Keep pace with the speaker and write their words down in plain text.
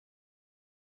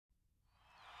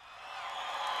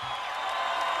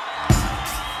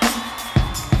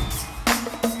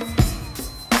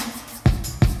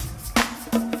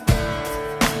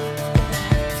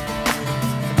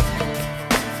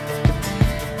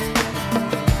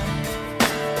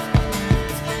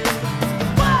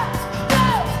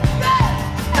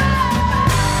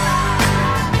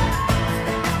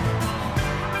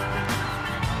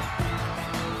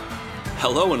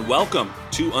Hello and welcome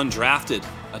to Undrafted,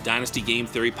 a Dynasty Game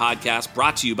Theory podcast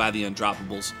brought to you by the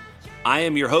Undroppables. I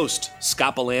am your host,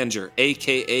 Scott Belanger,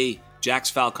 a.k.a. Jax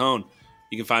Falcone.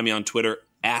 You can find me on Twitter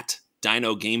at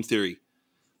Dino Game Theory.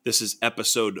 This is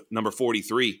episode number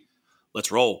 43.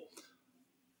 Let's roll.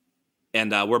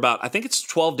 And we're about, I think it's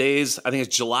 12 days. I think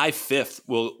it's July 5th.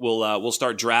 We'll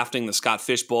start drafting the Scott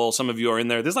Fish Bowl. Some of you are in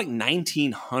there. There's like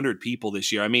 1,900 people this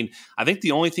year. I mean, I think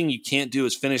the only thing you can't do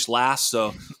is finish last.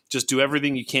 So just do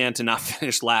everything you can to not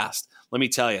finish last. Let me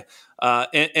tell you.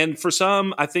 And for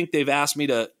some, I think they've asked me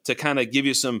to kind of give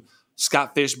you some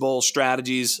Scott Fish Bowl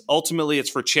strategies. Ultimately, it's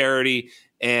for charity.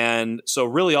 And so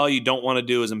really all you don't want to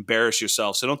do is embarrass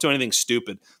yourself. So don't do anything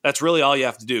stupid. That's really all you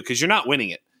have to do because you're not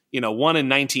winning it. 1 in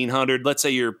 1,900. Let's say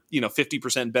you're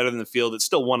 50% better than the field. It's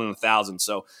still 1 in 1,000.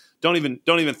 So don't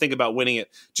even think about winning it.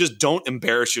 Just don't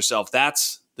embarrass yourself.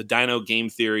 That's the Dino Game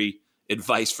Theory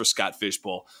advice for Scott Fish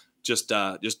Bowl. Just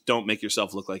don't make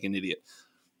yourself look like an idiot.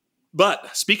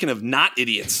 But speaking of not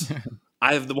idiots,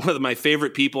 I have one of my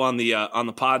favorite people on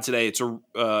the pod today. It's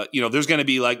there's going to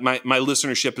be like my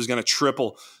listenership is going to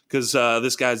triple because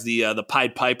this guy's the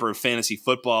Pied Piper of fantasy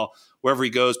football. Wherever he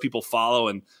goes, people follow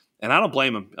and I don't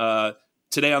blame him.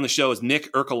 Today on the show is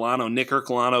Nick Ercolano. Nick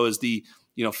Ercolano is the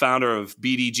founder of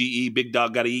BDGE, Big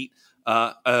Dog Gotta Eat.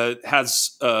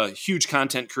 Has huge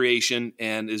content creation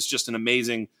and is just an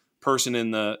amazing person in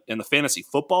the fantasy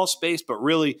football space. But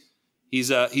really,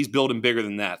 he's building bigger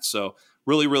than that. So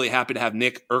really, really happy to have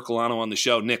Nick Ercolano on the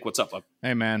show. Nick, what's up, bud?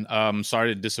 Hey, man.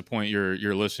 Sorry to disappoint your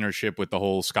listenership with the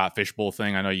whole Scott Fish Bowl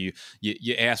thing. I know you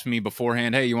asked me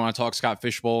beforehand, hey, you want to talk Scott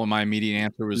Fish Bowl? And my immediate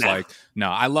answer was no.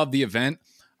 I love the event.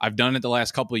 I've done it the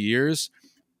last couple of years.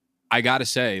 I got to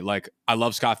say, I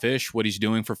love Scott Fish. What he's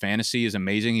doing for fantasy is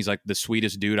amazing. He's like the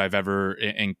sweetest dude I've ever,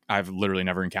 and I've literally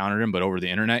never encountered him, but over the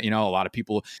internet, a lot of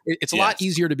people, it's a lot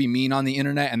easier to be mean on the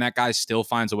internet, and that guy still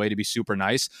finds a way to be super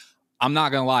nice. I'm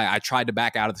not going to lie. I tried to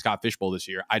back out of the Scott Fish Bowl this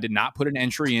year. I did not put an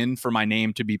entry in for my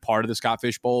name to be part of the Scott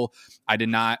Fish Bowl. I did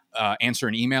not answer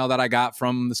an email that I got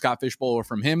from the Scott Fish Bowl or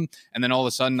from him. And then all of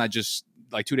a sudden, I just,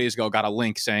 2 days ago, got a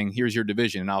link saying, here's your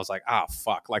division. And I was like,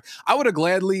 fuck. I would have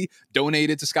gladly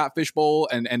donated to Scott Fish Bowl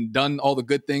and done all the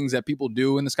good things that people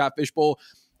do in the Scott Fish Bowl.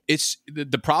 It's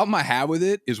the problem I have with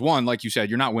it is, one, like you said,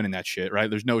 you're not winning that shit,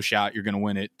 right? There's no shot you're going to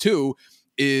win it. Two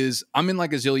is I'm in a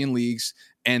zillion leagues.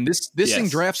 And this thing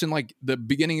drafts in the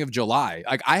beginning of July.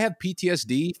 I have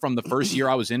PTSD from the first year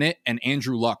I was in it, and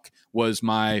Andrew Luck was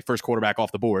my first quarterback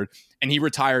off the board, and he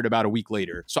retired about a week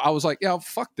later. So I was like,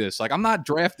 fuck this. I'm not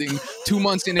drafting 2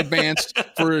 months in advance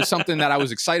for something that I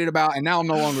was excited about, and now I'm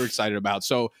no longer excited about.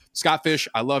 So Scott Fish,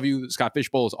 I love you. Scott Fish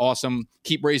Bowl is awesome.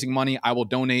 Keep raising money. I will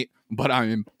donate, but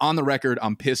I'm on the record.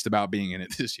 I'm pissed about being in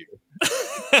it this year.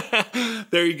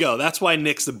 There you go. That's why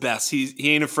Nick's the best. He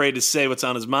ain't afraid to say what's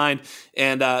on his mind.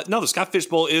 And no, the Scott Fish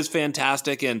Bowl is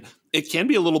fantastic, and it can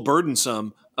be a little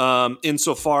burdensome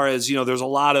insofar as there's a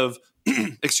lot of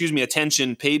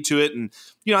attention paid to it. And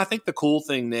I think the cool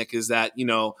thing, Nick, is that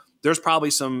there's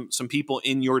probably some people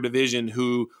in your division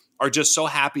who are just so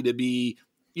happy to be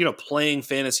playing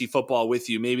fantasy football with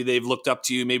you. Maybe they've looked up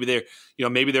to you. Maybe they're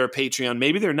a Patreon.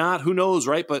 Maybe they're not. Who knows,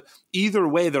 right? But either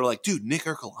way, they're like, dude, Nick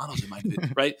Ercolano's in my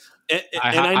division, right? And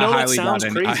I know that sounds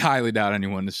crazy. I highly doubt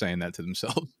anyone is saying that to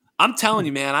themselves. I'm telling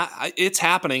you, man, it's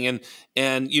happening. And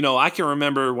I can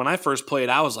remember when I first played,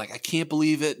 I was like, I can't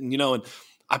believe it. And and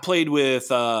I played with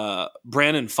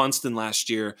Brandon Funston last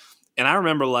year, and I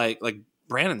remember like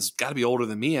Brandon's got to be older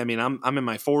than me. I mean, I'm in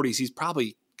my 40s. He's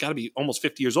probably got to be almost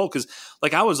 50 years old because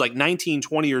I was 19,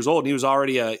 20 years old, and he was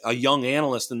already a young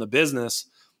analyst in the business,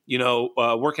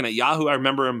 working at Yahoo. I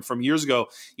remember him from years ago,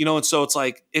 and so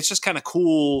it's just kind of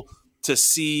cool to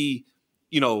see,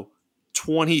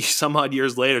 20 some odd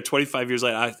years later, 25 years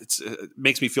later, it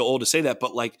makes me feel old to say that,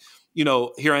 but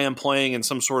here I am playing in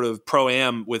some sort of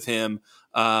pro-am with him.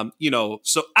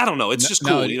 So I don't know. It's just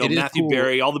cool. Matthew cool.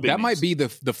 Berry, all the big That names. might be the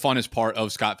funnest part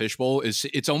of Scott Fish Bowl is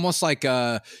it's almost like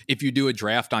if you do a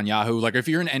draft on Yahoo, like if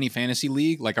you're in any fantasy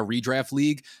league, like a redraft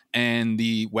league, and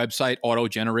the website auto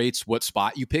generates what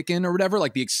spot you pick in or whatever,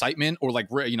 like the excitement or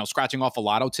scratching off a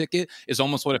lotto ticket is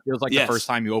almost what it feels like the first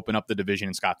time you open up the division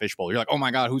in Scott Fish Bowl. You're like, oh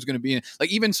my God, who's going to be in?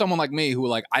 Even someone like me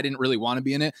who I didn't really want to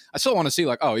be in it. I still want to see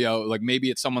maybe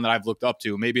it's someone that I've looked up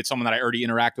to. Maybe it's someone that I already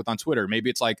interact with on Twitter. Maybe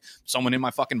it's someone in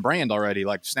my fucking brand already,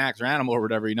 like Snacks or Animal or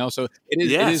whatever, So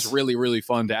it is really, really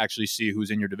fun to actually see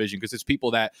who's in your division because it's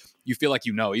people that you feel like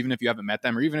even if you haven't met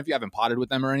them or even if you haven't potted with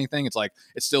them or anything. It's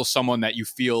it's still someone that you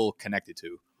feel connected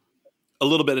to. A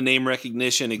little bit of name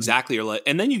recognition, exactly.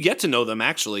 And then you get to know them,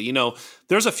 actually.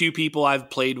 There's a few people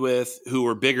I've played with who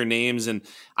are bigger names, and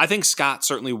I think Scott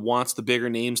certainly wants the bigger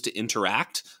names to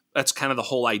interact. That's kind of the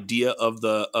whole idea of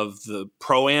the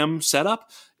pro-am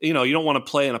setup. You know, you don't want to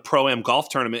play in a pro-am golf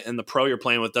tournament and the pro you're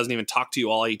playing with doesn't even talk to you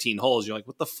all 18 holes. You're like,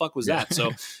 what the fuck was that?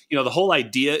 So, you know, the whole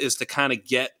idea is to kind of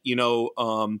get, you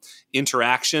know,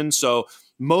 interaction. So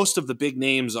most of the big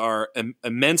names are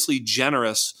immensely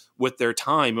generous with their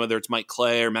time, whether it's Mike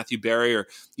Clay or Matthew Berry or,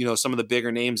 you know, some of the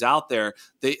bigger names out there.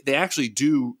 They actually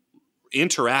do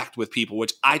interact with people,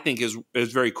 which I think is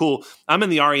very cool. I'm in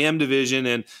the REM division,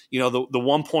 and you know the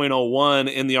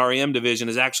 1.01 in the REM division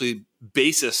is actually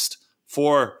bassist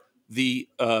for the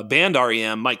band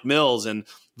REM, Mike Mills, and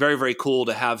very, very cool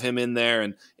to have him in there,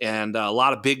 and a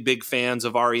lot of big fans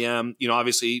of REM. You know,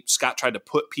 obviously Scott tried to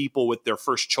put people with their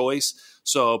first choice,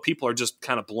 so people are just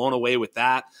kind of blown away with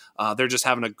that. They're just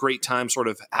having a great time, sort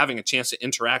of having a chance to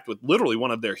interact with literally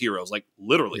one of their heroes, like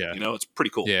literally. You know, it's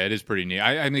pretty cool. Yeah, it is pretty neat.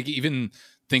 I think even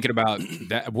thinking about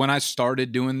that, when I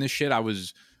started doing this shit, I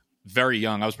was very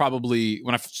young. I was probably,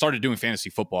 when I started doing fantasy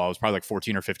football, I was probably like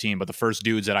 14 or 15, but the first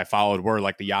dudes that I followed were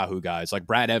like the Yahoo guys. Like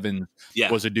Brad Evans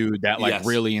was a dude that like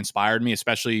really inspired me,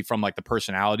 especially from like the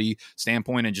personality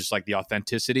standpoint and just like the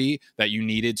authenticity that you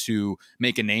needed to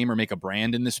make a name or make a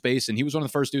brand in this space. And he was one of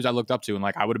the first dudes I looked up to. And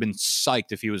like, I would have been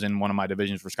psyched if he was in one of my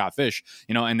divisions for Scott Fish,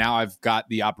 you know, and now I've got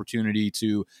the opportunity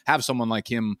to have someone like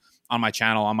him on my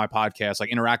channel, on my podcast, like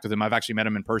interact with him. I've actually met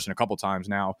him in person a couple times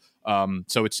now.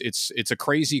 So it's a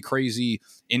crazy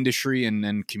industry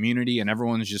and community, and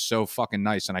everyone's just so fucking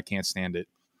nice, and I can't stand it.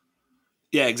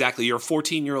 Yeah, exactly. You're a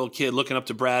 14-year-old kid looking up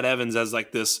to Brad Evans as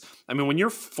like this. I mean, when you're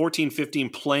 14, 15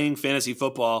 playing fantasy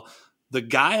football, the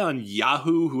guy on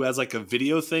Yahoo who has like a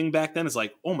video thing back then is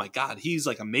like, oh my God, he's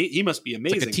like amazing. He must be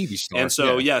amazing. It's like a TV star. And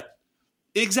so,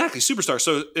 exactly. Superstar.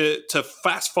 So to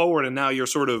fast forward and now you're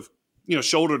sort of, you know,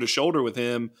 shoulder to shoulder with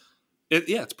him.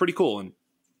 It's pretty cool. And,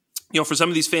 you know, for some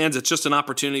of these fans, it's just an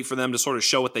opportunity for them to sort of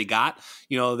show what they got.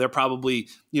 You know, they're probably,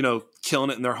 you know, killing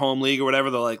it in their home league or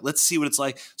whatever. They're like, let's see what it's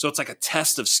like. So it's like a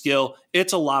test of skill.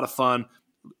 It's a lot of fun,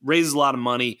 raises a lot of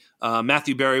money.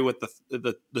 Matthew Berry with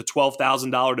the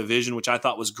 $12,000 division, which I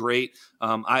thought was great.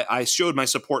 I showed my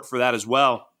support for that as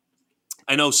well.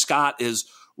 I know Scott is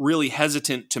really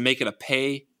hesitant to make it a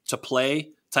pay to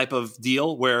play type of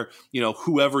deal where, you know,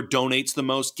 whoever donates the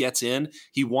most gets in.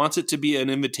 He wants it to be an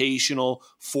invitational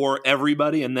for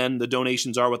everybody, and then the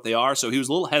donations are what they are. So he was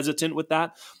a little hesitant with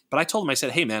that. But I told him, I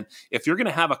said, hey, man, if you're going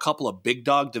to have a couple of big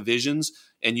dog divisions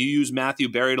and you use Matthew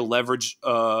Berry to leverage,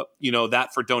 you know,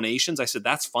 that for donations, I said,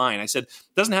 that's fine. I said,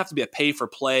 it doesn't have to be a pay for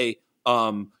play,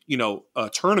 you know,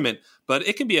 tournament, but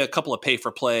it can be a couple of pay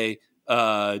for play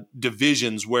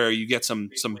divisions where you get some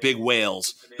big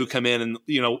whales who come in, and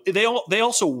you know they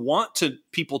also want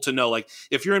people to know, like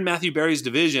if you're in Matthew Berry's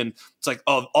division, it's like,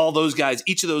 oh, all those guys,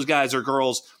 each of those guys or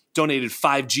girls donated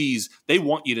 5 G's. They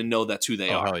want you to know that's who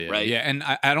they are, right? Yeah, and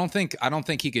I don't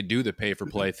think he could do the pay for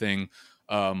play thing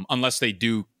unless they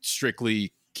do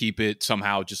strictly keep it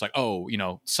somehow just like, oh, you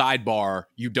know, sidebar,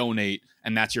 you donate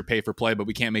and that's your pay for play, but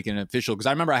we can't make it official. Because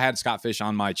I remember I had Scott Fish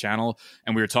on my channel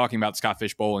and we were talking about Scott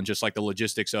Fish Bowl and just like the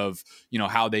logistics of, you know,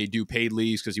 how they do paid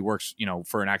leagues, because he works, you know,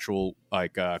 for an actual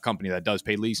like company that does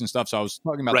paid leagues and stuff. So I was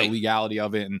talking about the legality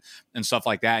of it and stuff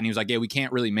like that. And he was like, yeah, we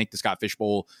can't really make the Scott Fish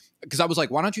Bowl. Because I was like,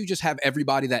 why don't you just have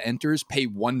everybody that enters pay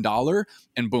 $1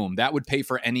 and boom, that would pay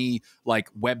for any like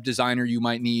web designer you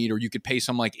might need, or you could pay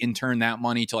some like intern that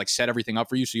money to like set everything up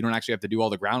for you so you don't actually have to do all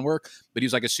the groundwork. But he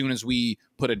was like, as soon as we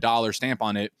put $1 stamp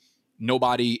on it,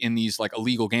 nobody in these like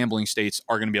illegal gambling states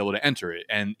are going to be able to enter it.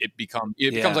 And it becomes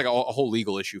like a whole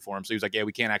legal issue for him. So he was like, yeah,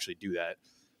 we can't actually do that.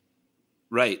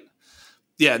 Right.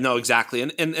 Yeah, no, exactly.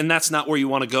 And that's not where you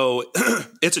want to go.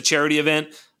 It's a charity event.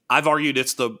 I've argued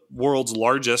it's the world's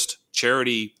largest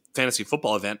charity fantasy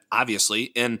football event,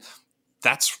 obviously, and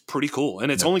that's pretty cool. And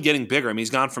it's only getting bigger. I mean, he's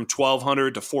gone from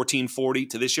 1,200 to 1,440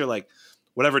 to this year, like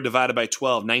whatever divided by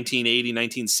 12, 1980,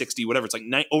 1960, whatever. It's like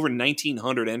over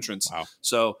 1,900 entrants. Wow.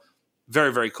 So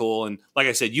very, very cool. And like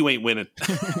I said, you ain't winning.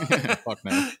 Fuck,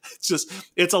 man.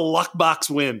 It's a luck box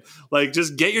win. Like,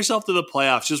 just get yourself to the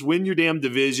playoffs. Just win your damn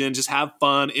division. Just have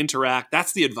fun, interact.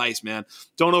 That's the advice, man.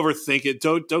 Don't overthink it.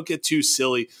 Don't get too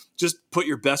silly. Just put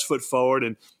your best foot forward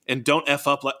and don't F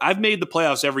up. Like, I've made the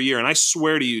playoffs every year, and I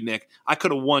swear to you, Nick, I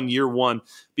could have won year one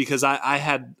because I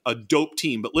had a dope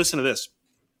team. But listen to this.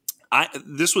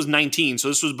 This was 19, so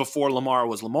this was before Lamar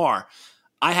was Lamar.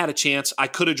 I had a chance. I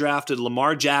could have drafted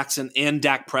Lamar Jackson and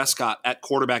Dak Prescott at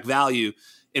quarterback value.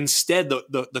 Instead,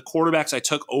 the quarterbacks I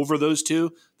took over those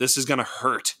two, this is going to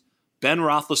hurt. Ben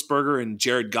Roethlisberger and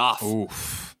Jared Goff.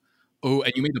 Oof. Oh,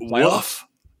 and you made the playoffs?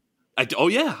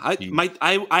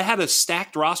 I had a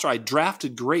stacked roster. I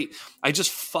drafted great. I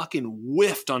just fucking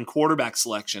whiffed on quarterback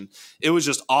selection. It was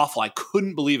just awful. I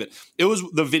couldn't believe it. It was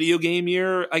the video game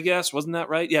year, I guess. Wasn't that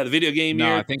right? Yeah, the video game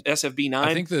year. I think SFB 9.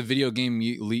 I think the video game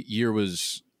year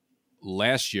was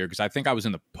last year because I think I was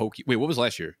in the Wait, what was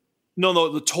last year?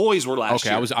 No, the toys were last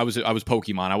year. Okay, I was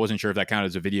Pokemon. I wasn't sure if that counted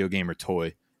as a video game or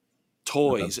toy.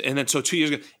 Toys, and then so 2 years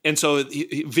ago, and so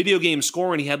video game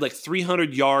scoring, he had like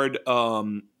 300-yard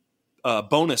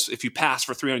bonus if you pass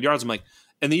for 300 yards. I'm like,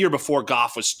 and the year before,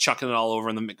 Goff was chucking it all over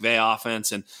in the McVay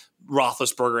offense, and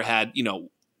Roethlisberger had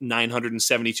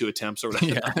 972 attempts or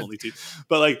whatever. Yeah. Only two.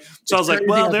 But like, so I was like,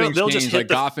 well, they'll just hit like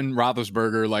Goff and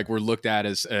Roethlisberger like were looked at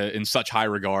as in such high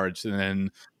regards, and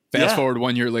then fast forward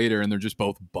 1 year later, and they're just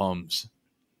both bums.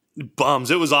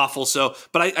 It was awful. So,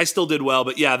 but I still did well.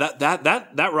 But yeah,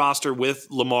 that roster with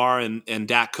Lamar and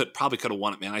Dak probably could have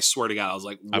won it, man. I swear to God, I was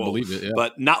like, whoa. I believe it, yeah.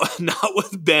 But not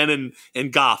with Ben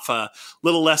and Goff.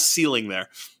 Little less ceiling there.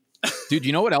 Dude,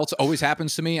 you know what else always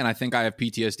happens to me, and I think I have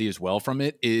PTSD as well from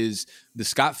it, is the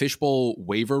Scott Fishbowl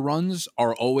waiver runs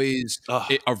are always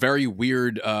are very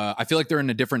weird. I feel like they're in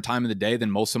a different time of the day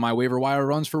than most of my waiver wire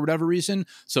runs for whatever reason.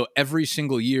 So every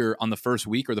single year on the first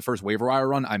week or the first waiver wire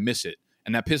run, I miss it.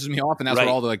 And that pisses me off, and that's where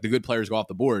all the good players go off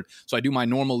the board. So I do my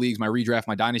normal leagues, my redraft,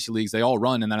 my dynasty leagues, they all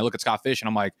run, and then I look at Scott Fish, and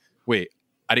I'm like, wait,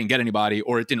 I didn't get anybody,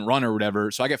 or it didn't run or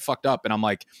whatever. So I get fucked up, and I'm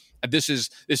like, this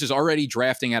is already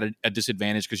drafting at a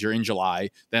disadvantage because you're in July.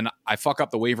 Then I fuck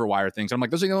up the waiver wire things. I'm like,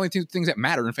 those are the only two things that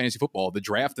matter in fantasy football, the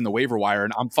draft and the waiver wire,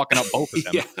 and I'm fucking up both of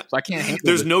them. So I can't handle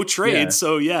There's no trade,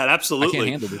 so yeah, absolutely. I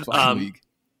can't handle this fucking league.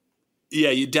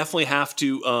 Yeah, you definitely have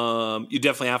to. You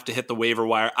definitely have to hit the waiver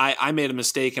wire. I made a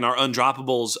mistake in our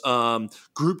Undroppables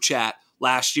group chat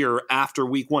last year after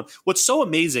week 1. What's so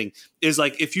amazing is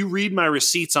like if you read my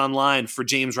receipts online for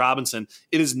James Robinson,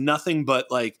 it is nothing but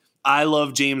like I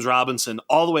love James Robinson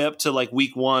all the way up to like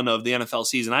week 1 of the NFL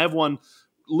season. I have one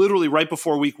literally right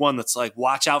before week 1 that's like,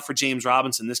 watch out for James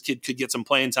Robinson. This kid could get some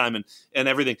playing time and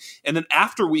everything. And then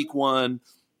after week 1.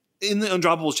 In the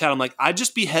Undroppables chat, I'm like, I'd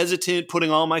just be hesitant putting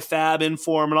all my fab in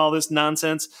for him and all this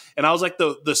nonsense. And I was like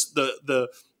the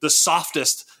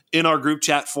softest in our group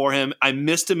chat for him. I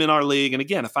missed him in our league. And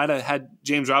again, if I'd had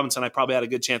James Robinson, I probably had a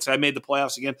good chance. I made the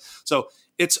playoffs again. So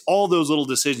it's all those little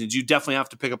decisions. You definitely have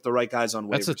to pick up the right guys on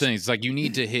waivers. That's the thing. It's like you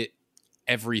need to hit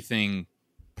everything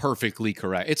perfectly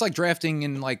correct. It's like drafting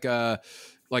in like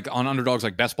on underdogs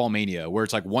like Best Ball Mania, where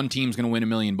it's like one team's going to win $1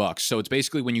 million. So it's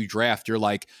basically when you draft,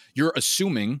 you're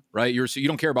assuming, right? You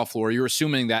don't care about floor. You're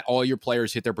assuming that all your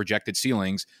players hit their projected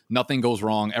ceilings. Nothing goes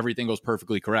wrong. Everything goes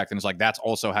perfectly correct. And it's like, that's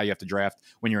also how you have to draft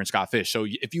when you're in Scott Fish. So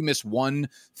if you miss one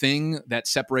thing that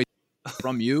separates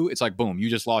from you, it's like, boom, you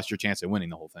just lost your chance at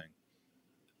winning the whole thing.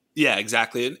 Yeah,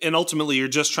 exactly. And ultimately, you're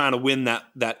just trying to win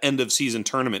that end of season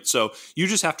tournament. So you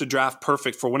just have to draft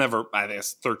perfect for whenever, I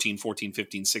guess, 13, 14,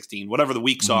 15, 16, whatever the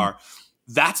weeks are.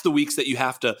 That's the weeks that you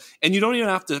have to – and you don't even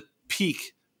have to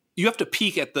peak. You have to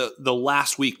peak at the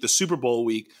last week, the Super Bowl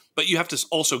week, but you have to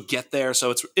also get there.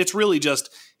 So it's really just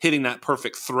hitting that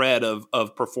perfect thread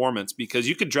of performance, because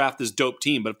you could draft this dope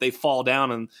team, but if they fall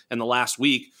down in the last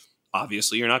week –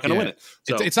 obviously you're not going to win it.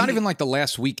 So, it's not even like the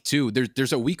last week too.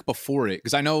 There's a week before it,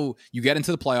 because I know you get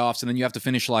into the playoffs and then you have to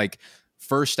finish like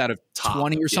first out of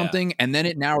 20 or something, and then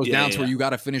it narrows down to where you got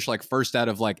to finish like first out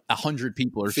of like 100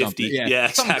 people or 50. something.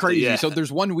 Exactly, something crazy. So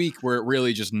there's one week where it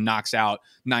really just knocks out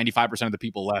 95% of the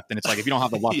people left, and it's like if you don't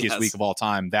have the luckiest week of all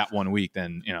time that one week,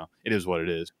 then it is what it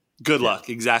is. Good luck.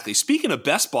 Exactly. Speaking of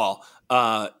best ball,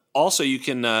 also, you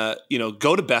can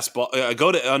go to Best Ball,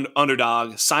 go to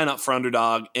Underdog, sign up for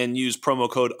Underdog, and use promo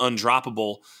code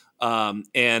Undroppable,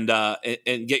 and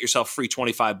get yourself free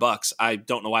 $25. I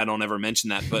don't know why I don't ever mention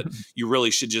that, but you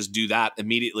really should just do that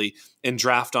immediately and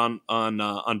draft on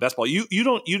Best Ball.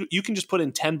 You can just put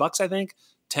in $10, I think.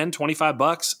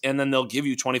 $25, and then they'll give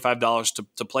you $25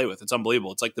 to play with. It's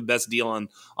unbelievable. It's like the best deal on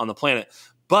the planet.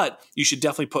 But you should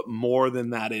definitely put more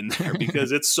than that in there,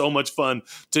 because it's so much fun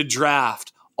to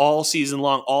draft all season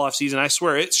long, all off season. I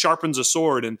swear it sharpens a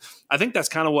sword. And I think that's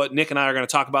kind of what Nick and I are going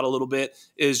to talk about a little bit,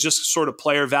 is just sort of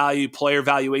player value, player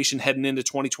valuation heading into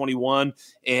 2021,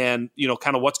 and,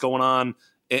 kind of what's going on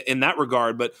in that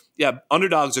regard. But yeah,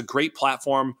 Underdog's a great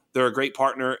platform. They're a great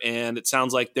partner, and it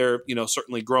sounds like they're,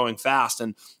 certainly growing fast.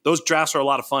 And those drafts are a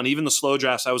lot of fun. Even the slow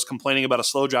drafts, I was complaining about a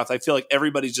slow draft. I feel like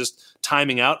everybody's just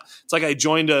timing out. It's like I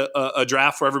joined a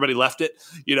draft where everybody left it,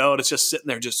 and it's just sitting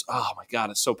there just, oh my God,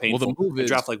 it's so painful. Well, I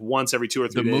draft like once every 2 or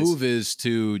 3 days. The move is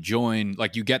to join,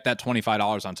 like you get that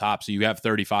 $25 on top. So you have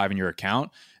 $35 in your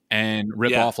account. and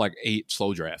rip off like 8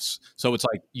 slow drafts. So it's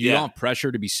like you don't have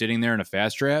pressure to be sitting there in a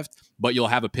fast draft, but you'll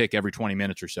have a pick every 20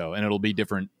 minutes or so, and it'll be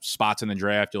different spots in the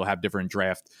draft. You'll have different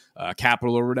draft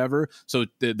capital or whatever. So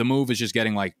the move is just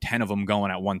getting like 10 of them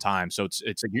going at one time. So it's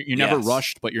like you're never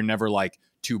rushed, but you're never like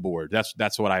too bored.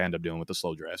 That's what I end up doing with the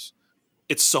slow drafts.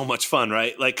 It's so much fun,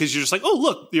 right? Like, because you're just like, oh,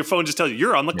 look, your phone just tells you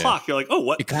you're on the clock. You're like, oh,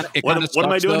 what am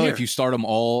I doing here? If you start them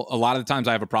all, a lot of the times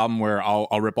I have a problem where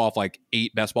I'll rip off like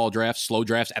 8 best ball drafts, slow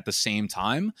drafts at the same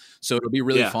time. So it'll be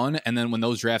really fun. And then when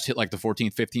those drafts hit like the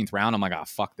 14th, 15th round, I'm like, oh,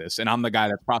 fuck this. And I'm the guy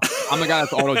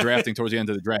that's auto drafting towards the end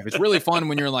of the draft. It's really fun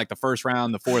when you're in like the first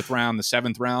round, the 4th round, the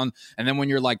 7th round. And then when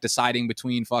you're like deciding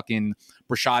between fucking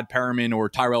Brashad Perriman or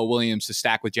Tyrell Williams to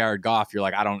stack with Jared Goff, you're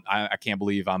like, I can't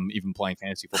believe I'm even playing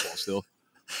fantasy football still.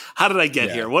 How did I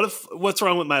get here? What's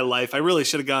wrong with my life? I really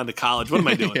should have gone to college. What am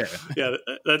I doing?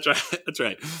 That's right. That's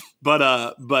right.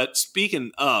 But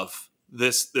speaking of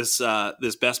this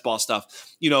best ball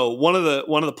stuff, one of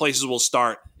the places we'll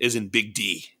start is in Big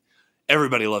D.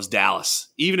 Everybody loves Dallas.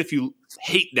 Even if you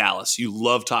hate Dallas, you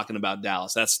love talking about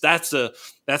Dallas. That's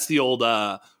the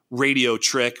old radio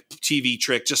trick, TV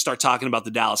trick. Just start talking about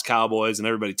the Dallas Cowboys and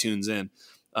everybody tunes in.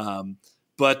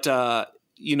 But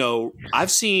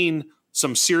I've seen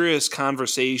some serious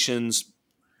conversations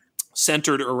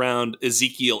centered around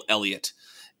Ezekiel Elliott.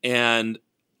 And,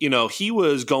 he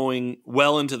was going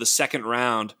well into the 2nd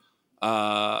round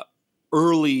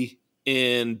early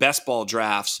in best ball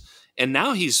drafts. And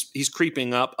now he's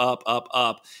creeping up.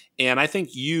 And I think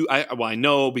I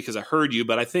know because I heard you,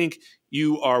 but I think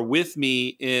you are with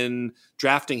me in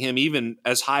drafting him even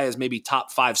as high as maybe top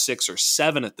 5, 6, or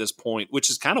 7 at this point, which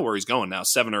is kind of where he's going now.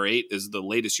 7 or 8 is the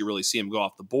latest you really see him go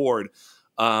off the board.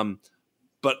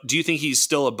 But do you think he's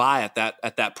still a buy at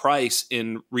that price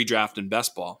in redraft and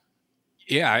best ball?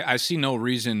 Yeah, I see no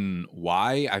reason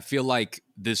why. I feel like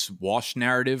this wash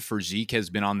narrative for Zeke has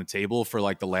been on the table for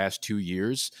like the last 2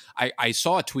 years. I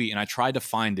saw a tweet and I tried to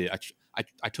find it.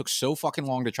 I took so fucking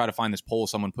long to try to find this poll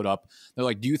someone put up. They're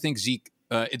like, do you think Zeke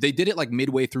they did it like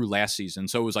midway through last season.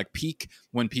 So it was like peak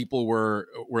when people were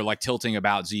like tilting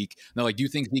about Zeke. And they're like, do you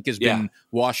think Zeke has been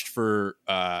washed for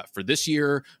this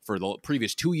year, for the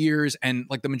previous 2 years? And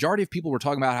like the majority of people were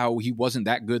talking about how he wasn't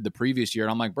that good the previous year.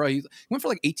 And I'm like, bro, he went for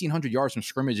like 1,800 yards from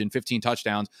scrimmage and 15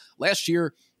 touchdowns. Last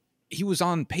year, he was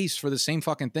on pace for the same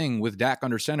fucking thing with Dak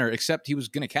under center, except he was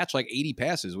going to catch like 80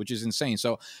 passes, which is insane.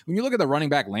 So when you look at the running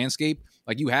back landscape,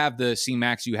 like you have the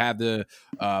C-Max, you have the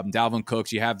Dalvin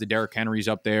Cooks, you have the Derrick Henrys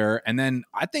up there. And then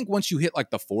I think once you hit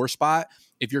like the 4 spot,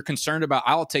 if you're concerned about,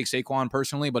 I'll take Saquon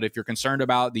personally, but if you're concerned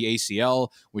about the ACL,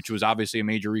 which was obviously a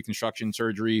major reconstruction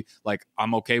surgery, like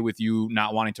I'm okay with you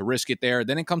not wanting to risk it there.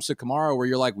 Then it comes to Kamara where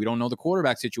you're like, we don't know the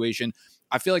quarterback situation.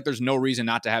 I feel like there's no reason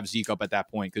not to have Zeke up at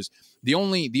that point, because the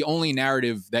only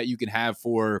narrative that you can have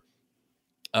for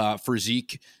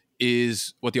Zeke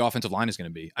is what the offensive line is going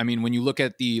to be. I mean, when you look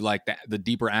at the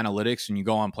deeper analytics and you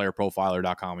go on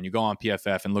playerprofiler.com and you go on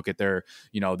PFF and look at their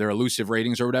elusive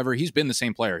ratings or whatever, he's been the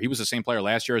same player. He was the same player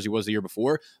last year as he was the year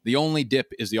before. The only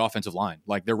dip is the offensive line.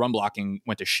 Like their run blocking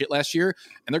went to shit last year,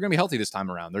 and they're going to be healthy this time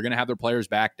around. They're going to have their players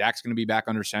back. Dak's going to be back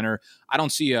under center. I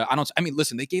mean,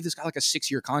 listen, they gave this guy like a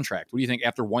 6-year contract. What do you think?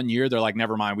 After 1 year, they're like,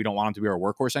 never mind, we don't want him to be our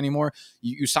workhorse anymore.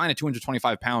 You sign a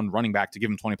 225-pound running back to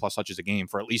give him 20 plus touches a game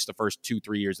for at least the first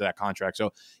 2-3 years of that contract.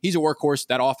 So he's a workhorse.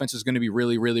 That offense is going to be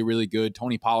really, really, really good.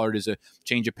 Tony Pollard is a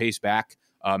change of pace back.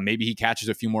 Maybe he catches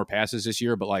a few more passes this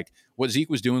year, but like what Zeke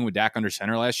was doing with Dak under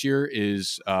center last year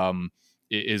is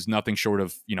nothing short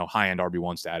of high-end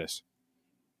RB1 status.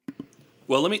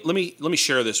 Well, let me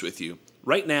share this with you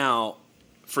right now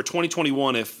for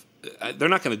 2021. If they're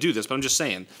not going to do this, but I'm just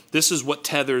saying this is what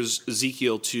tethers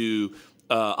Ezekiel to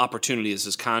opportunity as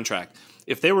his contract.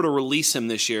 If they were to release him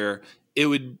this year, it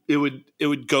would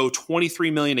go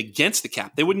 $23 million against the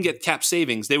cap. They wouldn't get cap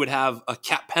savings. They would have a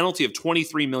cap penalty of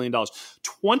 $23 million.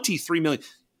 $23 million.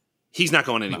 He's not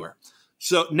going anywhere. No.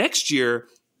 So next year,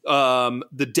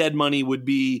 the dead money would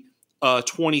be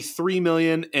 $23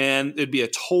 million, and it'd be a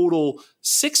total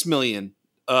 $6 million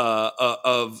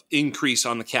of increase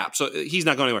on the cap. So he's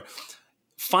not going anywhere.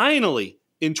 Finally,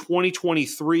 in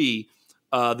 2023.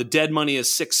 The dead money is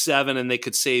 6-7, and they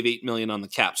could save $8 million on the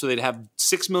cap. So they'd have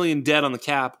 $6 million dead on the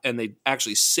cap, and they'd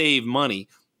actually save money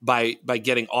by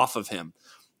getting off of him.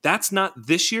 That's not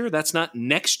this year. That's not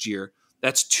next year.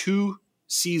 That's 2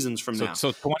 seasons from now.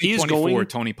 So 2024,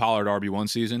 Tony Pollard RB1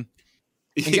 season.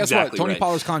 And guess exactly what? Tony right.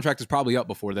 Pollard's contract is probably up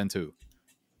before then too.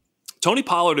 Tony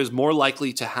Pollard is more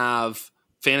likely to have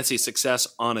fantasy success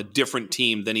on a different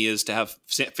team than he is to have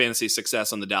fantasy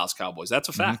success on the Dallas Cowboys. That's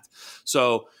a fact.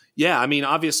 So. Yeah, I mean,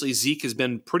 obviously Zeke has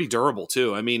been pretty durable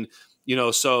too. I mean,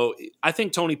 So I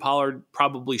think Tony Pollard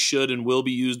probably should and will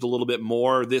be used a little bit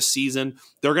more this season.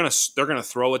 They're gonna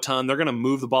throw a ton. They're gonna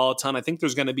move the ball a ton. I think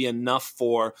there's gonna be enough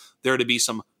for there to be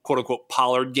some quote unquote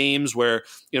Pollard games where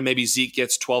maybe Zeke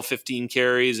gets 12, 15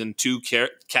 carries and 2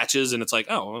 catches, and it's like,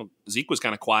 oh, well, Zeke was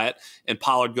kind of quiet, and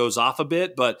Pollard goes off a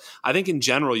bit. But I think in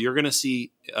general you're gonna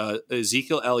see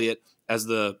Ezekiel Elliott as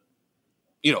the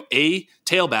a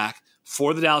tailback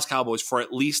for the Dallas Cowboys for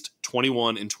at least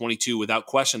 21 and 22 without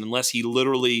question, unless he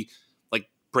literally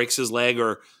breaks his leg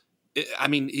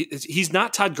he's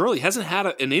not Todd Gurley. He hasn't had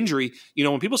an injury.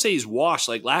 When people say he's washed,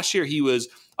 like last year he was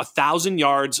 1,000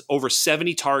 yards, over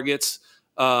 70 targets,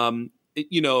 in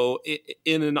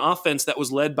an offense that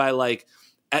was led by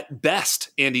at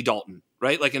best Andy Dalton.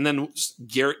 Right, and then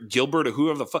Garrett Gilbert or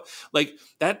whoever the fuck,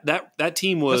 that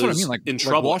team was. That's what I mean, in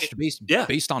trouble. Washed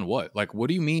based on what? What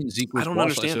do you mean Zeke was I don't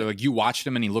washed? understand. So, you watched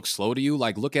him and he looks slow to you.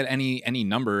 Look at any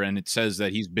number and it says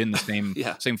that he's been the same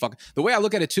same fuck. The way I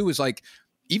look at it too is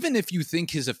even if you think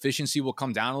his efficiency will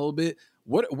come down a little bit,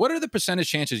 what are the percentage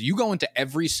chances you go into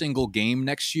every single game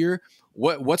next year?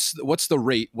 What's the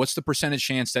rate? What's the percentage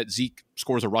chance that Zeke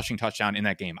scores a rushing touchdown in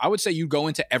that game? I would say you go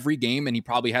into every game and he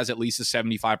probably has at least a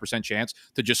 75% chance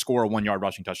to just score a 1-yard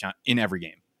rushing touchdown in every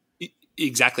game.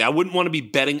 Exactly. I wouldn't want to be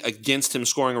betting against him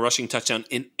scoring a rushing touchdown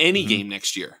in any game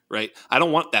next year, right? I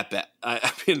don't want that bet.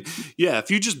 If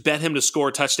you just bet him to score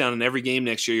a touchdown in every game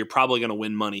next year, you're probably going to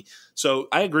win money. So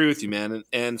I agree with you, man.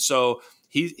 And so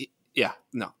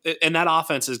and that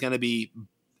offense is going to be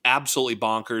absolutely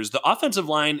bonkers. The offensive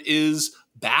line is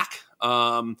back.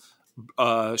 Shout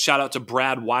out to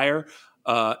Brad Wire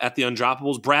at the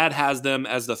Undroppables. Brad has them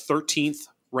as the 13th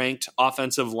ranked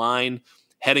offensive line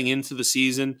heading into the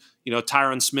season.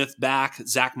 Tyron Smith back,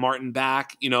 Zach Martin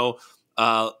back,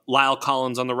 Lyle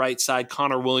Collins on the right side,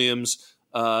 Connor Williams,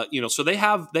 so they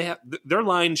have their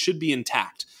line should be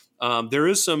intact. There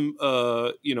is some,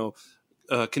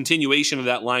 continuation of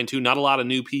that line too. Not a lot of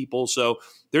new people. So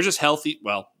they're just healthy.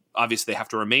 Well, obviously they have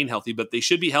to remain healthy, but they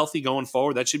should be healthy going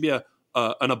forward. That should be an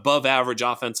above average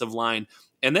offensive line,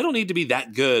 and they don't need to be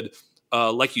that good.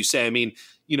 Like you say, I mean,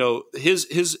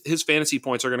 his fantasy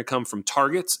points are going to come from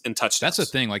targets and touchdowns. That's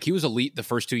the thing. He was elite the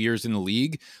first 2 years in the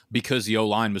league because the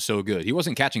O-line was so good. He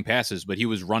wasn't catching passes, but he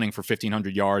was running for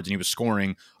 1,500 yards and he was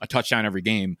scoring a touchdown every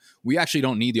game. We actually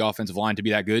don't need the offensive line to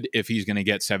be that good if he's going to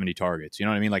get 70 targets. You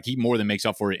know what I mean? He more than makes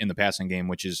up for it in the passing game,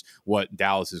 which is what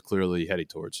Dallas is clearly headed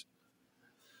towards.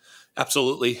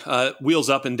 Absolutely. Wheels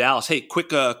up in Dallas. Hey, quick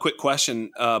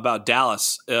question about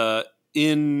Dallas.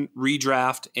 In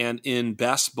redraft and in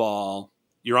best ball,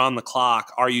 you're on the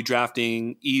clock. Are you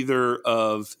drafting either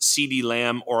of CeeDee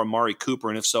Lamb or Amari Cooper?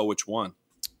 And if so, which one?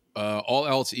 All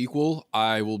else equal,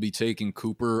 I will be taking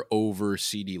Cooper over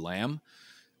CeeDee Lamb.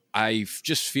 I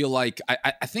just feel like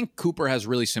I think Cooper has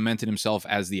really cemented himself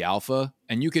as the alpha.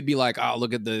 And you could be like, oh,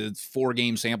 look at the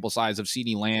 4-game sample size of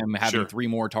CeeDee Lamb having 3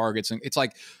 more targets. And it's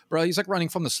like, bro, he's running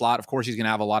from the slot. Of course, he's going to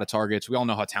have a lot of targets. We all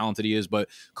know how talented he is. But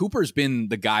Cooper's been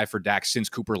the guy for Dak since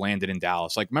Cooper landed in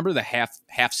Dallas. Remember the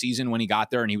half season when he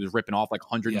got there and he was ripping off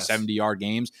 170-yard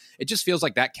games? It just feels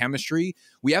like that chemistry.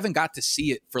 We haven't got to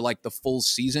see it for the full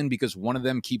season because one of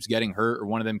them keeps getting hurt or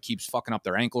one of them keeps fucking up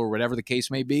their ankle or whatever the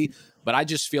case may be. But I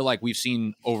just feel like we've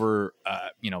seen over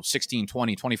 16,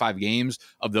 20, 25 games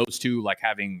of those two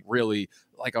having really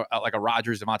like a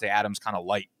Rodgers, Devontae Adams kind of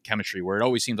light chemistry where it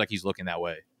always seems like he's looking that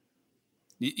way.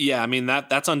 Yeah, I mean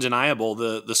that's undeniable.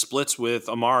 The splits with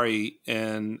Amari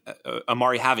and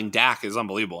Amari having Dak is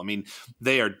unbelievable. I mean,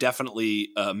 they are definitely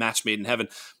a match made in heaven.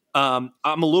 I'm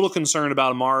a little concerned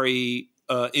about Amari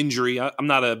injury. I'm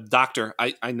not a doctor.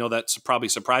 I know that probably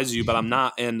surprises you, but I'm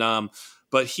not. And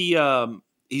but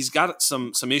he's got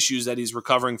some issues that he's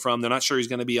recovering from. They're not sure he's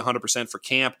going to be 100% for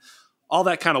camp. All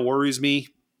that kind of worries me,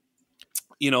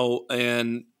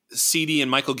 and CD and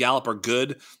Michael Gallup are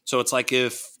good. So it's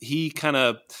if he kind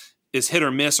of is hit or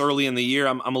miss early in the year,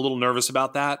 I'm a little nervous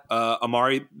about that.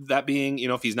 Amari, that being,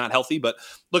 if he's not healthy. But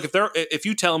look, if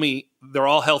you tell me they're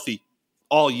all healthy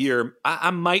all year,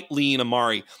 I might lean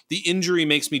Amari. The injury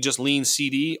makes me just lean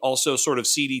CD. Also sort of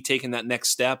CD taking that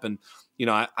next step. And,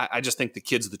 I just think the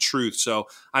kid's the truth. So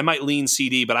I might lean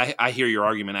CD, but I hear your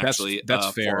argument actually.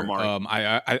 That's fair. For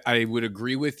Amari. I would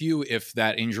agree with you if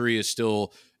that injury is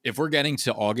still, if we're getting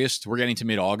to August, we're getting to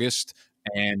mid-August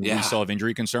and we still have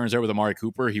injury concerns there with Amari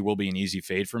Cooper, he will be an easy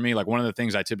fade for me. One of the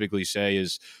things I typically say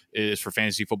is for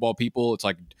fantasy football people, it's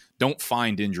don't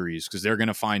find injuries because they're going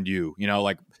to find you.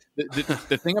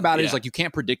 The thing about it is you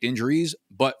can't predict injuries,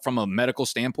 but from a medical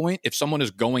standpoint, if someone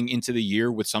is going into the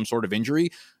year with some sort of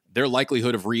injury, their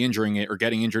likelihood of re-injuring it or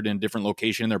getting injured in a different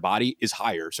location in their body is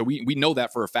higher. So we know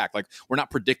that for a fact. Like, we're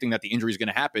not predicting that the injury is going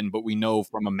to happen, but we know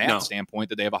from a math standpoint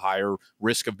that they have a higher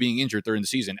risk of being injured during the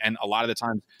season. And a lot of the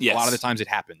times it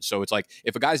happens. So it's like,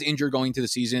 if a guy's injured going into the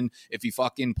season, if he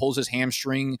fucking pulls his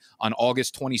hamstring on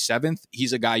August 27th,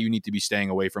 he's a guy you need to be staying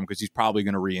away from because he's probably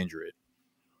going to re-injure it.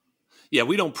 Yeah,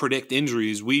 we don't predict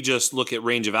injuries. We just look at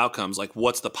range of outcomes. Like,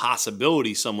 what's the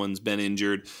possibility someone's been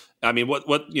injured? I mean,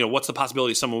 what's the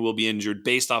possibility someone will be injured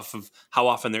based off of how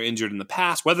often they're injured in the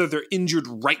past, whether they're injured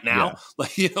right now? Yeah.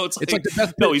 Like, it's like the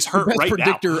best, he's hurt the best right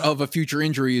predictor now. of a future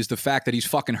injury is the fact that he's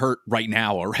fucking hurt right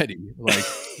now already. Like,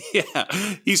 yeah,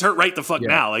 he's hurt right the fuck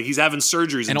now. Like, he's having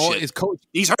surgeries and all shit. his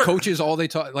he's hurt. Coaches, all they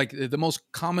talk, like, the most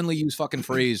commonly used fucking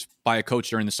phrase by a coach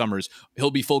during the summers,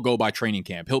 he'll be full go by training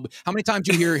camp. How many times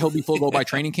do you hear he'll be full go by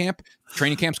training camp?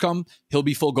 Training camps come, he'll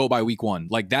be full go by week 1.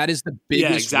 Like, that is the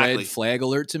biggest red flag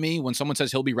alert to me when someone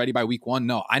says he'll be ready by week 1.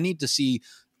 No, I need to see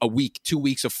a week, 2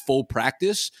 weeks of full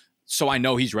practice so I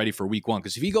know he's ready for week 1.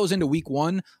 Because if he goes into week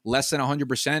 1 less than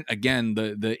 100%, again,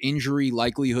 the injury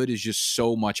likelihood is just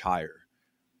so much higher.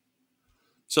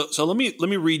 So let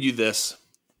me read you this.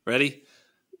 Ready?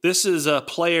 This is a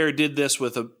player did this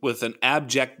with an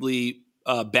abjectly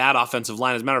bad offensive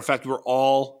line. As a matter of fact, we're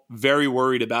all very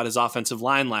worried about his offensive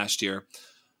line last year.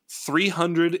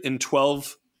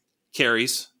 312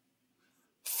 carries,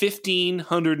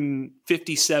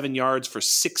 1,557 yards for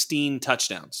 16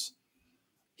 touchdowns.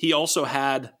 He also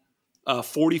had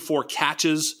 44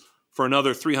 catches for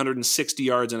another 360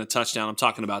 yards and a touchdown. I'm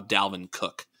talking about Dalvin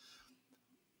Cook.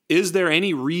 Is there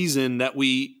any reason that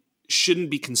we shouldn't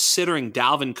be considering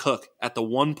Dalvin Cook at the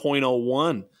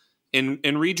 1.01 in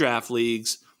redraft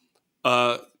leagues?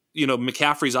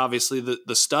 McCaffrey's obviously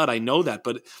the stud. I know that,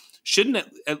 but shouldn't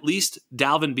at least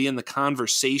Dalvin be in the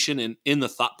conversation and in the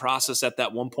thought process at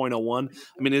that 1.01?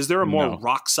 I mean, is there a more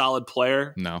rock solid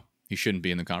player? No, he shouldn't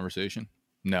be in the conversation.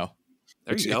 No.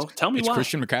 There you go. Tell me it's why.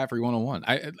 Christian McCaffrey 101.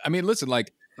 I mean, listen,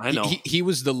 like, I know he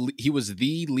was the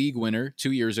league winner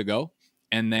 2 years ago.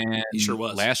 And then he sure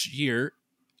was. Last year,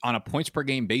 on a points per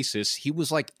game basis, he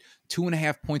was like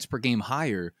 2.5 points per game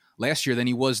higher last year than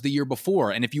he was the year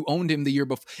before. And if you owned him the year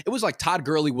before, it was like Todd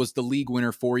Gurley was the league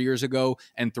winner 4 years ago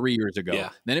and 3 years ago.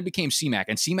 Yeah. Then it became C-Mac,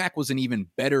 and C-Mac was an even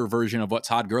better version of what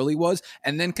Todd Gurley was.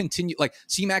 And then continue, like,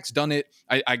 C-Mac's done it.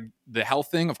 The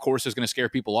health thing, of course, is going to scare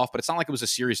people off, but it's not like it was a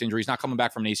serious injury. He's not coming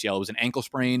back from an ACL. It was an ankle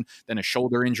sprain, then a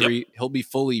shoulder injury. Yep. He'll be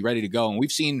fully ready to go. And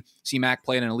we've seen C-Mac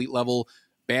play at an elite level.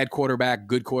 Bad quarterback,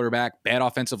 good quarterback, bad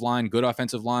offensive line, good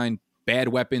offensive line, bad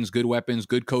weapons, good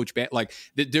coach. Bad, like,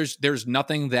 there's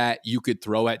nothing that you could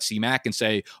throw at C-Mac and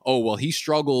say, oh, well, he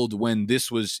struggled when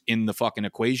this was in the fucking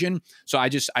equation. So I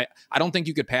don't think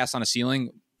you could pass on a ceiling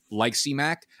like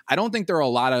C-Mac. I don't think there are a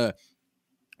lot of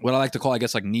what I like to call, I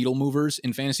guess, like needle movers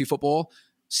in fantasy football.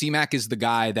 C-Mac is the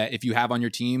guy that if you have on your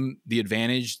team, the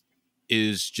advantage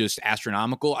is just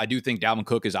astronomical. I do think Dalvin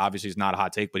Cook is not a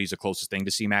hot take, but he's the closest thing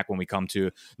to C-Mac when we come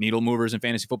to needle movers in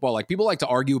fantasy football. Like, people like to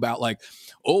argue about, like,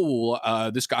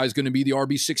 this guy's going to be the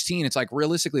RB16. It's like,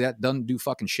 realistically, that doesn't do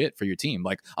fucking shit for your team.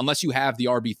 Like, unless you have the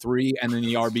RB3 and then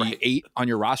the RB8 on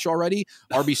your roster already,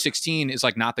 RB16 is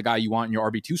like not the guy you want in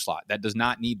your RB2 slot. That does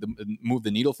not need to move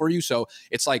the needle for you. So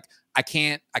it's like, I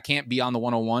can't be on the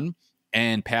 101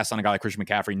 and pass on a guy like Christian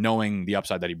McCaffrey, knowing the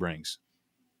upside that he brings.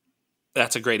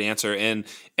 That's a great answer. And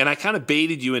I kind of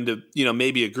baited you into,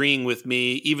 maybe agreeing with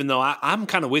me, even though I'm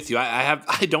kind of with you. I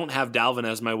don't have Dalvin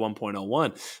as my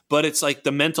 1.01, but it's like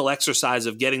the mental exercise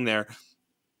of getting there.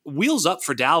 Wheels up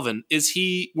for Dalvin. Is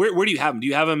he, where do you have him? Do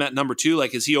you have him at number 2?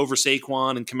 Like, is he over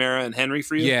Saquon and Kamara and Henry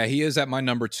for you? Yeah, he is at my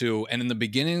number 2. And in the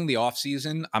beginning of the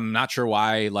offseason, I'm not sure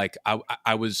why, like,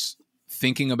 I was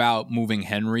thinking about moving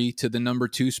Henry to the number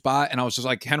 2 spot. And I was just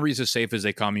like, Henry's as safe as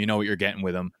they come. You know what you're getting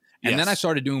with him. And then I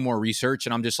started doing more research,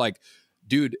 and I'm just like,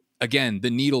 dude, again,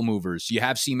 the needle movers. You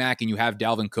have C-Mac and you have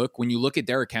Dalvin Cook. When you look at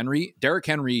Derrick Henry,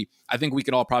 I think we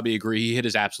could all probably agree he hit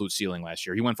his absolute ceiling last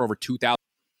year. He went for over 2,000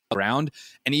 around.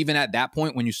 And even at that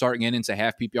point, when you start getting into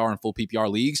half PPR and full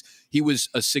PPR leagues, he was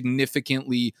a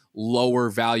significantly lower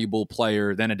valuable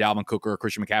player than a Dalvin Cook or a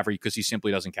Christian McCaffrey because he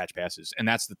simply doesn't catch passes. And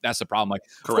that's the problem. Like,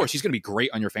 Correct. Of course, he's going to be great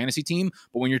on your fantasy team,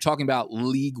 but when you're talking about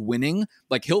league winning,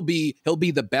 like, he'll be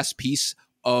the best piece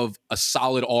of a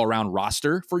solid all-around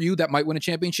roster for you that might win a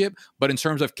championship. But in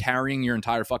terms of carrying your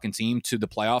entire fucking team to the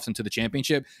playoffs and to the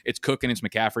championship, it's Cook and it's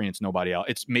McCaffrey and it's nobody else.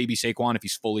 It's maybe Saquon if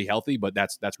he's fully healthy, but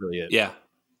that's really it. Yeah.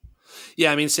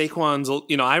 I mean, Saquon's,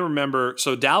 I remember,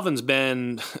 so Dalvin's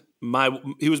been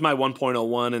he was my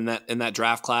 1.01 in that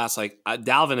draft class. Like,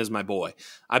 Dalvin is my boy.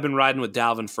 I've been riding with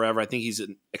Dalvin forever. I think he's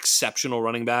an exceptional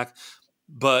running back.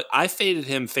 but I faded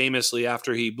him famously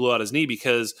after he blew out his knee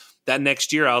because that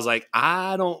next year I was like,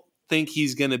 I don't think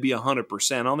he's going to be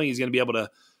 100%. I don't think he's going to be able to,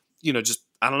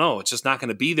 I don't know. It's just not going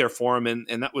to be there for him.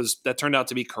 And that turned out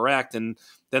to be correct. And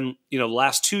then, the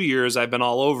last 2 years I've been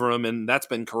all over him and that's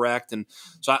been correct. And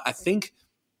so I think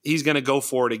he's going to go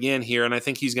for it again here. And I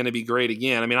think he's going to be great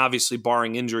again. I mean, obviously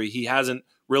barring injury, he hasn't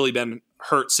really been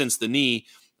hurt since the knee.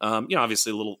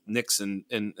 Obviously little nicks and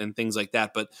things like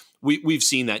that, but we've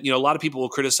seen that. A lot of people will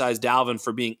criticize Dalvin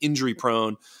for being injury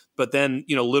prone, but then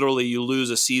literally you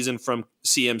lose a season from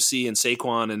CMC and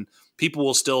Saquon, and people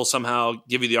will still somehow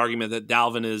give you the argument that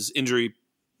Dalvin is injury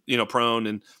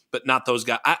prone, but not those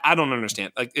guys. I don't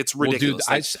understand. Like, it's ridiculous.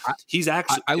 Well, dude, he's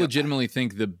actually. I legitimately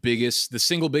think the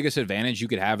single biggest advantage you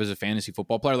could have as a fantasy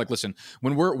football player. Like, listen,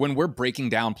 when we're breaking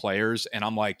down players, and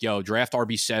I'm like, yo, draft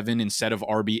RB7 instead of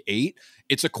RB8.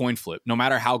 It's a coin flip. No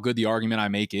matter how good the argument I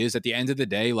make is, at the end of the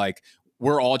day, like,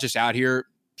 we're all just out here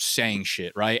saying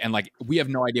shit, right? And like, we have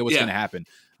no idea what's going to happen.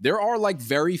 There are like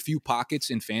very few pockets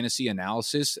in fantasy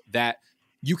analysis that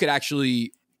you could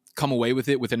actually come away with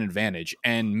it with an advantage,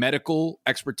 and medical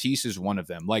expertise is one of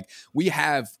them. Like, we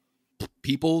have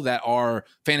people that are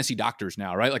fantasy doctors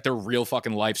now, right? Like, they're real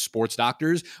fucking life sports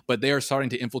doctors, but they are starting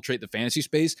to infiltrate the fantasy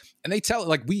space, and they tell,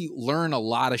 like, we learn a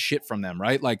lot of shit from them,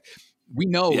 right? Like, we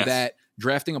know that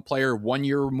drafting a player 1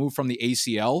 year removed from the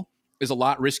ACL is a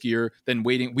lot riskier than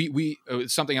waiting. We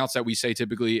something else that we say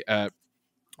typically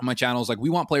on my channel is like, we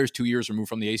want players 2 years removed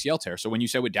from the ACL tear. So when you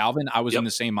said with Dalvin, I was in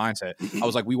the same mindset. I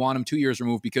was like, we want him 2 years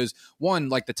removed because, one,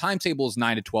 like, the timetable is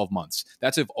 9 to 12 months.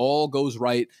 That's if all goes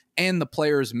right and the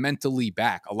player is mentally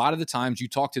back. A lot of the times you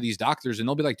talk to these doctors and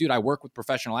they'll be like, dude, I work with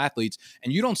professional athletes,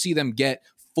 and you don't see them get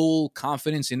full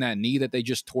confidence in that knee that they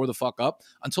just tore the fuck up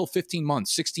until 15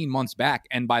 months, 16 months back.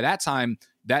 And by that time,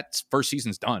 that first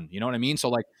season's done. You know what I mean? So,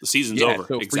 like, the season's over.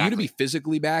 So for you to be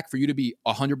physically back, for you to be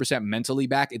 100% mentally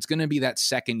back, it's going to be that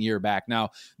second year back.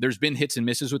 Now, there's been hits and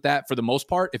misses with that. For the most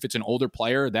part, if it's an older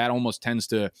player, that almost tends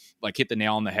to, like, hit the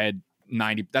nail on the head.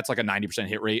 That's like a 90%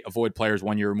 hit rate. Avoid players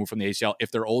 1 year removed from the ACL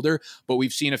if they're older. But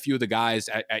we've seen a few of the guys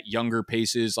at younger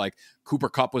paces. Like, Cooper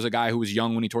Kupp was a guy who was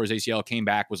young when he tore his ACL, came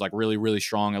back, was like really, really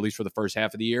strong, at least for the first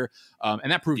half of the year.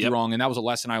 And that proved you wrong. And that was a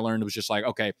lesson I learned. It was just like,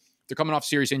 okay, they're coming off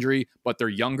serious injury, but they're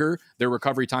younger. Their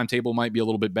recovery timetable might be a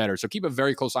little bit better. So keep a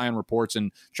very close eye on reports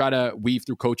and try to weave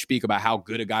through coach speak about how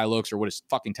good a guy looks or what his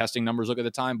fucking testing numbers look at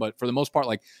the time. But for the most part,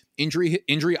 like,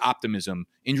 injury optimism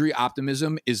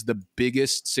is the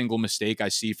biggest single mistake I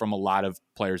see from a lot of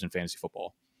players in fantasy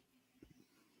football.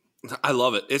 I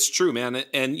love it. It's true, man.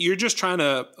 And you're just trying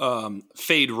to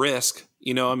fade risk.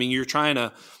 I mean, you're trying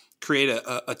to create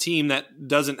a team that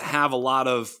doesn't have a lot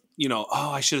of,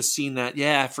 I should have seen that.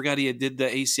 Yeah, I forgot he did the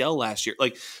ACL last year.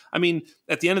 Like, I mean,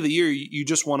 at the end of the year, you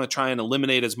just want to try and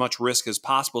eliminate as much risk as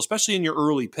possible, especially in your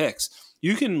early picks.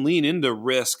 You can lean into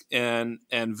risk and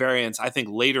variance, I think,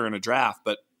 later in a draft.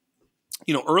 But,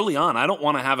 early on, I don't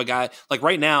want to have a guy like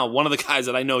right now. One of the guys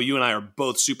that I know you and I are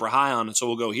both super high on, and so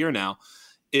we'll go here now,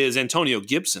 is Antonio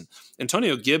Gibson.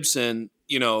 Antonio Gibson,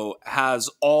 has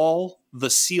all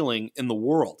the ceiling in the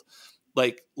world.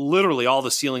 Like, literally all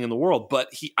the ceiling in the world, but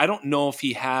I don't know if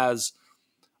he has.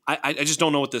 I just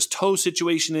don't know what this toe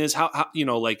situation is. How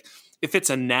like, if it's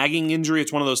a nagging injury,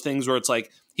 it's one of those things where it's like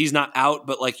he's not out,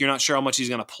 but like you're not sure how much he's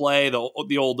going to play. The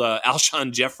old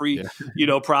Alshon Jeffrey,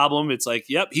 problem. It's like,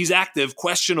 yep, he's active,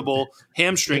 questionable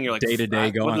hamstring. You're like, day to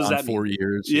day going on 4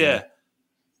 years. Yeah.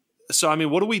 So I mean,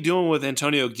 what are we doing with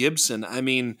Antonio Gibson? I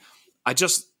mean, I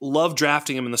just love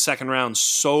drafting him in the second round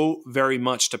so very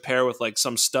much to pair with like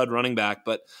some stud running back,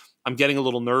 but I'm getting a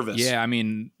little nervous. Yeah, I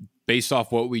mean, based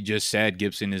off what we just said,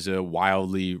 Gibson is a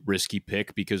wildly risky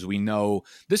pick because we know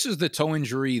this is the toe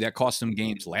injury that cost him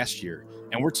games last year.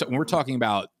 And we're talking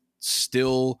about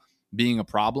still being a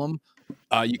problem.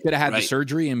 You could have had the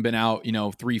surgery and been out,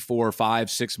 3, 4, 5,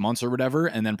 6 months or whatever,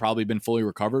 and then probably been fully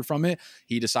recovered from it.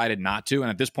 He decided not to. And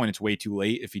at this point, it's way too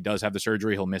late. If he does have the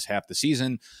surgery, he'll miss half the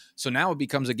season. So now it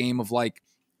becomes a game of like,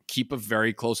 keep a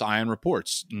very close eye on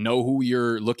reports. Know who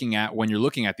you're looking at when you're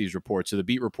looking at these reports. So the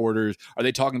beat reporters, are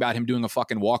they talking about him doing a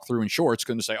fucking walkthrough in shorts?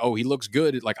 Going to say, oh, he looks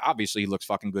good. Like, obviously he looks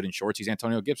fucking good in shorts. He's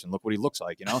Antonio Gibson. Look what he looks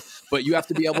like, But you have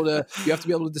to be able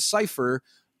to decipher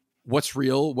what's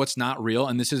real, what's not real.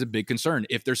 And this is a big concern.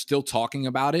 If they're still talking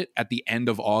about it at the end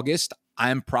of August,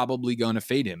 I'm probably going to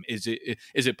fade him. Is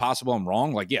it possible I'm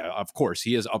wrong? Like, yeah, of course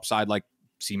he has upside like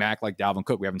C-Mac, like Dalvin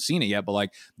Cook. We haven't seen it yet, but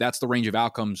like that's the range of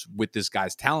outcomes with this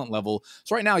guy's talent level.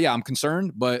 So right now, yeah, I'm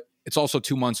concerned, but it's also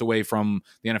 2 months away from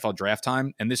the NFL draft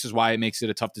time. And this is why it makes it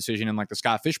a tough decision in like the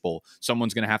Scott Fish Bowl.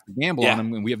 Someone's going to have to gamble on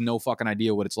him, and we have no fucking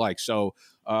idea what it's like. So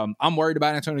I'm worried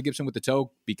about Antonio Gibson with the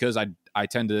toe because I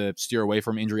tend to steer away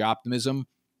from injury optimism.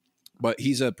 But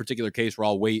he's a particular case where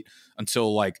I'll wait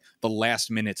until like the last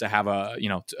minute to have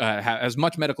have as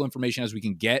much medical information as we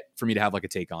can get for me to have like a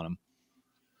take on him.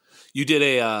 You did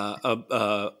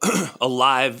a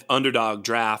live underdog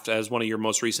draft as one of your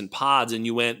most recent pods, and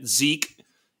you went Zeke,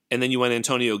 and then you went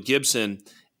Antonio Gibson,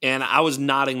 and I was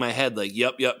nodding my head like,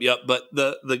 yep. But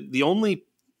the only,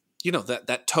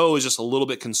 that toe is just a little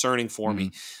bit concerning for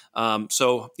me.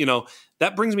 So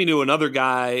that brings me to another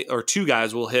guy or two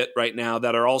guys we'll hit right now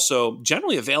that are also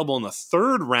generally available in the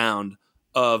third round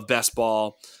of best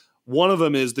ball. One of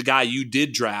them is the guy you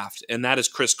did draft, and that is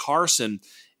Chris Carson.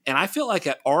 And I feel like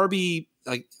at RB,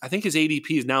 I think his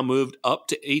ADP has now moved up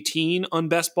to 18 on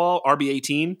best ball, RB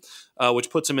 18, which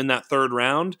puts him in that third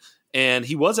round. And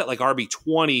he was at like RB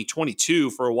 20,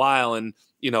 22 for a while. And,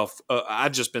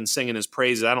 I've just been singing his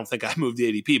praises. I don't think I moved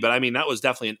the ADP, but I mean, that was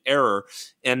definitely an error.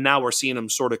 And now we're seeing him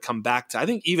sort of come back to, I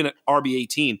think even at RB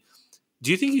 18, do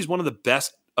you think he's one of the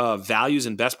best values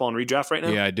in best ball and redraft right now?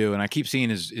 Yeah, I do. And I keep seeing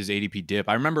his ADP dip.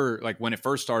 I remember like when it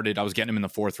first started, I was getting him in the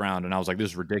fourth round and I was like, this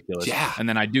is ridiculous. Yeah. And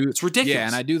then it's ridiculous. Yeah.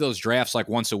 And I do those drafts like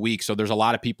once a week. So there's a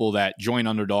lot of people that join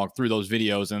Underdog through those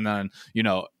videos. And then,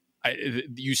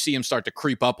 you see him start to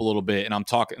creep up a little bit. And I'm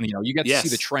talking, you get to see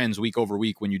the trends week over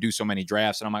week when you do so many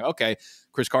drafts. And I'm like, okay,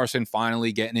 Chris Carson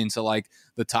finally getting into like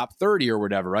the top 30 or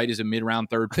whatever, right? Is a mid-round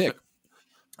third pick.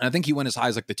 And I think he went as high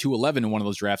as like the 211 in one of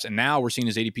those drafts. And now we're seeing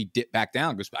his ADP dip back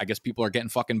down because I guess people are getting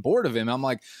fucking bored of him. I'm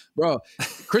like, bro,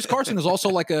 Chris Carson is also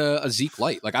like a Zeke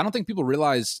light. Like, I don't think people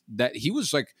realize that he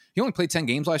only played 10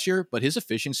 games last year, but his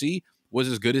efficiency was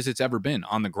as good as it's ever been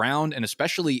on the ground, and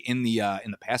especially in the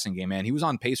passing game, man. He was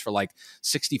on pace for like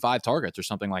 65 targets or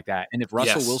something like that. And if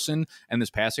Russell Wilson and this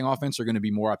passing offense are going to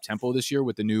be more up tempo this year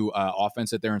with the new offense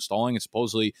that they're installing, and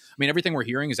supposedly, everything we're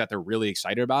hearing is that they're really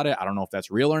excited about it. I don't know if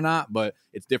that's real or not, but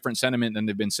it's different sentiment than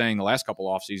they've been saying the last couple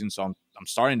off seasons. So I'm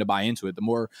starting to buy into it. The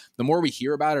more we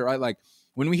hear about it, right? Like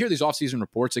when we hear these offseason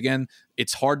reports again,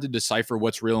 it's hard to decipher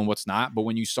what's real and what's not. But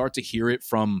when you start to hear it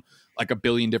from like a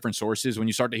billion different sources, when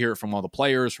you start to hear it from all the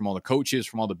players, from all the coaches,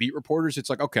 from all the beat reporters, it's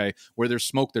like, okay, where there's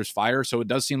smoke, there's fire. So it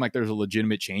does seem like there's a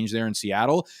legitimate change there in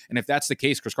Seattle. And if that's the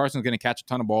case, Chris Carson's going to catch a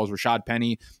ton of balls. Rashad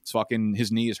Penny,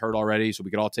 his knee is hurt already, so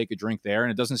we could all take a drink there.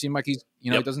 And it doesn't seem like he's,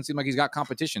 it doesn't seem like he's got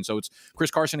competition. So it's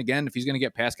Chris Carson again. If he's going to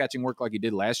get pass catching work like he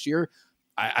did last year,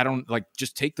 I don't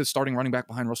just take the starting running back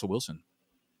behind Russell Wilson.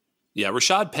 Yeah,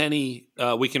 Rashad Penny,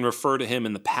 we can refer to him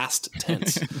in the past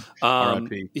tense. You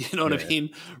know what I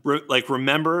mean?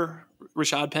 Remember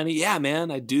Rashad Penny? Yeah,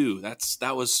 man, I do.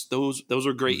 Those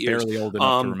were great years. Barely old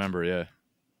enough to remember, yeah.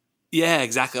 Yeah,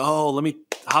 exactly. Oh, let me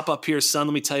hop up here, son.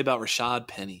 Let me tell you about Rashad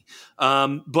Penny.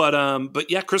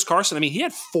 But yeah, Chris Carson, he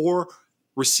had 4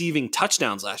 receiving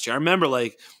touchdowns last year. I remember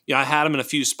I had him in a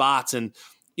few spots and,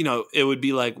 it would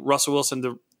be like Russell Wilson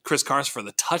to Chris Carson for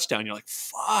the touchdown. You're like,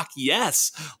 fuck,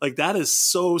 yes. Like, that is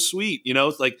so sweet.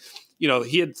 It's like,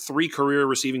 he had 3 career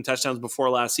receiving touchdowns before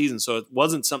last season. So it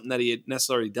wasn't something that he had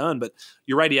necessarily done, but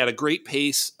you're right. He had a great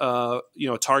pace,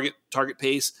 target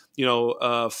pace,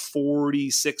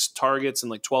 46 targets in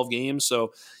like 12 games.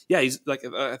 So yeah, he's like,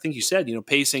 I think you said,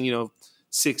 pacing,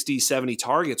 60, 70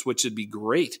 targets, which would be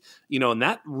great, and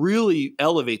that really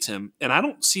elevates him. And I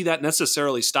don't see that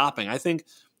necessarily stopping. I think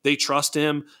they trust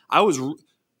him. I was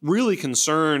really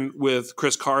concerned with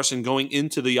Chris Carson going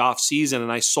into the offseason,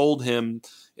 and I sold him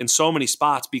in so many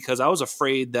spots because I was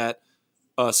afraid that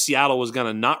Seattle was going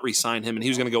to not re-sign him and he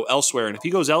was going to go elsewhere. And if he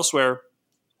goes elsewhere,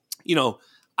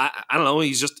 I don't know.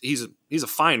 He's a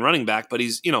fine running back, but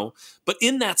but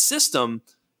in that system,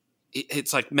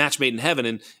 it's like match made in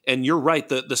heaven. And you're right.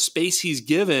 The space he's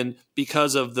given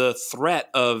because of the threat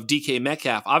of DK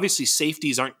Metcalf, obviously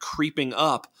safeties aren't creeping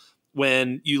up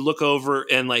when you look over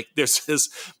and like there's this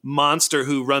monster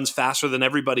who runs faster than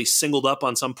everybody singled up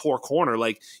on some poor corner.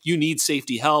 Like, you need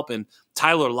safety help, and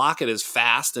Tyler Lockett is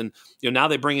fast. And now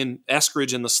they bring in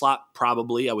Eskridge in the slot,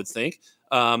 probably, I would think.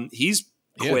 He's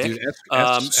quick. Dude,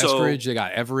 Eskridge, they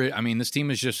got Everett. This team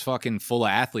is just fucking full of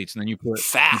athletes. And then you put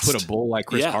a bull like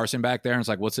Chris Carson back there, and it's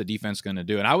like, what's the defense going to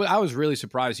do? And I was really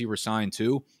surprised he resigned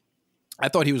too. I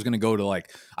thought he was going to go to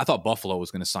I thought Buffalo was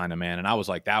going to sign a man. And I was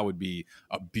like, that would be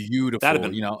a beautiful, that'd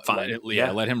have been fine.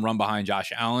 Let him run behind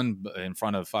Josh Allen in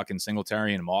front of fucking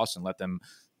Singletary and Moss and let them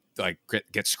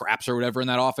get scraps or whatever in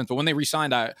that offense. But when they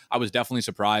re-signed, I was definitely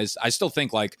surprised. I still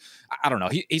think I don't know.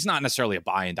 He's not necessarily a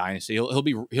buy in dynasty.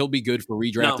 He'll be good for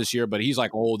redraft this year, but he's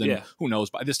old and who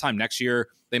knows, by this time next year,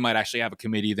 they might actually have a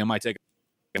committee. They might take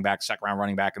back, second round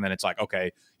running back, and then it's like,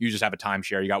 okay, you just have a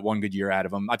timeshare. You got one good year out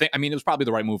of him. I mean, it was probably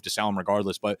the right move to sell him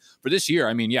regardless. But for this year,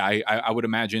 I mean, yeah, I would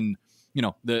imagine,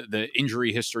 the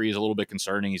injury history is a little bit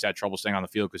concerning. He's had trouble staying on the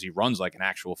field because he runs like an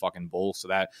actual fucking bull. So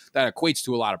that equates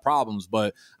to a lot of problems.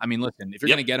 But I mean, listen, if you're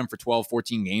going to get him for 12,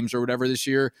 14 games or whatever this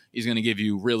year, he's going to give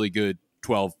you really good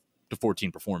 12 to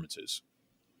 14 performances.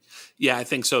 Yeah, I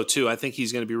think so too. I think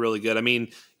he's going to be really good. I mean,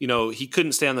 he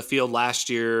couldn't stay on the field last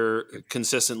year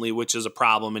consistently, which is a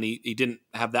problem, and he didn't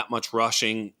have that much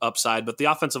rushing upside. But the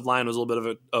offensive line was a little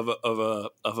bit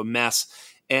of a mess.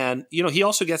 And he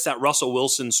also gets that Russell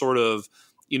Wilson sort of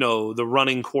the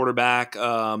running quarterback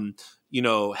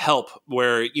help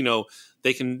where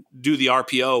they can do the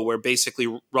RPO where basically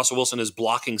Russell Wilson is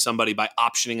blocking somebody by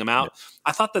optioning him out. Yeah.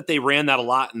 I thought that they ran that a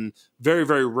lot, and very,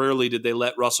 very rarely did they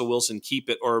let Russell Wilson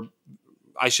keep it, or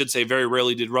I should say very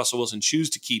rarely did Russell Wilson choose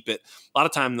to keep it. A lot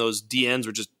of time those DNs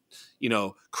were just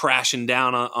crashing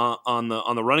down on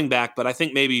the running back. But I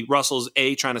think maybe Russell's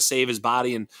A, trying to save his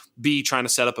body, and B, trying to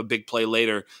set up a big play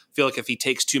later. I feel like if he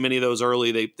takes too many of those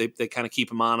early, they kind of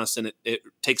keep him honest, and it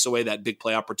takes away that big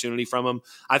play opportunity from him.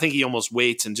 I think he almost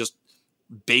waits and just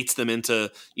baits them into,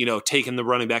 taking the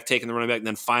running back, and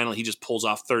then finally he just pulls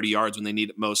off 30 yards when they need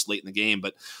it most late in the game.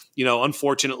 But,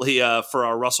 unfortunately for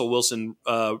our Russell Wilson,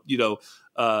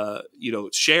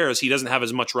 shares, he doesn't have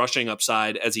as much rushing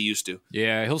upside as he used to.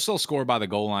 Yeah, he'll still score by the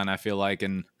goal line, I feel like,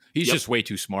 and he's just way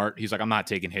too smart. He's like, I'm not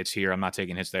taking hits here, I'm not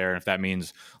taking hits there, and if that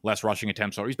means less rushing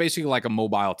attempts, or he's basically like a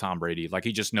mobile Tom Brady. Like,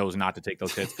 he just knows not to take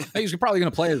those hits. He's probably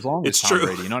going to play as long as Tom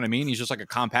Brady, you know what I mean? He's just like a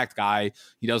compact guy.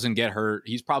 He doesn't get hurt.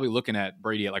 He's probably looking at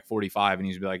Brady at like 45, and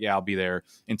he's be like, yeah, I'll be there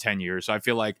in 10 years. So I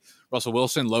feel like Russell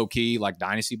Wilson, low-key, like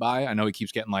dynasty buy. I know he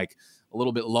keeps getting like a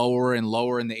little bit lower and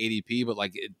lower in the ADP, but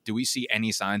like, do we see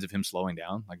any signs of him slowing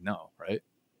down? Like, no, right?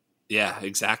 Yeah,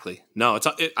 exactly. No,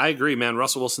 I agree, man.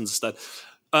 Russell Wilson's a stud.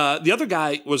 The other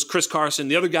guy was Chris Carson.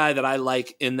 The other guy that I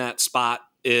like in that spot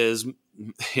is,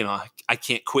 I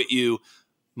can't quit you,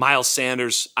 Miles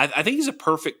Sanders. I think he's a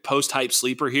perfect post-hype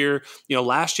sleeper here.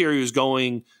 Last year he was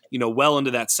going, well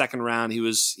into that second round. He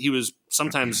was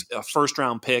sometimes a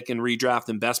first-round pick in redraft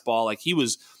and best ball. Like, he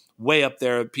was way up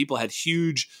there. People had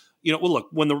huge, look,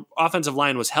 when the offensive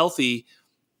line was healthy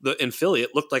in Philly,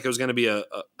 it looked like it was going to be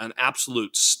an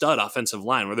absolute stud offensive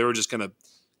line where they were just going to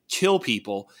kill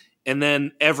people. And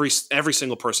then every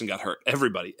single person got hurt.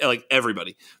 Everybody.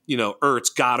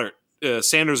 Ertz, Goddard,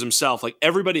 Sanders himself, like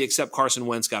everybody except Carson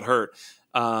Wentz got hurt.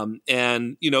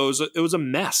 It was a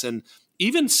mess. And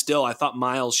even still, I thought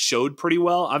Miles showed pretty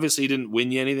well. Obviously, he didn't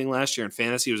win you anything last year in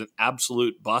fantasy. He was an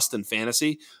absolute bust in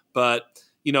fantasy. But,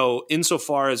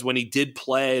 insofar as when he did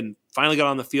play and finally got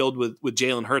on the field with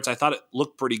Jalen Hurts, I thought it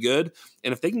looked pretty good.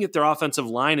 And if they can get their offensive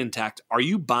line intact, are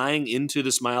you buying into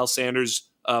this Miles Sanders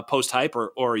post-hype,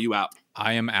 or are you out?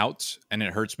 I am out, and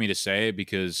it hurts me to say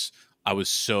because I was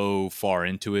so far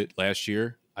into it last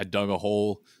year. I dug a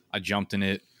hole, I jumped in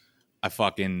it, I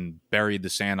fucking buried the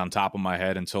sand on top of my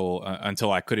head until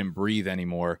I couldn't breathe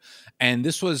anymore. And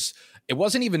it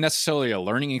wasn't even necessarily a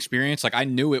learning experience. Like, I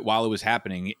knew it while it was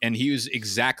happening, and he was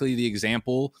exactly the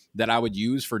example that I would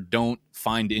use for don't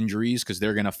find injuries because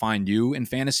they're going to find you in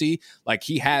fantasy. Like,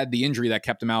 he had the injury that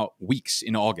kept him out weeks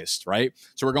in August, right?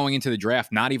 So we're going into the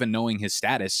draft not even knowing his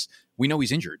status. We know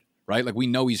he's injured, right? Like, we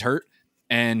know he's hurt,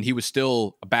 and he was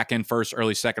still a back-end first,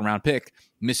 early second-round pick,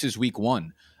 misses week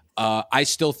 1. I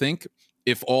still think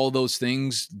if all those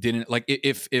things didn't, like,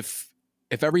 if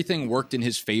everything worked in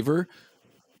his favor,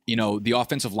 the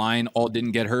offensive line all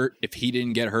didn't get hurt, if he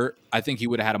didn't get hurt, I think he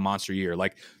would have had a monster year.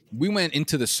 Like, we went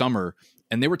into the summer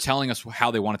and they were telling us how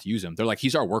they wanted to use him. They're like,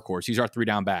 he's our workhorse. He's our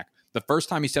 3-down back. The first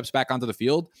time he steps back onto the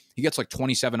field, he gets like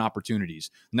 27 opportunities.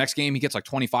 Next game, he gets like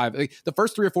 25. Like, the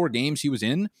first 3 or 4 games he was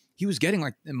in, he was getting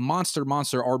like monster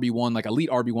RB1, like elite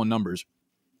RB1 numbers.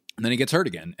 And then he gets hurt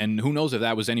again. And who knows if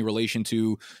that was any relation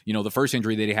to, the first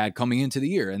injury that he had coming into the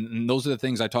year. And those are the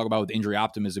things I talk about with injury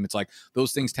optimism. It's like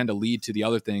those things tend to lead to the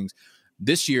other things.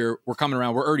 This year, we're coming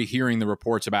around. We're already hearing the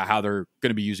reports about how they're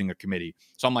going to be using a committee.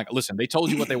 So I'm like, listen, they told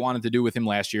you what they wanted to do with him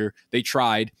last year. They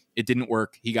tried. It didn't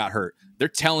work. He got hurt. They're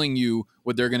telling you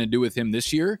what they're going to do with him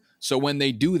this year. So when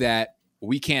they do that,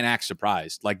 we can't act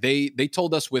surprised. Like, they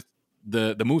told us with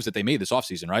the moves that they made this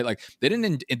offseason, right? Like, they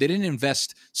didn't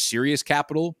invest serious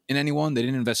capital in anyone. They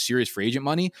didn't invest serious free agent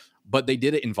money, but they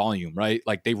did it in volume, right?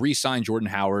 Like, they re-signed Jordan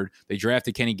Howard. They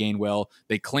drafted Kenny Gainwell.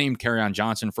 They claimed Kerryon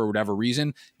Johnson for whatever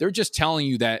reason. They're just telling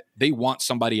you that they want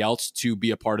somebody else to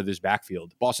be a part of this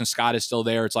backfield. Boston Scott is still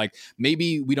there. It's like,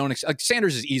 maybe we don't like,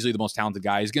 Sanders is easily the most talented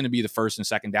guy. He's going to be the first and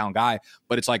second down guy,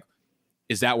 but it's like,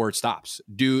 is that where it stops?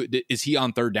 Is he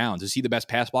on third downs? Is he the best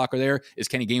pass blocker there? Is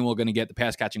Kenny Gainwell going to get the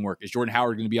pass catching work? Is Jordan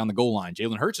Howard going to be on the goal line?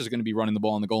 Jalen Hurts is going to be running the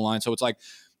ball on the goal line. So it's like,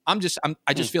 I just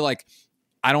feel like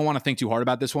I don't want to think too hard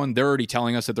about this one. They're already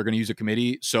telling us that they're going to use a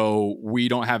committee, so we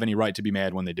don't have any right to be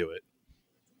mad when they do it.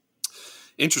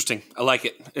 Interesting. I like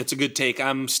it. It's a good take.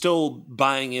 I'm still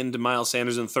buying into Miles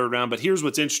Sanders in the third round, but here's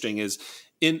what's interesting is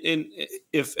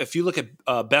if you look at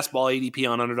best ball ADP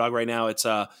on Underdog right now, it's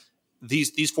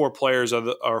these four players are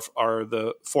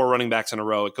the four running backs in a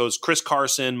row. It goes Chris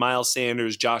Carson, Miles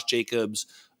Sanders, Josh Jacobs,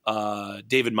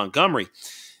 David Montgomery.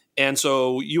 And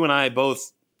so you and I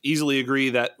both easily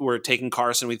agree that we're taking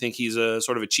Carson. We think he's a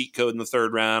sort of a cheat code in the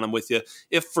third round. I'm with you.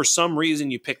 If for some reason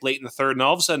you pick late in the third and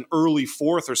all of a sudden early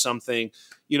fourth or something,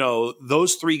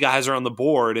 those three guys are on the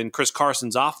board and Chris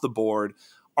Carson's off the board,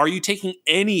 are you taking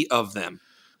any of them?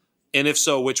 And if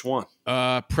so, which one?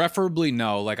 Preferably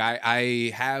no. Like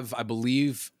I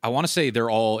believe, I want to say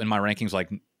they're all in my rankings, like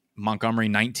Montgomery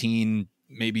 19,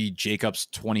 maybe Jacobs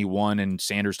 21 and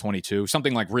Sanders 22,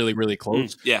 something like really, really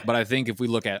close. Yeah. But I think if we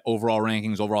look at overall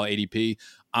rankings, overall ADP,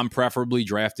 I'm preferably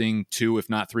drafting 2, if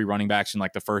not 3 running backs in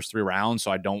like the first 3 rounds.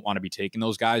 So I don't want to be taking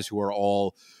those guys who are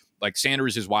all like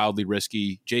Sanders is wildly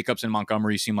risky. Jacobs and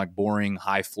Montgomery seem like boring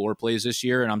high floor plays this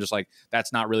year. And I'm just like,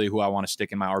 that's not really who I want to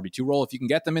stick in my RB2 role. If you can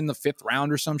get them in the 5th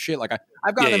round or some shit, like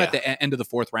I've got them at the end of the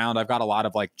 4th round. I've got a lot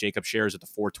of like Jacob shares at the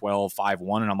 4-12,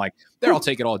 5-1. And I'm like, there, I'll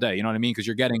take it all day. You know what I mean? Because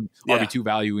you're getting RB2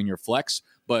 value in your flex,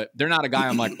 but they're not a guy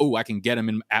I'm like, oh, I can get him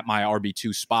in at my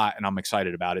RB2 spot. And I'm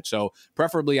excited about it. So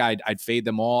preferably I'd fade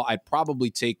them all. I'd probably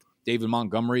take David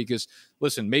Montgomery because,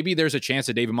 listen, maybe there's a chance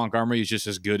that David Montgomery is just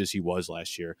as good as he was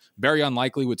last year. Very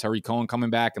unlikely with Tariq Cohen coming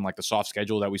back and like the soft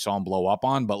schedule that we saw him blow up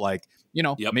on. But like,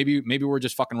 maybe we're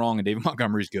just fucking wrong and David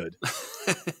Montgomery's good.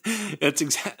 That's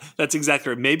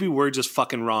exactly right. Maybe we're just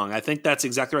fucking wrong. I think that's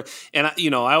exactly right. And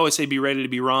I always say be ready to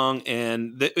be wrong,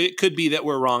 and it could be that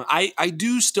we're wrong. I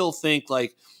do still think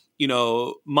like,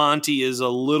 Monty is a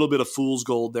little bit of fool's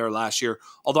gold there last year,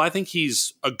 although I think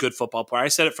he's a good football player. I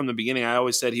said it from the beginning. I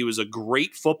always said he was a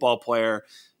great football player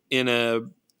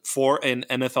for an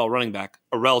NFL running back,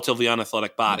 a relatively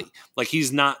unathletic body. Like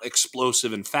he's not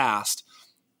explosive and fast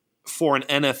for an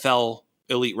NFL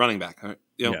elite running back.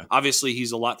 Obviously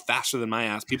he's a lot faster than my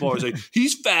ass. People always say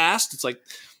he's fast. It's like,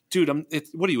 dude,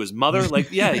 what are you, his mother?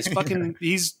 Like, yeah,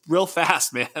 he's real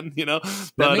fast, man.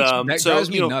 That drives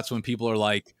me nuts when people are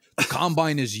like, the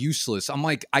combine is useless. I'm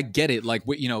like, I get it. Like,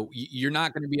 you're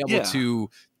not going to be able to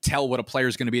tell what a player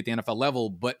is going to be at the NFL level,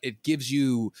 but it gives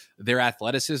you their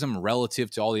athleticism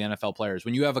relative to all the NFL players.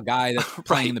 When you have a guy that's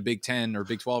playing in the Big 10 or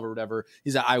Big 12 or whatever,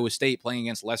 he's at Iowa State playing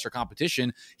against lesser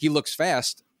competition. He looks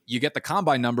fast. You get the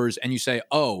combine numbers and you say,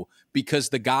 oh, because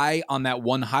the guy on that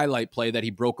one highlight play that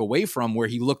he broke away from where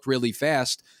he looked really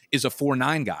fast is a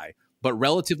 4.9 guy. But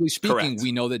relatively speaking,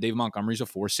 we know that David Montgomery's a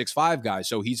 4.65 guy.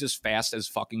 So he's as fast as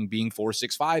fucking being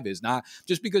 4.65 is. Not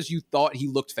just because you thought he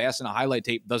looked fast in a highlight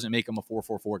tape doesn't make him a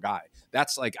 4.44 guy.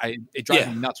 That's like, it drives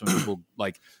me nuts when people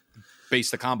like base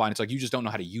the combine. It's like, you just don't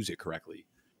know how to use it correctly.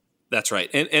 That's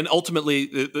right. And ultimately,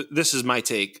 this is my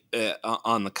take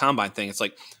on the combine thing. It's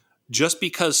like, just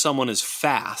because someone is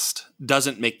fast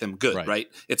doesn't make them good, right?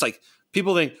 It's like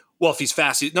people think, well, if he's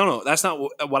fast, no, that's not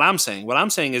what I'm saying. What I'm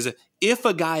saying is if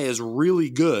a guy is really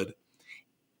good,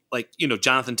 like,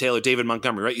 Jonathan Taylor, David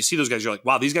Montgomery, right? You see those guys, you're like,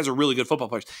 wow, these guys are really good football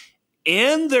players.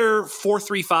 And they're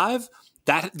 4.35,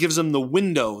 that gives them the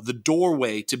window, the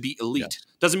doorway to be elite.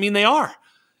 Yeah. Doesn't mean they are.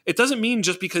 It doesn't mean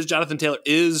just because Jonathan Taylor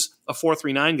is a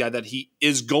 4.39 guy that he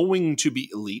is going to be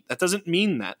elite. That doesn't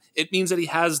mean that. It means that he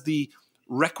has the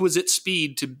requisite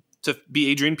speed to be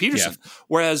Adrian Peterson. Yeah.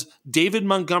 Whereas David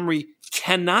Montgomery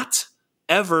cannot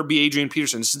ever be Adrian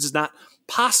Peterson. This is not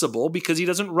possible because he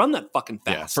doesn't run that fucking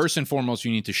fast. Yeah. First and foremost,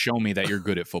 you need to show me that you're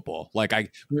good at football. Like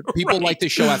people like to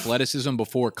show athleticism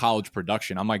before college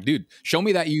production. I'm like, dude, show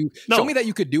me that you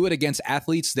could do it against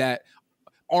athletes that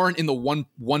aren't in the one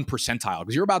percentile,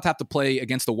 because you're about to have to play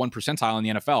against the 1 percentile in the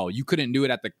NFL. You couldn't do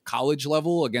it at the college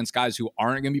level against guys who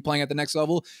aren't going to be playing at the next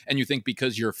level. And you think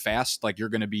because you're fast, like you're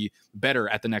going to be better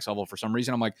at the next level for some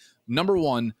reason. I'm like, number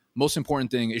one, most important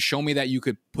thing is show me that you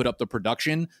could put up the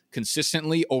production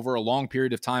consistently over a long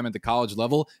period of time at the college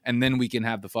level. And then we can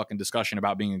have the fucking discussion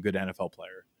about being a good NFL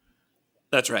player.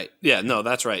 That's right. Yeah, no,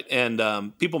 that's right.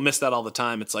 And people miss that all the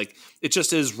time. It's like, it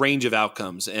just is range of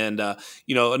outcomes. And,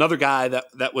 another guy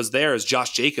that was there is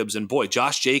Josh Jacobs. And boy,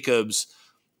 Josh Jacobs,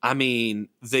 I mean,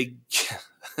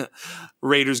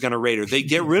 Raiders gonna Raider. They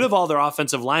get rid of all their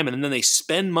offensive linemen and then they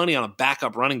spend money on a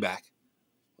backup running back.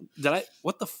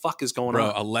 What the fuck is going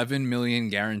on? $11 million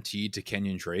guaranteed to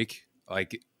Kenyon Drake.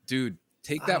 Like, dude,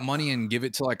 take that money and give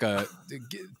it to like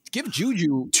give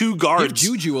Juju 2 guards, give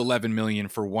Juju $11 million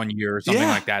for 1 year or something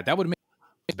like that. That would make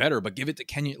it better, but give it to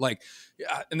Kenyon. Like,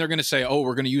 and they're going to say, oh,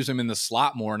 we're going to use him in the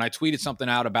slot more. And I tweeted something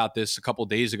out about this a couple of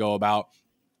days ago about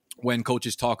when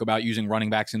coaches talk about using running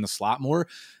backs in the slot more.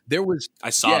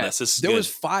 I saw this. There was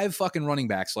 5 fucking running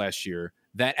backs last year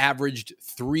that averaged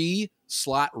 3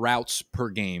 slot routes per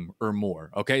game or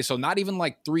more. Okay. So not even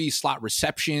like 3 slot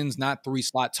receptions, not 3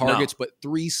 slot targets, but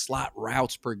 3 slot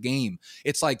routes per game.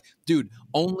 It's like, dude,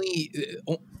 only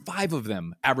 5 of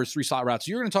them average 3 slot routes.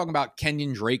 You're going to talk about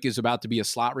Kenyon Drake is about to be a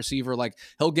slot receiver. Like,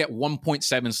 he'll get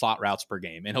 1.7 slot routes per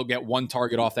game and he'll get 1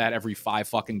 target off that every 5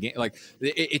 fucking game. Like,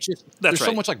 it's just, there's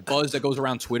so much like buzz that goes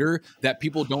around Twitter that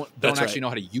people don't actually know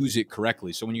how to use it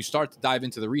correctly. So when you start to dive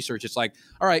into the research, it's like,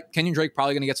 all right, Kenyon Drake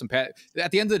probably going to get some pass.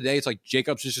 At the end of the day, it's like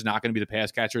Jacobs is just not going to be the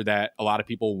pass catcher that a lot of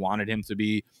people wanted him to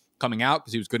be coming out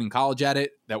because he was good in college at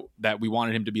it, that we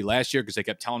wanted him to be last year because they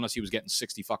kept telling us he was getting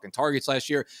 60 fucking targets last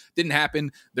year. Didn't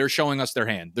happen. They're showing us their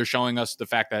hand. They're showing us the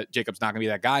fact that Jacobs not going to be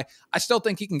that guy. I still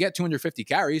think he can get 250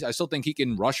 carries. I still think he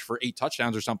can rush for 8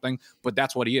 touchdowns or something, but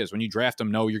that's what he is. When you draft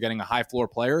him, no, you're getting a high floor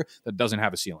player that doesn't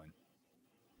have a ceiling.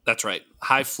 That's right.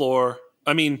 High floor.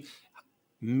 I mean,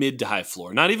 mid to high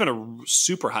floor, not even a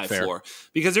super high floor,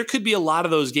 because there could be a lot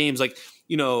of those games. Like,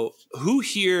 you know, who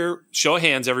here, show of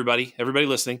hands, everybody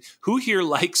listening, who here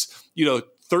likes,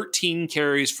 13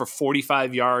 carries for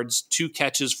 45 yards, 2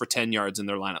 catches for 10 yards in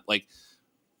their lineup? Like,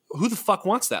 who the fuck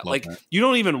wants that? Love that. You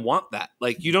don't even want that.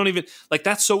 Like, you don't even, like,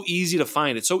 that's so easy to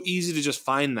find. It's so easy to just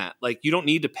find that. Like, you don't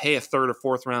need to pay a 3rd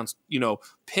or 4th round,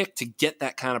 pick to get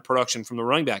that kind of production from the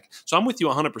running back. So I'm with you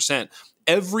 100%.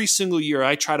 Every single year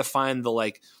I try to find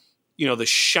the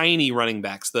shiny running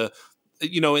backs,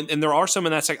 and there are some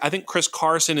in that sector. I think Chris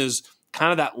Carson is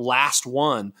kind of that last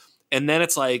one. And then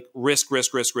it's like risk.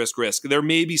 There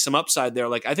may be some upside there.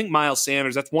 Like, I think Miles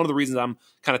Sanders, that's one of the reasons I'm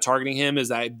kind of targeting him, is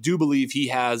that I do believe he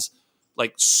has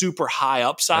like super high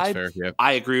upside. That's fair, yeah.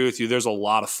 I agree with you. There's a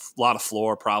lot of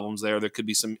floor problems there. There could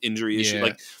be some injury issue.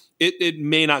 Like, it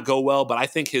may not go well, but I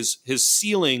think his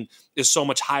ceiling is so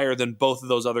much higher than both of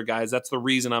those other guys. That's the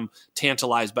reason I'm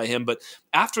tantalized by him. But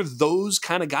after those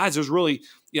kind of guys, there's really,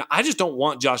 I just don't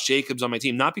want Josh Jacobs on my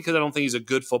team. Not because I don't think he's a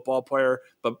good football player,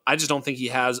 but I just don't think he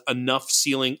has enough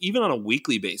ceiling, even on a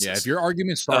weekly basis. Yeah, if your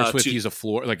argument starts with he's a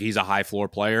floor, like he's a high floor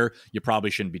player, you probably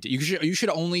shouldn't be. You should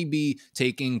only be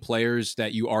taking players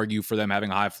that you argue for them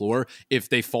having a high floor if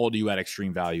they fall to you at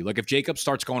extreme value. Like if Jacobs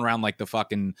starts going around like the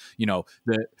fucking, the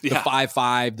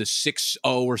 5'5", the 6'0",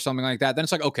 or something like that, then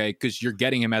it's like, okay, because you're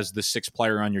getting him as the 6th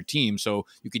player on your team, so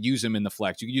you could use him in the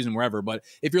flex, you could use him wherever. But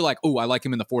if you're like, oh, I like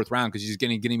him in the 4th round because he's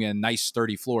getting me a nice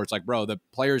sturdy floor, it's like, bro, the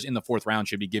players in the 4th round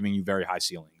should be giving you very high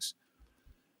ceilings.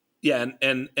 Yeah,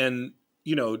 and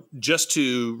just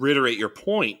to reiterate your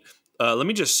point, let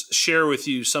me just share with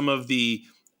you some of the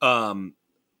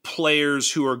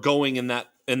players who are going in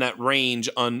that range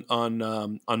on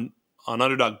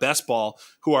Underdog Best Ball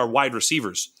who are wide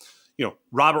receivers.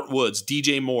 Robert Woods,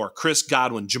 DJ Moore, Chris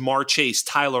Godwin, Jamar Chase,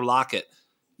 Tyler Lockett.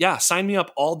 Yeah, sign me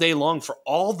up all day long for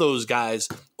all those guys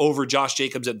over Josh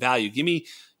Jacobs at value. Give me,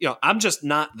 I'm just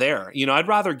not there. I'd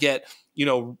rather get,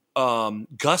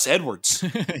 Gus Edwards.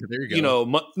 There you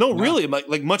go. Really,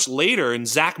 like much later, and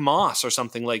Zach Moss or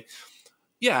something. Like,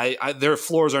 yeah, their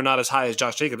floors are not as high as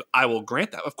Josh Jacobs. I will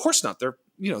grant that. Of course not. They're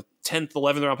 10th,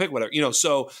 11th round pick, whatever.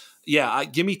 So yeah,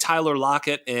 give me Tyler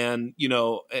Lockett and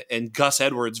Gus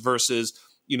Edwards versus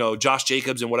Josh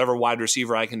Jacobs and whatever wide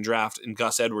receiver I can draft in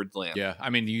Gus Edwards land. Yeah, I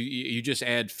mean, you just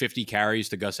add 50 carries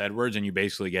to Gus Edwards and you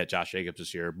basically get Josh Jacobs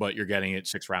this year, but you're getting it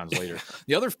 6 rounds later.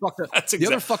 The other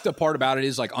fucked up part about it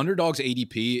is like Underdog's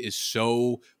ADP is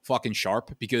so fucking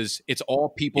sharp because it's all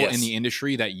people in the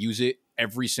industry that use it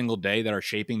every single day that are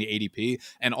shaping the ADP,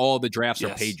 and all the drafts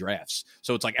are paid drafts.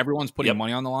 So it's like everyone's putting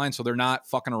money on the line, so they're not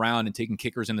fucking around and taking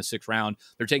kickers in the 6th round.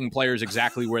 They're taking players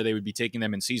exactly where they would be taking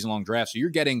them in season-long drafts. So you're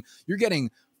getting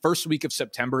first week of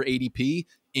September ADP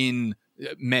in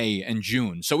May and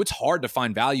June. So it's hard to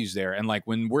find values there. And like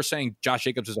when we're saying Josh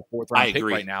Jacobs is a 4th round pick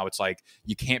right now, it's like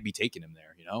you can't be taking him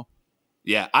there,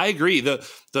 Yeah, I agree. The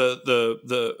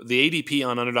ADP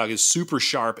on Underdog is super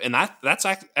sharp, and that's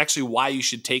actually why you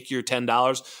should take your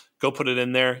 $10, go put it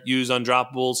in there, use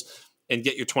Undroppables, and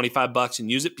get your $25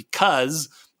 and use it, because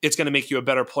it's going to make you a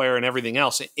better player and everything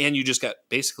else. And you just got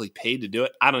basically paid to do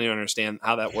it. I don't even understand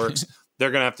how that works. They're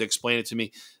going to have to explain it to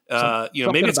me.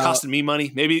 Maybe it's costing me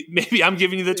money. Maybe I'm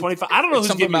giving you the 25. I don't know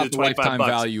who's giving you the $25. Lifetime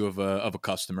value of a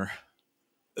customer.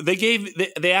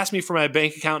 They asked me for my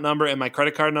bank account number and my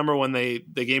credit card number when they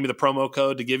gave me the promo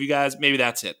code to give you guys. Maybe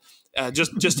that's it.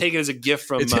 Just take it as a gift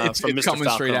from it's Mr. coming Falcone.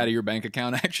 straight out of your bank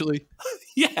account, actually.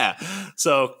 Yeah.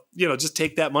 So, just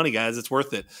take that money, guys. It's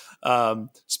worth it.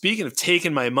 Speaking of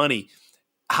taking my money,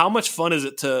 how much fun is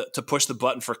it to push the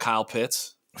button for Kyle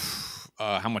Pitts?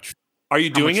 How much are you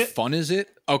doing it? Fun is it?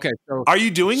 Okay. So are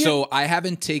you doing it? So I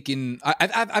haven't taken.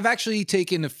 I've actually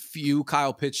taken a few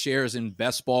Kyle Pitts shares in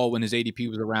best ball when his ADP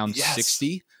was around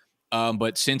 60.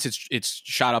 But since it's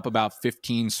shot up about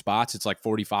 15 spots, it's like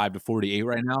 45 to 48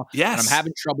 right now. Yes. And I'm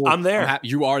having trouble. I'm there.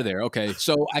 You are there. Okay.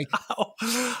 So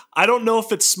I don't know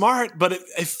if it's smart, but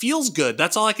it feels good.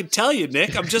 That's all I can tell you,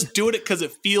 Nick. I'm just doing it because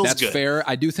it feels good. That's fair.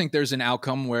 I do think there's an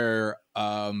outcome where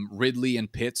Ridley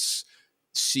and Pitts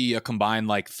see a combined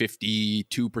like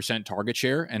 52% target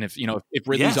share. And if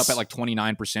Ridley's up at like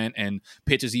 29% and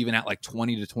Pitts is even at like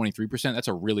 20 to 23%, that's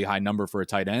a really high number for a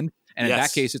tight end. And in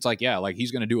that case, it's like,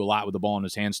 he's going to do a lot with the ball in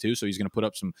his hands too. So he's going to put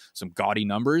up some gaudy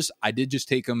numbers. I did just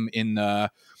take him in a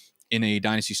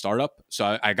dynasty startup.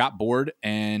 So I got bored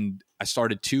and I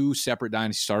started 2 separate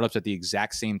dynasty startups at the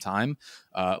exact same time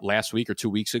last week or 2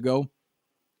 weeks ago.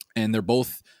 And they're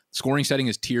both scoring setting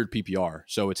is tiered PPR.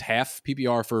 So it's half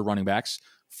PPR for running backs,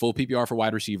 full PPR for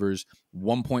wide receivers,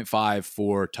 1.5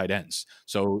 for tight ends.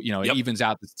 So, it evens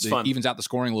out the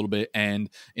scoring a little bit. And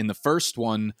in the first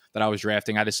one that I was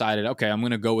drafting, I decided, okay, I'm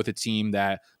going to go with a team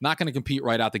that not going to compete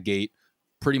right out the gate,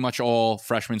 pretty much all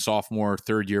freshman, sophomore,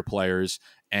 third-year players.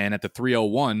 And at the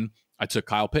 301, I took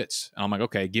Kyle Pitts. And I'm like,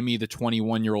 okay, give me the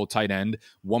 21-year-old tight end,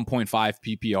 1.5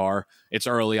 PPR. It's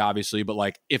early, obviously, but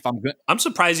like if I'm good. I'm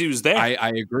surprised he was there. I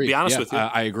agree. To be honest with you.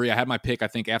 I agree. I had my pick, I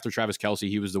think, after Travis Kelce,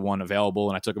 he was the one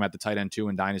available, and I took him at the tight end 2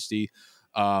 in Dynasty.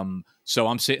 So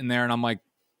I'm sitting there and I'm like,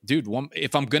 dude,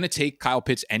 if I'm going to take Kyle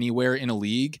Pitts anywhere in a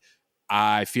league,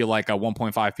 I feel like a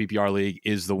 1.5 PPR league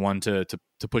is the one to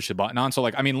push the button on. So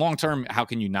like, I mean, long term, how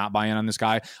can you not buy in on this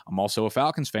guy? I'm also a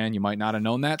Falcons fan. You might not have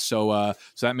known that. So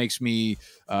that makes me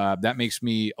a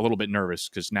little bit nervous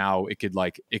because now it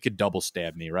could double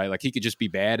stab me, right? Like he could just be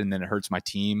bad and then it hurts my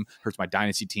team, hurts my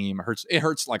dynasty team. It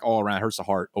hurts like all around. It hurts the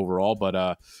heart overall. But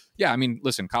I mean,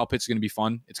 listen, Kyle Pitts is going to be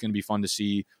fun. It's going to be fun to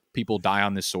see people die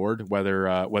on this sword, whether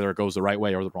it goes the right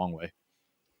way or the wrong way.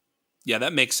 Yeah,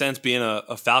 that makes sense. Being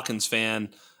a Falcons fan,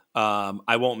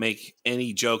 I won't make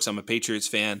any jokes. I'm a Patriots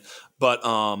fan, but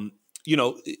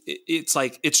it's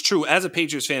like it's true. As a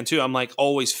Patriots fan too, I'm like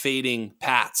always fading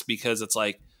Pats because it's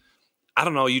like I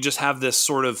don't know. You just have this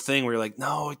sort of thing where you're like,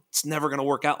 no, it's never going to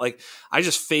work out. Like I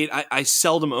just fade. I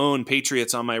seldom own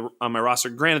Patriots on my roster.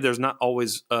 Granted, there's not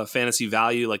always fantasy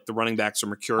value. Like the running backs are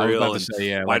mercurial. I was about to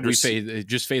say, like we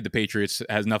fade the Patriots.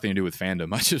 It has nothing to do with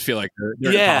fandom. I just feel like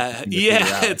they're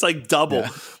it's like double. Yeah.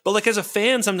 But like as a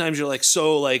fan, sometimes you're like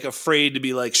so like afraid to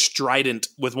be like strident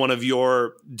with one of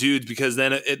your dudes because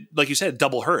then it like you said,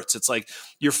 double hurts. It's like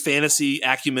your fantasy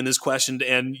acumen is questioned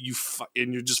and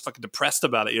you're just fucking depressed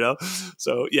about it,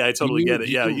 So yeah, I totally get it.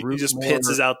 Yeah, you just Pitts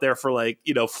is out there for like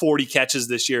 40 catches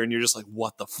this year, and you're just like,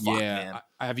 what the fuck, man?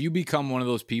 Have you become one of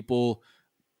those people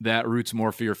that roots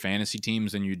more for your fantasy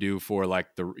teams than you do for like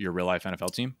your real life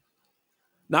NFL team?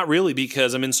 Not really,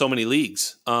 because I'm in so many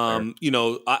leagues. You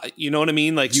know what I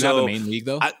mean. Like, you have a main league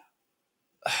though.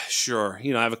 Sure,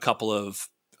 I have a couple of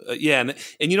and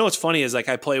what's funny is like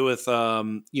I play with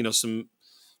some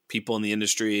people in the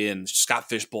industry, and Scott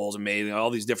Fishbowl is amazing. All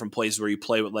these different places where you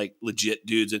play with like legit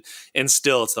dudes, and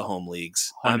still it's the home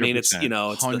leagues. I mean, it's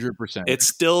 100%. It's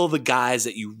still the guys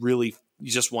that you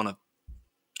just want to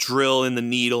drill in the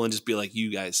needle and just be like,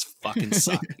 you guys fucking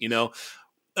suck,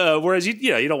 Whereas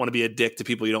you don't want to be a dick to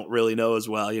people you don't really know as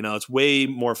well. It's way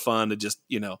more fun to just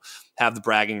have the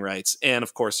bragging rights, and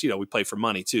of course we play for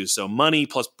money too. So money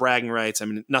plus bragging rights. I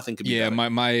mean, nothing could be better.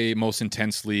 My most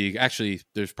intense league, actually,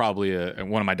 there's probably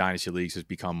one of my dynasty leagues has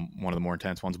become one of the more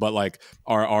intense ones. But like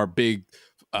our big,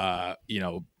 our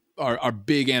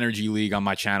big energy league on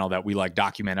my channel that we like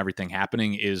document everything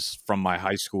happening is from my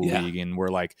high school league, and we're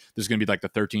like this is going to be like the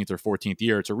 13th or 14th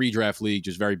year. It's a redraft league,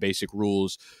 just very basic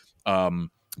rules.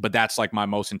 But that's like my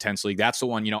most intense league. That's the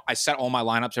one, I set all my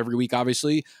lineups every week,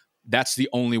 obviously. That's the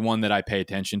only one that I pay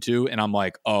attention to. And I'm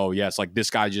like, oh, yes, like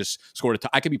this guy just scored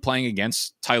I could be playing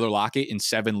against Tyler Lockett in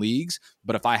 7 leagues,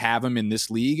 but if I have him in this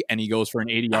league and he goes for an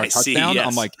 80-yard touchdown,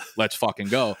 I'm like, let's fucking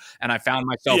go. And I found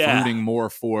myself rooting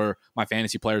more for my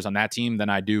fantasy players on that team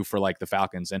than I do for like the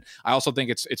Falcons. And I also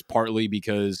think it's partly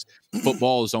because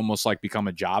football has almost like become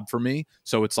a job for me.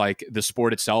 So it's like the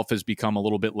sport itself has become a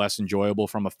little bit less enjoyable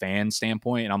from a fan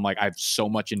standpoint. And I'm like, I've so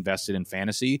much invested in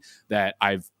fantasy that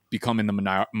I've become in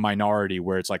the minority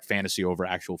where it's like fantasy over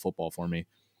actual football for me.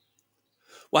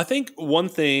 Well, I think one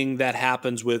thing that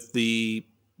happens with the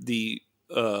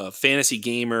fantasy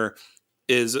gamer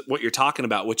is what you're talking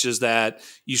about, which is that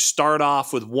you start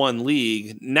off with one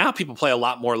league. Now people play a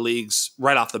lot more leagues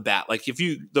right off the bat. Like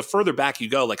the further back you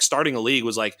go, like starting a league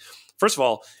was like, first of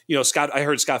all, Scott, I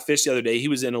heard Scott Fish the other day, he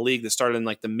was in a league that started in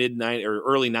like the mid-90s or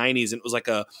early 90s. And it was like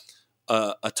a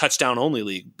touchdown only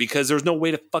league because there was no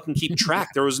way to fucking keep track.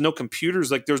 There was no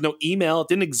computers. Like there was no email. It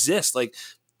didn't exist. Like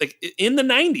in the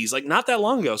 90s, like not that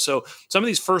long ago. So some of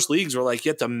these first leagues were like, you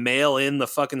had to mail in the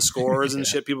fucking scores and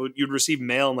shit. You'd receive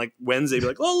mail on like Wednesday, be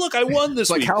like, oh, look, I won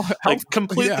this week.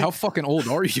 Completely, how fucking old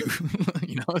are you?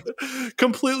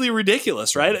 Completely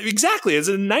ridiculous, right? Exactly. It's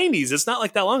in the 90s. It's not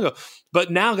like that long ago.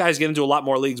 But now guys get into a lot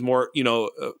more leagues more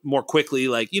quickly.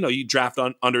 Like, you draft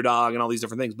on Underdog and all these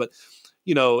different things. But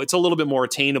it's a little bit more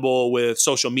attainable with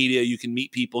social media. You can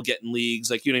meet people, get in leagues.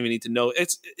 Like you don't even need to know.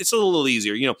 It's a little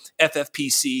easier.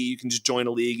 FFPC, you can just join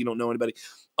a league. You don't know anybody.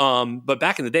 But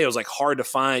back in the day, it was like hard to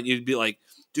find. You'd be like,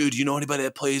 dude, you know anybody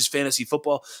that plays fantasy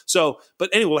football? So, but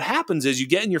anyway, what happens is you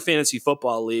get in your fantasy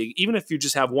football league, even if you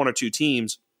just have one or two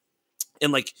teams,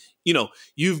 and like,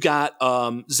 you've got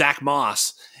Zach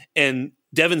Moss and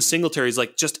Devin Singletary's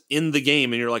like just in the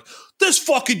game, and you're like, this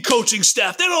fucking coaching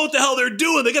staff, they don't know what the hell they're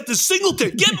doing. They got this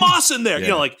Singletary, get Moss in there.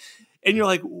 Yeah. And you're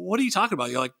like, what are you talking about?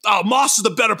 You're like, oh, Moss is the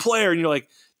better player. And you're like,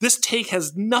 this take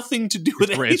has nothing to do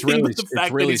with anything.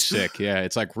 It's really sick. Yeah,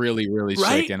 it's like really, really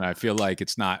sick, and I feel like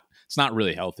it's not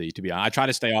really healthy, to be honest. I try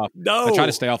to stay off. No. I try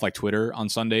to stay off like Twitter on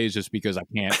Sundays just because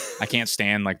I can't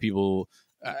stand like people.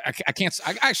 I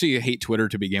actually hate Twitter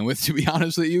to begin with, to be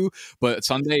honest with you. But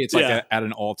Sunday, it's like at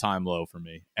an all-time low for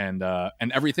me, and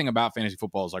everything about fantasy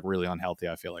football is like really unhealthy.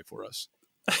 I feel like for us.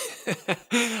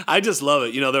 I just love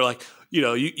it. They're like,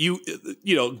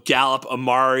 you Gallup,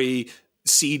 Amari,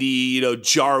 CD,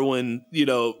 Jarwin,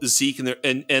 Zeke,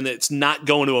 and it's not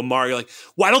going to Amari. You're like,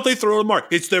 why don't they throw Amari?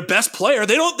 It's their best player.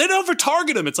 They don't ever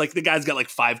target him. It's like the guy's got like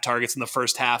 5 targets in the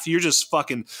first half. You just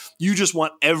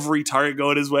want every target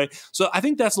going his way. So I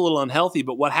think that's a little unhealthy.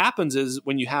 But what happens is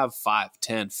when you have 5,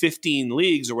 10, 15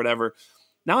 leagues or whatever,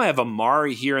 now I have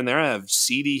Amari here and there. I have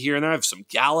CD here and there. I have some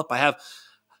Gallup.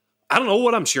 I don't know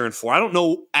what I'm cheering for. I don't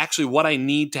know actually what I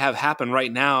need to have happen right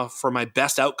now for my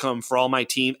best outcome for all my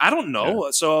team. I don't know.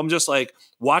 Yeah. So I'm just like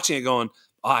watching it going,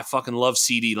 oh, I fucking love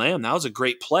CD Lamb. That was a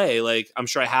great play. Like, I'm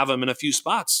sure I have him in a few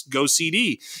spots. Go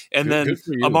CD. And then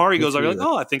Amari goes, like,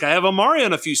 oh, I think I have Amari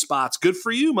in a few spots. Good for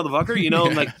you, motherfucker.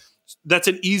 And like, that's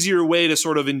an easier way to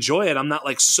sort of enjoy it. I'm not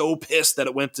like so pissed that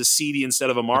it went to CD instead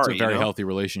of Amari. It's a very healthy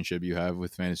relationship you have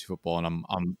with fantasy football, and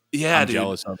I'm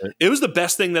jealous of it. It was the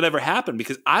best thing that ever happened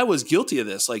because I was guilty of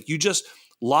this. Like, you just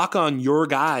lock on your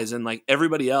guys and like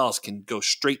everybody else can go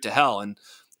straight to hell.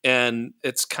 And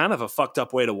it's kind of a fucked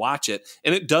up way to watch it.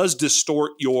 And it does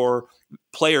distort your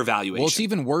player valuation. Well, it's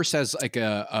even worse as like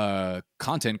a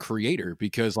content creator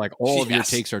because like all of your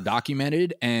takes are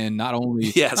documented, and not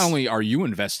only are you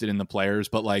invested in the players,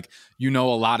 but like, a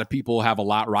lot of people have a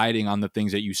lot riding on the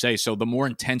things that you say. So the more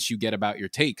intense you get about your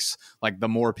takes, like the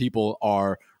more people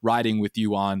are riding with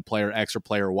you on player X or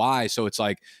player Y. So it's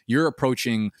like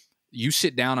you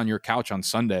sit down on your couch on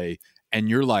Sunday and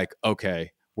you're like,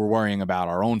 okay, we're worrying about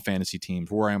our own fantasy teams.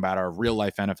 We're worrying about our real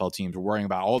life NFL teams. We're worrying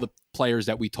about all the players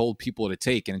that we told people to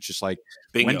take. And it's just like,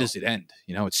 Bingo. When does it end?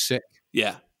 It's sick.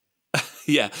 Yeah.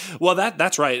 Yeah. Well,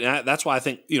 that's right. And that's why I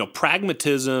think,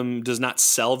 pragmatism does not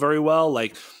sell very well.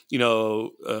 Like, there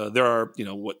are,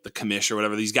 what the commish or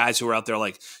whatever, these guys who are out there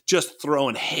like just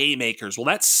throwing haymakers. Well,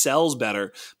 that sells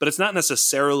better, but it's not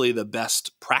necessarily the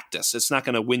best practice. It's not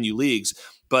going to win you leagues,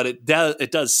 but it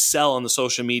does sell on the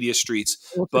social media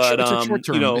streets. Well,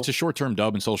 it's a short-term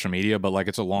dub in social media, but like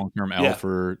it's a long-term L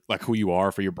for like who you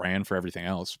are, for your brand, for everything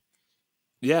else.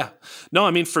 Yeah. No, I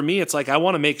mean, for me, it's like, I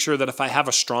want to make sure that if I have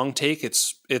a strong take,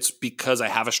 it's because I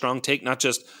have a strong take, not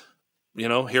just,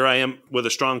 here I am with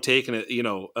a strong take and I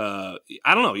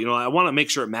don't know, I want to make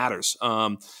sure it matters.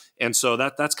 And so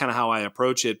that's kind of how I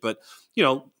approach it. But,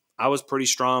 I was pretty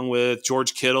strong with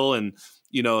George Kittle and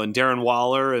Darren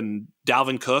Waller and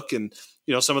Dalvin Cook and,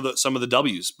 some of the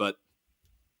W's, but.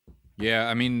 Yeah.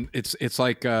 I mean, it's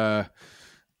like,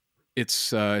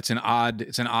 it's an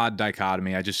odd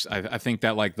dichotomy. I think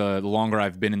that like the longer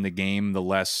I've been in the game, the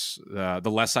less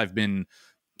I've been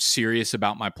serious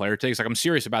about my player takes. Like, I'm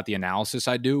serious about the analysis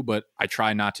I do, but I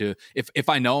try not to. If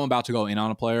I know I'm about to go in on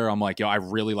a player, I'm like, yo, I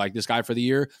really like this guy for the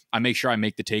year. I make sure I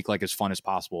make the take like as fun as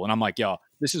possible. And I'm like, yo,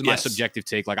 this is my subjective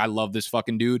take. Like, I love this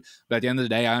fucking dude. But at the end of the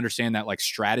day, I understand that like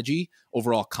strategy,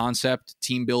 overall concept,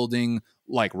 team building,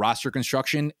 like roster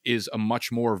construction is a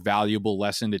much more valuable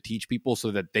lesson to teach people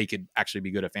so that they could actually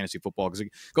be good at fantasy football. Because it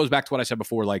goes back to what I said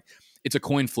before, like it's a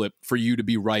coin flip for you to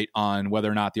be right on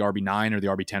whether or not the RB9 or the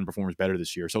RB10 performs better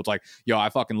this year. So it's like, yo, I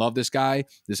fucking love this guy.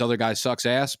 This other guy sucks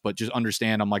ass, but just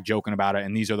understand I'm like joking about it.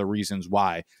 And these are the reasons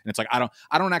why. And it's like, I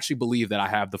don't actually believe that I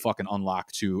have the fucking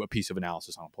unlock to a piece of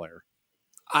analysis on a player.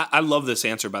 I love this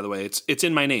answer, by the way. It's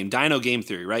in my name, Dino Game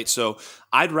Theory, right? So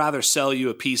I'd rather sell you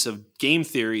a piece of game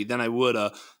theory than I would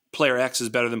a player X is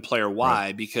better than player Y,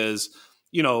 right? Because,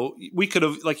 you know, we could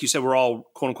have, like you said, we're all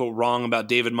quote unquote wrong about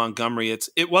David Montgomery.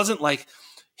 It wasn't like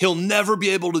he'll never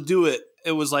be able to do it.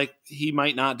 It was like he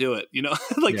might not do it, you know,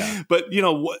 like, yeah. But, you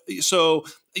know, so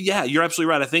yeah, you're absolutely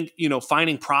right. I think, you know,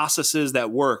 finding processes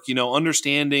that work, you know,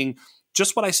 understanding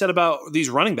just what I said about these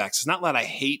running backs. It's not that I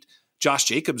hate Josh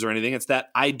Jacobs or anything. It's that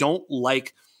I don't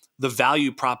like the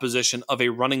value proposition of a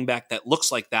running back that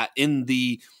looks like that in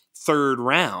the third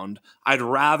round. I'd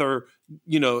rather,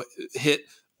 you know, hit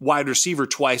wide receiver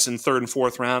twice in third and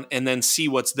fourth round and then see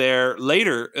what's there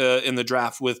later in the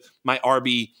draft with my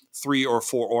RB 3 or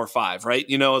 4 or 5, right?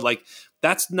 You know, like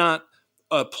that's not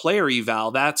a player eval.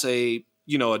 That's a,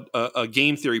 you know, a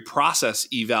game theory process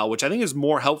eval, which I think is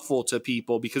more helpful to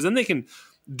people because then they can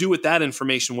do with that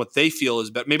information what they feel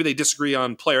is better. Maybe they disagree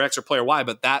on player X or player Y,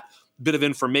 but that bit of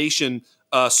information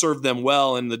served them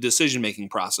well in the decision-making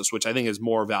process, which I think is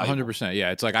more valuable. 100%.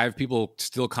 Yeah. It's like I have people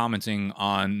still commenting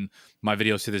on my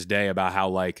videos to this day about how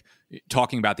like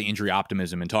talking about the injury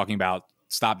optimism and talking about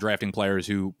stop drafting players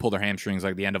who pull their hamstrings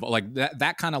like the end of like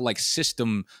that kind of like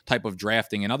system type of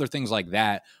drafting and other things like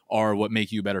that are what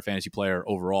make you a better fantasy player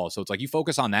overall. So it's like you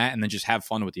focus on that and then just have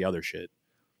fun with the other shit.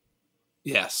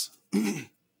 Yes.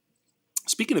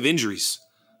 Speaking of injuries,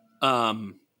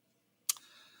 Joe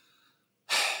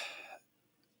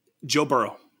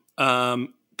Burrow,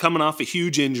 coming off a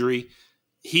huge injury,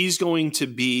 he's going to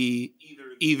be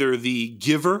either the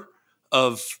giver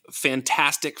of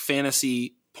fantastic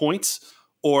fantasy points,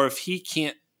 or if he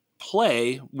can't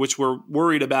play, which we're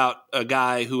worried about a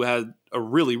guy who had a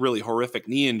really, really horrific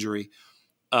knee injury.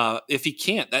 If he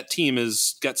can't, that team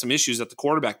has got some issues at the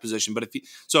quarterback position. But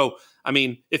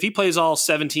if he plays all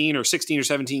 17 or 16 or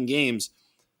 17 games,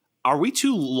 are we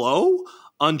too low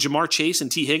on Jamar Chase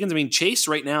and T. Higgins? I mean, Chase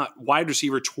right now at wide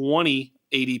receiver 20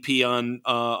 ADP on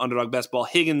Underdog Best Ball.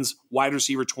 Higgins wide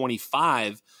receiver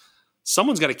 25.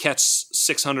 Someone's got to catch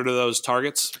 600 of those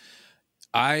targets.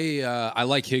 I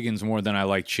like Higgins more than I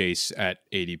like Chase at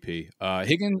ADP.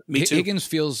 Higgins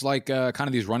feels like kind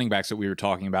of these running backs that we were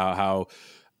talking about, how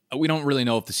we don't really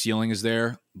know if the ceiling is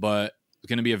there, but it's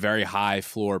going to be a very high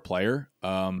floor player.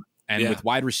 With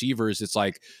wide receivers, it's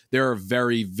like there are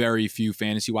very, very few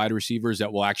fantasy wide receivers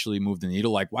that will actually move the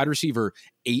needle. Like wide receiver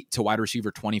 8 to wide receiver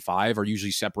 25 are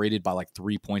usually separated by like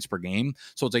 3 points per game.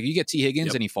 So it's like you get T.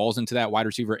 Higgins and he falls into that wide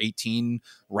receiver 18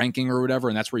 ranking or whatever,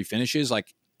 and that's where he finishes.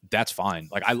 Like that's fine.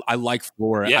 Like I like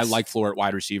floor. Yes. I like floor at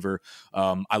wide receiver.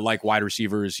 I like wide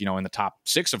receivers, you know, in the top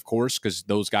 6, of course, because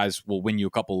those guys will win you a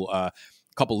couple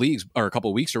leagues or a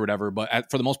couple weeks or whatever.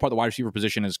 But for the most part, the wide receiver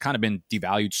position has kind of been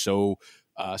devalued so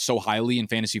highly in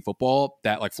fantasy football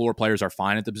that like floor players are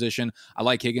fine at the position. I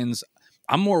like Higgins.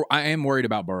 I am worried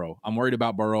about Burrow. I'm worried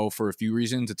about Burrow for a few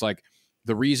reasons. It's like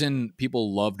the reason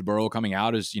people loved Burrow coming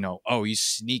out is, you know, oh, he's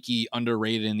sneaky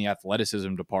underrated in the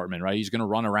athleticism department, right? He's going to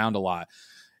run around a lot.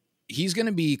 He's going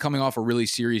to be coming off a really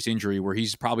serious injury where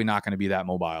he's probably not going to be that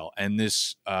mobile. And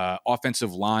this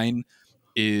offensive line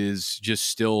is just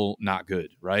still not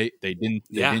good, right? They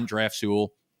didn't draft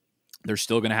Sewell. They're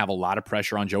still going to have a lot of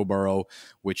pressure on Joe Burrow,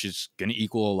 which is going to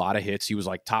equal a lot of hits. He was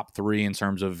like top 3 in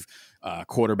terms of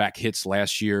quarterback hits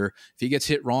last year. If he gets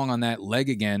hit wrong on that leg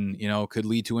again, you know, could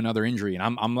lead to another injury.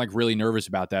 And I'm like really nervous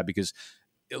about that because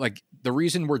like the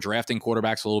reason we're drafting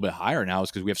quarterbacks a little bit higher now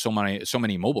is because we have so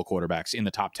many mobile quarterbacks in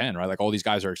the top 10, right? Like all these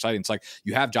guys are exciting. It's like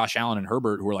you have Josh Allen and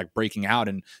Herbert who are like breaking out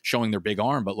and showing their big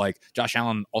arm, but like Josh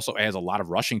Allen also adds a lot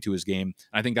of rushing to his game.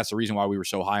 And I think that's the reason why we were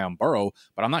so high on Burrow,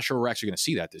 but I'm not sure we're actually going to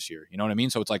see that this year. You know what I mean?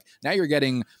 So it's like now you're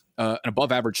getting an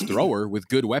above average thrower with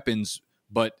good weapons,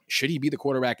 but should he be the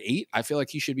quarterback 8? I feel like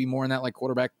he should be more in that like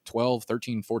quarterback 12,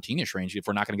 13, 14-ish range if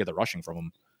we're not going to get the rushing from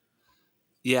him.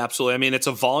 Yeah, absolutely. I mean, it's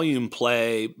a volume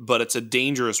play, but it's a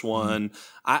dangerous one.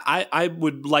 Mm-hmm. I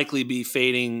would likely be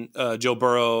fading Joe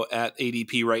Burrow at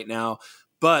ADP right now.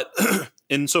 But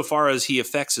insofar as he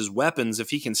affects his weapons,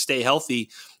 if he can stay healthy,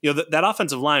 you know, that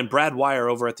offensive line, Brad Wire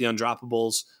over at the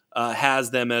Undroppables has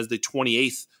them as the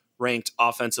 28th ranked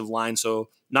offensive line. So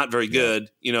not very good.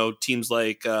 You know, teams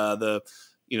like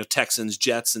Texans,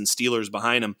 Jets, and Steelers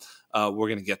behind him, we're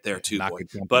going to get there too, boy.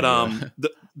 But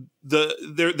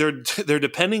they're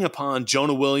depending upon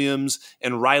Jonah Williams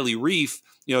and Riley Reif.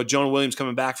 Jonah Williams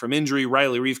coming back from injury,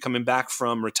 Riley Reif coming back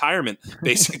from retirement,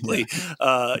 basically.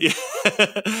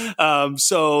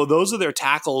 So those are their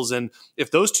tackles, and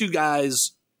if those two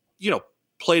guys,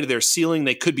 play to their ceiling,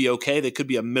 they could be okay. They could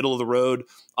be a middle of the road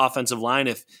offensive line.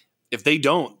 If they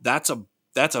don't, that's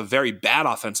a very bad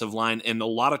offensive line and a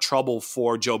lot of trouble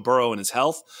for Joe Burrow and his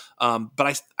health.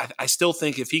 But I still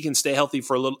think if he can stay healthy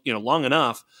for a little, long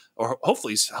enough, or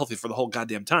hopefully he's healthy for the whole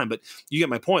goddamn time. But you get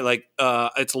my point. Like,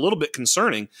 it's a little bit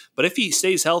concerning. But if he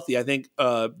stays healthy, I think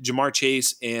Ja'Marr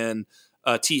Chase and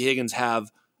T. Higgins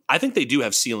I think they do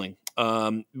have ceiling,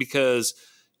 because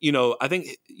I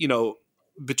think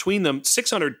between them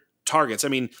 600 targets. I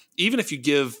mean, even if you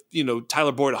give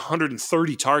Tyler Boyd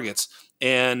 130 targets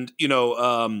and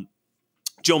Joe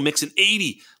Mixon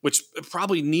 80, which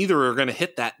probably neither are going to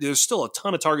hit that. There's still a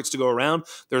ton of targets to go around.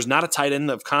 There's not a tight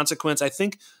end of consequence. I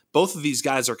think both of these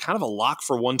guys are kind of a lock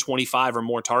for 125 or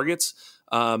more targets.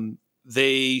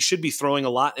 They should be throwing a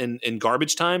lot in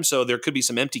garbage time, so there could be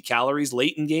some empty calories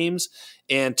late in games.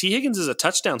 And T. Higgins is a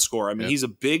touchdown scorer. I mean, he's a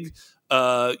big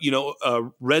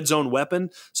red zone weapon.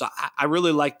 So I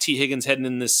really like T. Higgins heading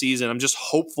in this season. I'm just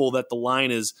hopeful that the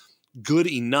line is good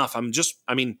enough.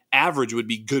 Average would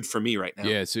be good for me right now.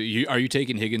 Yeah. So are you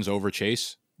taking Higgins over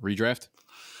Chase redraft?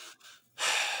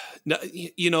 No,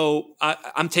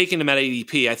 I'm taking him at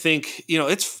ADP. I think,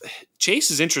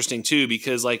 Chase is interesting too,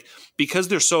 because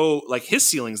they're so his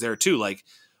ceiling's there too. Like,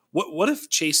 what if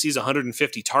Chase sees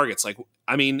 150 targets?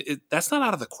 That's not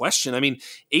out of the question.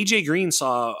 AJ Green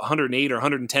saw 108 or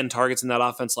 110 targets in that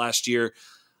offense last year.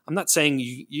 I'm not saying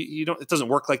you don't. It doesn't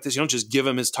work like this. You don't just give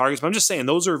him his targets. But I'm just saying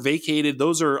those are vacated.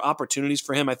 Those are opportunities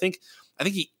for him. I think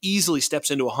he easily steps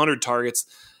into 100 targets,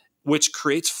 which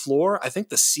creates floor. I think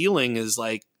the ceiling is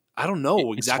I don't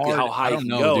know exactly how high he can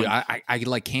go. Dude.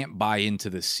 I can't buy into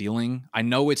the ceiling. I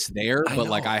know it's there, but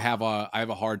I have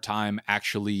a hard time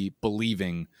actually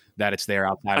believing that it's there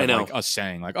outside of us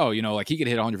saying he could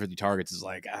hit 150 targets is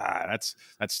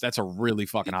that's a really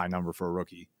fucking high number for a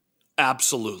rookie.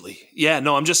 Absolutely. Yeah,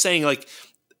 no, I'm just saying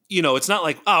it's not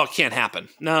it can't happen.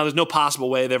 No, there's no possible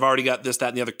way. They've already got this, that,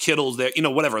 and the other. Kittle's there,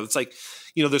 whatever. It's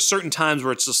there's certain times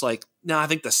where it's just no, I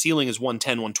think the ceiling is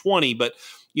 110, 120. But,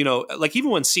 even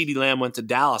when CeeDee Lamb went to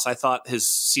Dallas, I thought his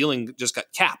ceiling just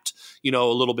got capped, a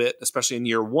little bit, especially in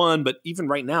year one. But even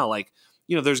right now,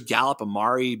 there's Gallup,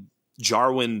 Amari,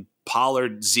 Jarwin,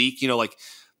 Pollard, Zeke,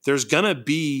 there's going to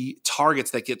be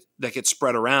targets that get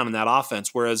spread around in that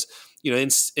offense. Whereas, in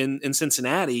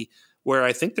Cincinnati, where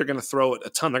I think they're going to throw it a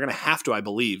ton, they're going to have to, I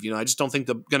believe. I just don't think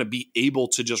they're going to be able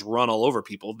to just run all over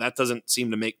people. That doesn't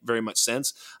seem to make very much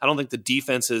sense. I don't think the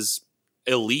defense is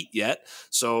elite yet,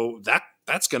 so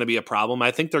that's going to be a problem.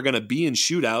 I think they're going to be in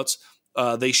shootouts.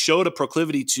 They showed a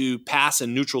proclivity to pass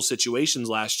in neutral situations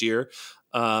last year.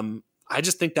 I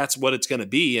just think that's what it's going to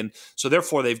be, and so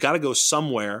therefore they've got to go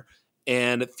somewhere.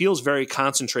 And it feels very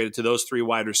concentrated to those three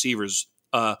wide receivers.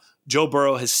 Joe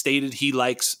Burrow has stated he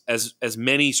likes as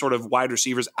many sort of wide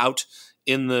receivers out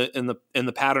in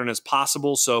the pattern as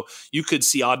possible. So you could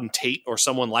see Auden Tate or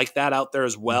someone like that out there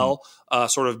as well,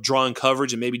 sort of drawing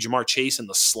coverage, and maybe Ja'Marr Chase in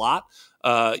the slot.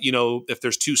 If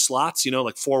there's two slots,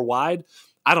 four wide.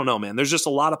 I don't know, man. There's just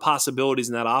a lot of possibilities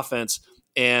in that offense.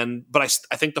 But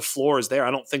I think the floor is there.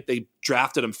 I don't think they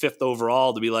drafted him 5th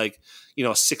overall to be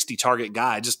a 60 target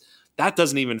guy. That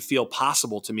doesn't even feel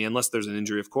possible to me unless there's an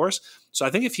injury, of course. So I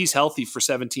think if he's healthy for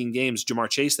 17 games, Ja'Marr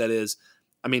Chase, that is,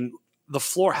 the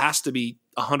floor has to be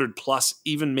 100 plus,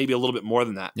 even maybe a little bit more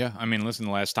than that. Yeah. Listen,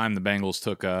 the last time the Bengals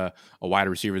took a wide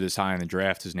receiver this high in the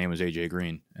draft, his name was AJ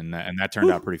Green. And that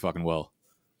turned out pretty fucking well.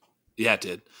 Yeah, it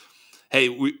did.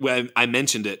 Hey, I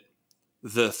mentioned it.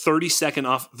 The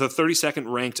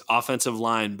 32nd ranked offensive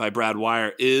line by Brad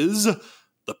Wire is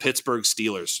the Pittsburgh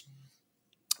Steelers.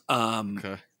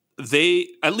 Okay. They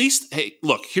at least, hey,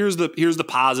 look, here's the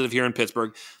positive here in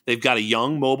Pittsburgh. They've got a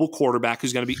young mobile quarterback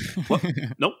who's going to be what?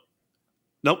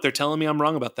 Nope, they're telling me I'm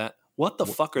wrong about that. What the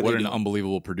fuck are they doing? What an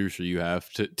unbelievable producer you have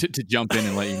to jump in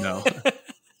and let you know.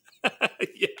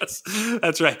 Yes,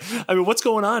 that's right. What's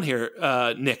going on here,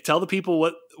 Nick? Tell the people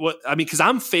what because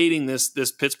I'm fading this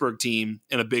Pittsburgh team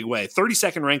in a big way.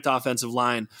 32nd ranked offensive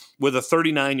line with a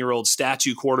 39-year-old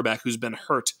statue quarterback who's been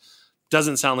hurt.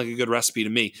 Doesn't sound like a good recipe to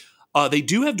me. They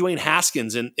do have Dwayne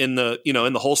Haskins in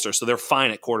the holster, so they're fine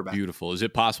at quarterback. Beautiful. Is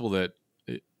it possible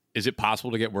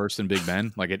to get worse than Big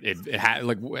Ben?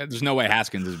 There's no way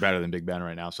Haskins is better than Big Ben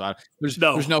right now. So there's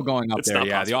no going up there.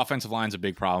 Yeah, possible. The offensive line's a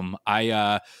big problem.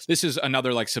 This is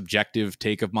another subjective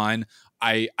take of mine.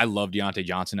 I love Deontay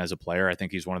Johnson as a player. I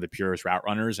think he's one of the purest route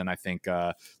runners, and I think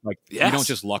you don't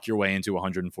just luck your way into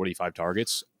 145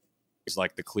 targets. Is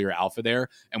like the clear alpha there.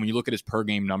 And when you look at his per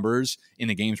game numbers in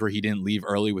the games where he didn't leave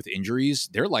early with injuries,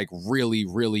 they're like really,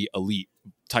 really elite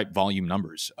type volume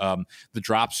numbers. The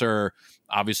drops are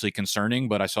obviously concerning,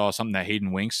 but I saw something that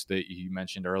Hayden Winks that you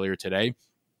mentioned earlier today.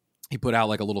 He put out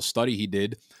like a little study he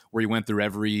did where he went through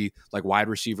every like wide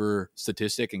receiver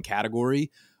statistic and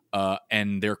category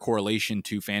and their correlation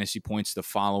to fantasy points the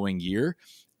following year.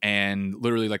 And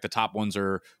literally like the top ones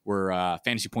were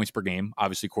fantasy points per game,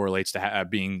 obviously correlates to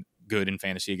being good in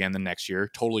fantasy again the next year.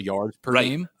 Total yards per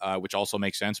game, which also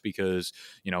makes sense because,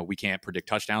 we can't predict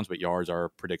touchdowns, but yards are a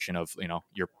prediction of,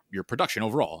 your production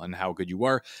overall and how good you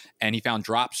were. And he found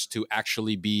drops to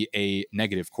actually be a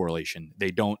negative correlation.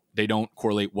 They don't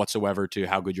correlate whatsoever to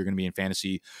how good you're going to be in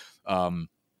fantasy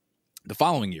the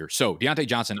following year. So Deontay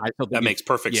Johnson, I still think that makes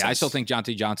perfect sense. I still think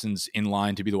Deontay Johnson's in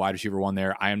line to be the wide receiver one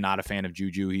there. I am not a fan of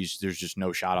Juju. There's just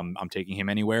no shot I'm taking him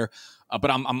anywhere. But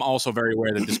I'm also very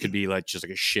aware that this could be like just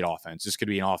like a shit offense. This could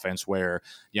be an offense where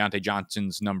Deontay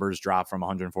Johnson's numbers drop from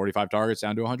 145 targets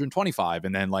down to 125.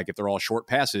 And then like if they're all short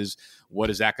passes, what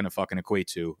is that going to fucking equate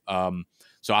to?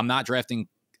 So I'm not drafting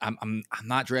I'm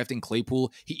not drafting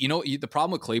Claypool. The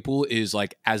problem with Claypool is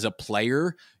like as a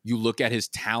player, you look at his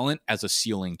talent as a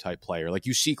ceiling type player. Like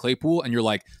you see Claypool and you're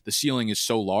like, the ceiling is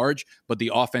so large, but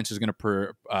the offense is going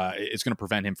to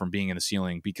prevent him from being in the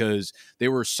ceiling because they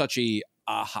were such a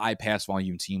high pass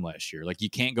volume team last year. Like you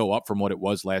can't go up from what it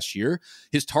was last year.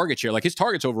 His target share, like his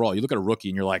targets overall, you look at a rookie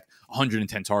and you're like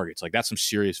 110 targets. Like that's some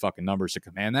serious fucking numbers to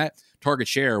command that. Target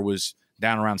share was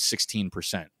down around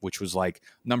 16%, which was like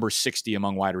number 60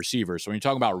 among wide receivers. So when you're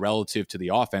talking about relative to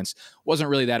the offense, wasn't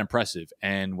really that impressive.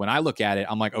 And when I look at it,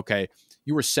 I'm like, okay,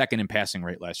 you were second in passing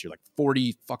rate last year, like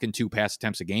 42 pass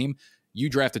attempts a game. You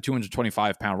draft a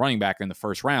 225-pound running back in the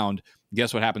first round.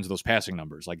 Guess what happens to those passing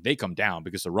numbers? Like they come down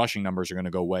because the rushing numbers are going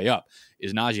to go way up.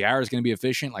 Is Najee Harris going to be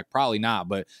efficient? Like probably not,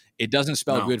 but it doesn't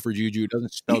spell good for Juju. It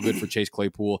doesn't spell good for Chase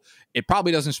Claypool. It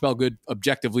probably doesn't spell good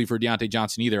objectively for Deontay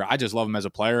Johnson either. I just love him as a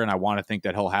player, and I want to think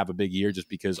that he'll have a big year just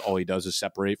because all he does is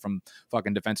separate from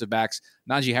fucking defensive backs.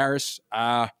 Najee Harris,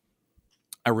 I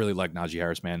really like Najee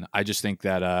Harris, man. I just think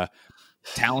that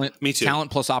talent, Me too.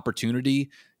 Talent plus opportunity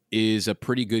is a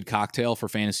pretty good cocktail for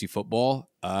fantasy football.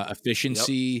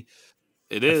 Efficiency,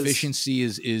 It is. Efficiency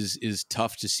is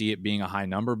tough to see it being a high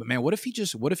number. But man, what if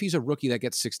he's a rookie that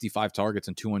gets 65 targets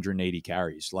and 280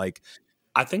 carries? Like,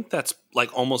 I think that's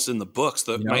like almost in the books.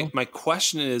 My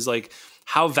question is like,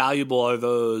 how valuable are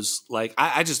those? Like,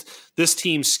 I just, this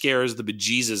team scares the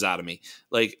bejesus out of me.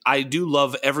 Like, I do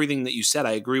love everything that you said.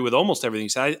 I agree with almost everything you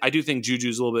said. I do think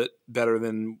Juju's a little bit better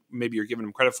than maybe you're giving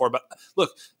him credit for. But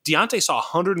look, Deontay saw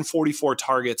 144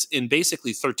 targets in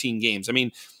basically 13 games. I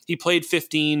mean, he played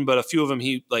 15, but a few of them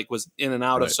he like was in and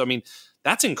out of. So, I mean,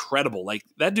 that's incredible. Like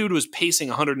that dude was pacing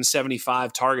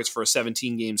 175 targets for a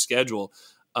 17 game schedule.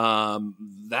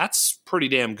 That's pretty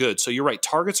damn good. So you're right.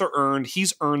 Targets are earned.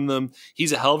 He's earned them.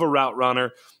 He's a hell of a route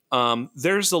runner.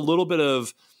 There's a little bit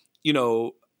of,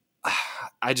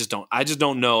 I just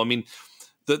don't know. I mean,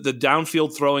 the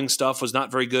downfield throwing stuff was not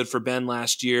very good for Ben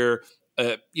last year.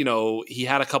 He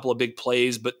had a couple of big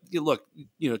plays, but look,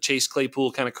 Chase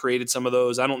Claypool kind of created some of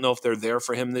those. I don't know if they're there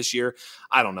for him this year.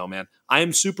 I don't know, man. I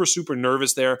am super, super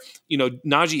nervous there.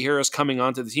 Najee Harris coming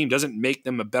onto the team doesn't make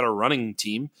them a better running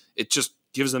team. It just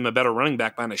gives them a better running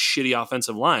back behind a shitty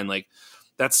offensive line. Like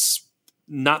that's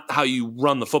not how you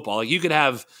run the football. Like you could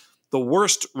have the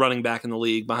worst running back in the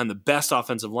league behind the best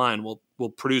offensive line will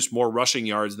produce more rushing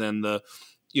yards than the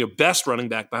best running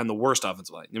back behind the worst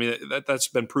offensive line. I mean, that's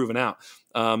been proven out.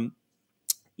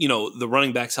 The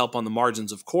running backs help on the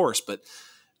margins, of course, but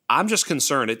I'm just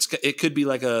concerned. It could be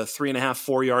like a 3.5,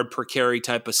 4 yard per carry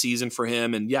type of season for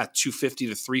him. And 250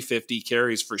 to 350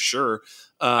 carries for sure.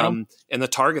 And the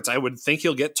targets, I would think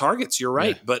he'll get targets. You're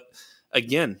right. Yeah. But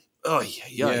again,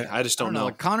 I just don't know.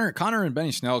 Like Connor and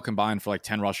Benny Snell combined for like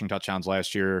 10 rushing touchdowns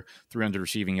last year, 300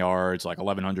 receiving yards, like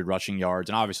 1,100 rushing yards.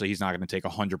 And obviously he's not going to take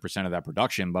 100% of that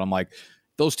production. But I'm like,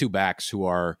 those two backs who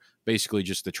are basically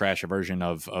just the trash version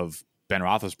of Ben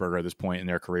Roethlisberger at this point in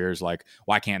their careers, like,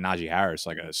 why can't Najee Harris,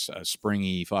 like a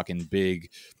springy, fucking big,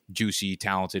 juicy,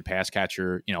 talented pass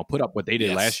catcher, put up what they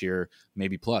did last year,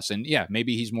 maybe plus. And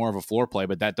maybe he's more of a floor play,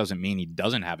 but that doesn't mean he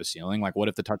doesn't have a ceiling. Like, what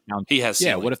if the touchdowns? He has.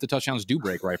 Ceiling. What if the touchdowns do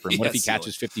break right for him? What if he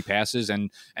catches 50 passes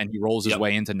and he rolls his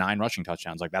way into 9 rushing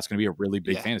touchdowns? Like, that's going to be a really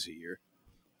big fantasy year.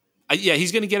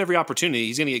 He's going to get every opportunity.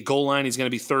 He's going to get goal line. He's going to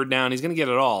be third down. He's going to get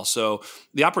it all. So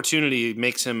the opportunity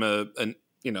makes him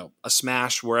a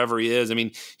smash wherever he is. I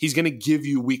mean, he's going to give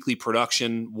you weekly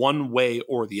production one way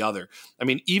or the other. I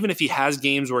mean, even if he has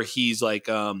games where he's like,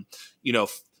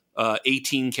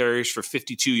 18 carries for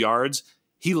 52 yards,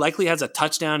 he likely has a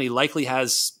touchdown. He likely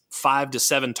has 5 to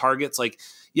 7 targets. Like,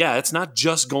 yeah, it's not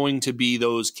just going to be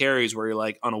those carries where you're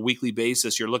like on a weekly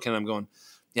basis, you're looking at him going,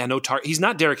 yeah, no target. He's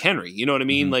not Derrick Henry. You know what I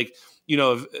mean? Like,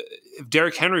 if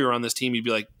Derrick Henry were on this team, you'd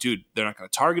be like, dude, they're not going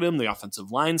to target him. The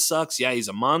offensive line sucks. Yeah, he's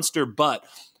a monster, but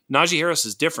Najee Harris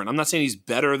is different. I'm not saying he's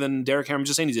better than Derrick Henry. I'm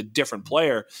just saying he's a different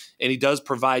player, and he does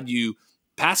provide you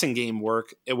passing game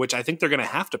work, which I think they're going to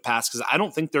have to pass because I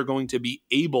don't think they're going to be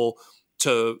able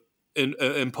to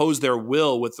impose their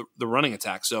will with the running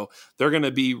attack. So they're going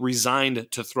to be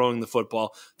resigned to throwing the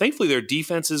football. Thankfully, their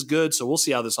defense is good, so we'll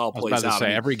see how this all plays out. I was about to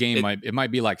say, every game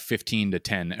might be like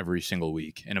 15-10 every single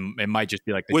week, and it might just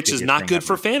be like which is not good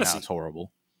for fantasy. It's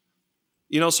horrible.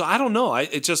 So I don't know.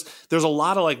 There's a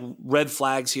lot of like red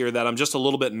flags here that I'm just a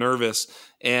little bit nervous.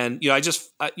 And,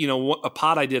 a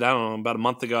pod I did, I don't know, about a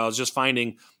month ago, I was just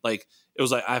finding like, it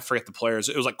was like, I forget the players.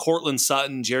 It was like Cortland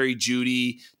Sutton, Jerry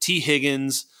Jeudy, T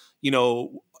Higgins,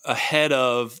 ahead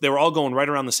of, they were all going right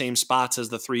around the same spots as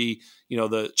the three,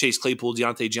 the Chase Claypool,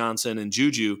 Deontay Johnson, and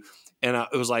Juju. And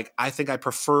it was like, I think I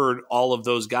preferred all of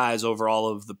those guys over all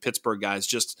of the Pittsburgh guys.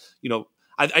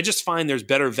 I just find there's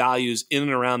better values in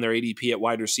and around their ADP at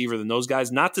wide receiver than those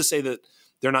guys. Not to say that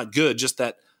they're not good, just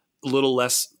that little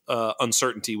less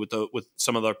uncertainty with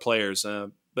some of their players.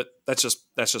 But that's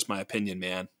just my opinion,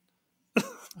 man.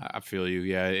 I feel you.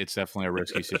 Yeah, it's definitely a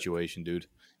risky situation, dude.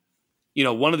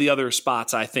 One of the other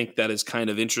spots I think that is kind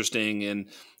of interesting and,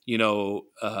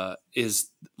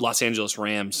 is Los Angeles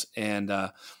Rams. And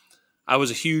I was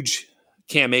a huge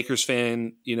Cam Akers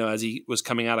fan, as he was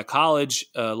coming out of college.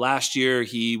 Last year,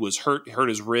 he was hurt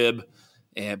his rib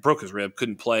and broke his rib,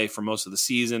 couldn't play for most of the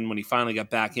season. When he finally got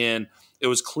back in, it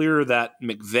was clear that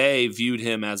McVay viewed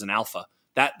him as an alpha.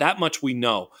 That much we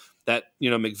know. That,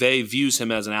 McVay views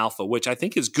him as an alpha, which I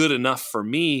think is good enough for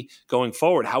me going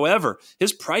forward. However,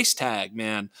 his price tag,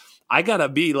 man, I got to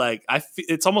be like,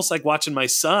 it's almost like watching my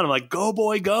son. I'm like, go,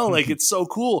 boy, go. Like, it's so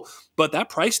cool. But that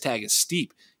price tag is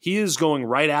steep. He is going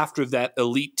right after that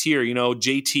elite tier,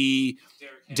 JT,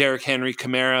 Derrick Henry,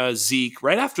 Kamara, Zeke,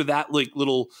 right after that like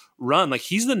little run. Like,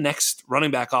 he's the next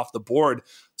running back off the board,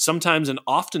 sometimes and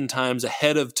oftentimes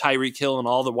ahead of Tyreek Hill and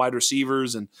all the wide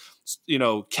receivers and,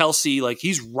 Kelsey. Like,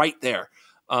 he's right there.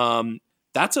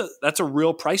 That's a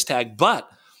real price tag. But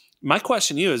my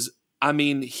question to you is, I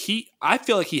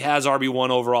feel like he has RB1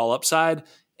 overall upside.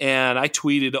 And I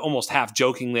tweeted almost half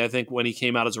jokingly, I think, when he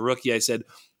came out as a rookie, I said,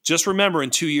 just remember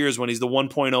in 2 years when he's the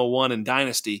 1.01 in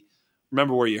Dynasty,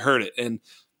 remember where you heard it. And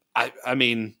I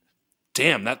mean,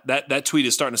 damn, that tweet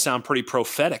is starting to sound pretty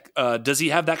prophetic. Does he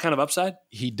have that kind of upside?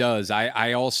 He does.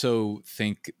 I also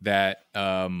think that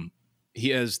he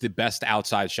has the best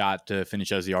outside shot to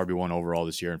finish as the RB1 overall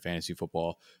this year in fantasy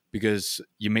football, because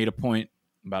you made a point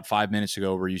about 5 minutes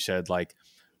ago where you said like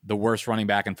the worst running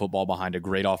back in football behind a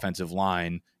great offensive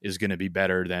line is going to be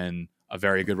better than a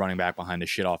very good running back behind a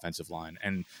shit offensive line.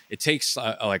 And it takes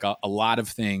a lot of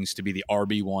things to be the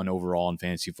RB1 overall in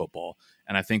fantasy football.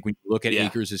 And I think when you look at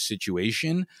Akers'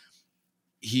 situation,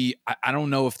 I don't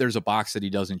know if there's a box that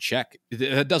he doesn't check.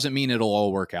 That doesn't mean it'll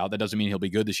all work out. That doesn't mean he'll be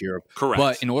good this year. Correct.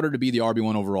 But in order to be the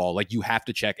RB1 overall, like, you have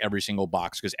to check every single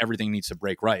box because everything needs to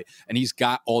break right. And he's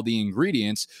got all the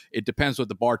ingredients. It depends what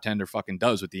the bartender fucking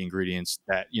does with the ingredients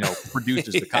that,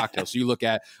 produces the cocktail. So you look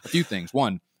at a few things.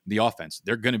 One, the offense.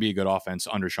 They're going to be a good offense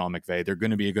under Sean McVay. They're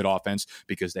going to be a good offense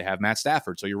because they have Matt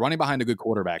Stafford. So you're running behind a good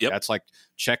quarterback. Yep. That's like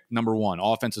check number one.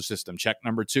 Offensive system. Check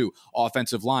number two.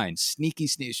 Offensive line. Sneaky.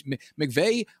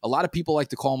 McVay, a lot of people like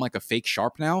to call him like a fake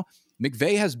sharp now.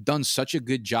 McVay has done such a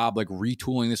good job like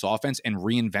retooling this offense and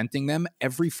reinventing them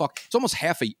it's almost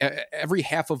every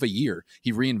half of a year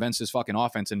he reinvents this fucking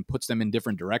offense and puts them in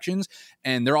different directions.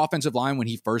 And their offensive line, when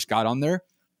he first got on there,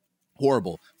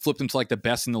 horrible. Flipped them to like the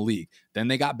best in the league. Then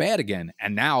they got bad again.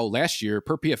 And now last year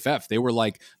per PFF, they were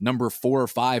like number 4 or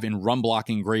 5 in run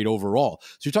blocking grade overall.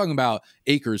 So you're talking about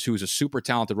Akers, who's a super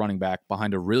talented running back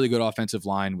behind a really good offensive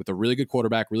line with a really good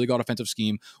quarterback, really good offensive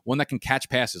scheme, one that can catch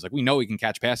passes. Like, we know he can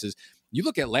catch passes. You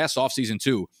look at last offseason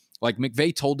too. Like,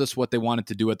 McVay told us what they wanted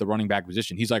to do at the running back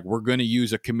position. He's like, we're going to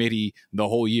use a committee the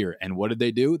whole year. And what did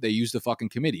they do? They used the fucking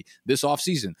committee. This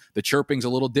offseason, the chirping's a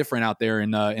little different out there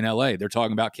in LA. They're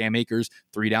talking about Cam Akers,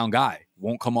 3-down guy,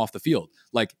 won't come off the field.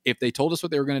 Like, if they told us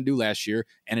what they were going to do last year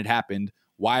and it happened,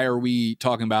 why are we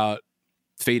talking about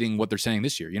fading what they're saying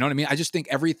this year. You know what I mean? I just think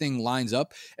everything lines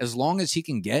up as long as he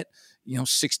can get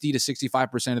 60 to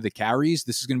 65% of the carries.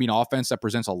 This is going to be an offense that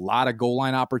presents a lot of goal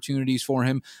line opportunities for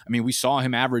him. I mean, we saw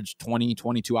him average 20,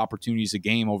 22 opportunities a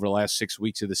game over the last 6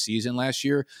 weeks of the season last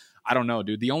year. I don't know,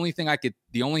 dude. The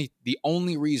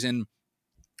only reason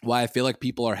why I feel like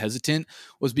people are hesitant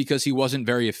was because he wasn't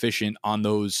very efficient on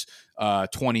those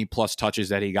 20 plus touches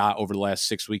that he got over the last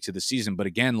 6 weeks of the season. But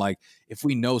again, like if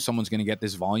we know someone's going to get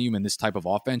this volume and this type of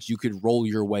offense, you could roll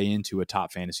your way into a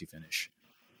top fantasy finish.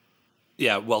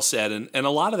 Yeah, well said. And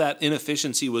a lot of that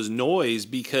inefficiency was noise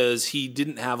because he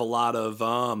didn't have a lot of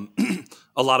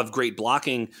a lot of great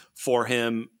blocking for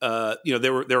him. They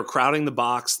were crowding the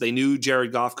box. They knew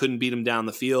Jared Goff couldn't beat him down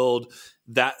the field.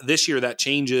 That this year that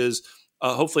changes.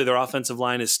 Hopefully their offensive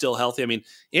line is still healthy. I mean,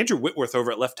 Andrew Whitworth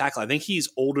over at left tackle, I think he's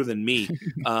older than me.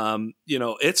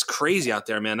 It's crazy out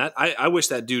there, man. I wish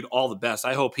that dude all the best.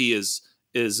 I hope he is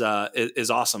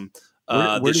awesome.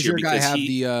 Where does your guy have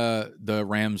the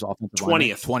Rams offensive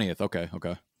 20th? 20th.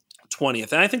 Okay.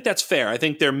 20th, and I think that's fair. I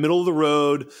think they're middle of the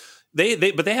road.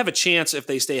 But they have a chance if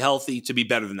they stay healthy to be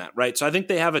better than that, right? So I think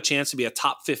they have a chance to be a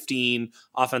top 15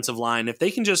 offensive line if they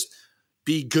can just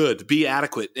be good, be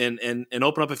adequate, and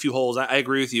open up a few holes. I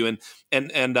agree with you.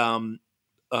 And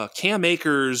Cam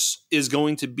Akers is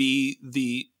going to be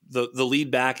the lead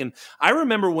back. And I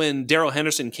remember when Darrell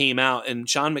Henderson came out and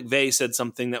Sean McVay said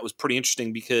something that was pretty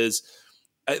interesting because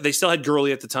they still had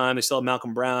Gurley at the time. They still had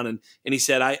Malcolm Brown. And he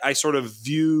said, I sort of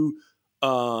view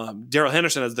Darrell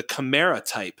Henderson as the Kamara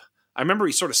type. I remember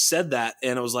he sort of said that,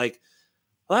 and it was like,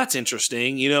 well, that's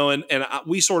interesting, and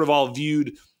we sort of all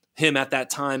viewed him at that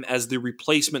time as the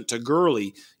replacement to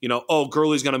Gurley.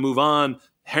 Gurley's going to move on.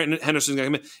 Henderson's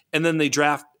going to come in. And then they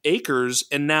draft Akers,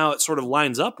 and now it sort of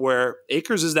lines up where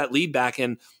Akers is that lead back,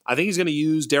 and I think he's going to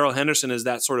use Darrell Henderson as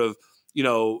that sort of,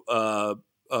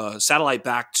 satellite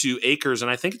back to Akers,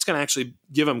 and I think it's going to actually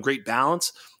give him great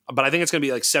balance. But I think it's going to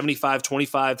be like 75-25,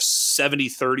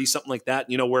 70-30, something like that,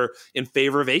 we're in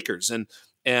favor of Akers. And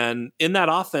in that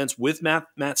offense with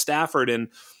Matt Stafford, and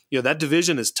that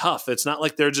division is tough. It's not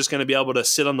like they're just going to be able to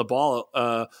sit on the ball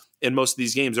in most of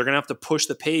these games. They're going to have to push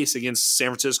the pace against San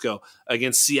Francisco,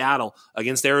 against Seattle,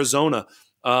 against Arizona.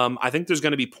 I think there's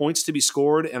going to be points to be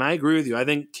scored, and I agree with you. I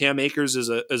think Cam Akers is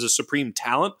a supreme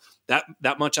talent.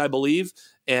 That much I believe.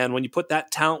 And when you put that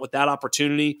talent with that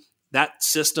opportunity, that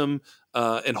system,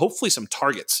 and hopefully some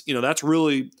targets, that's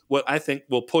really what I think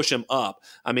will push him up.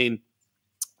 I mean,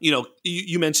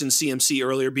 you mentioned CMC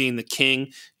earlier being the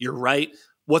king. You're right.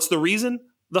 What's the reason?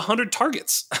 The 100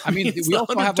 targets. I mean, we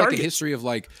also have like a history of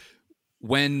like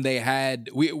when they had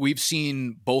we've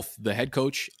seen both the head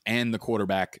coach and the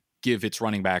quarterback give its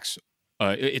running backs.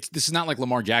 This is not like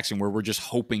Lamar Jackson where we're just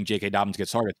hoping J.K. Dobbins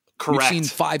gets targets. Correct. We've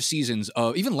seen 5 seasons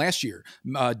of, even last year,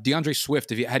 DeAndre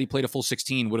Swift, had he played a full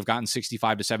 16, would have gotten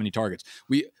 65 to 70 targets.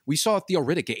 We saw Theo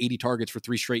Riddick get 80 targets for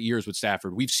 3 straight years with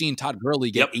Stafford. We've seen Todd Gurley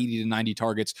get 80 to 90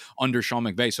 targets under Sean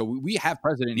McVay. So we have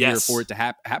precedent here for it to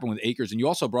happen with Akers. And you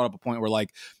also brought up a point where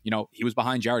he was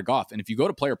behind Jared Goff. And if you go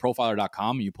to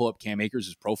playerprofiler.com and you pull up Cam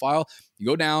Akers' profile, you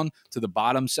go down to the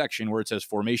bottom section where it says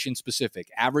formation specific,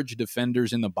 average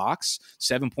defenders in the box,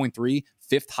 7.3,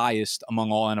 5th highest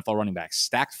among all NFL running backs.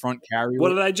 Stacked front carry. What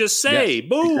did I just say? Yes,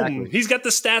 boom. Exactly. He's got the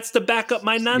stats to back up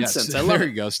my nonsense. Yes, I love there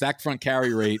you go. Stacked front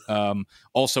carry rate.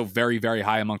 Also very, very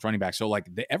high amongst running backs. So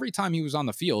every time he was on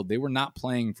the field, they were not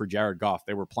playing for Jared Goff.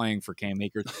 They were playing for Cam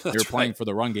Akers. They were playing for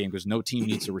the run game because no team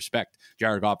needs to respect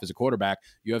Jared Goff as a quarterback.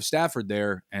 You have Stafford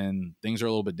there, and things are a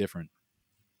little bit different.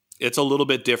 It's a little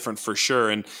bit different for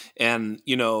sure. And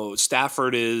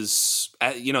Stafford is,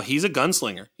 he's a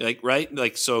gunslinger,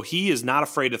 right? So he is not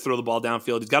afraid to throw the ball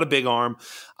downfield. He's got a big arm.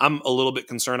 I'm a little bit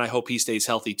concerned. I hope he stays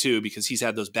healthy too, because he's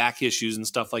had those back issues and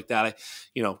stuff like that.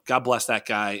 God bless that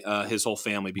guy, his whole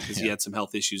family, because he had some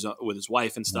health issues with his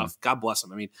wife and stuff. God bless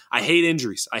him. I mean, I hate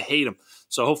injuries. I hate them.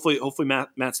 So hopefully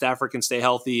Matt Stafford can stay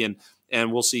healthy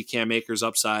and we'll see Cam Akers'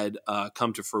 upside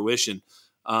come to fruition.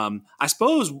 I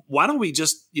suppose, why don't we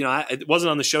just, it wasn't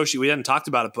on the show sheet. We hadn't talked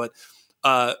about it, but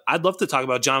I'd love to talk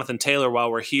about Jonathan Taylor while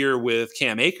we're here with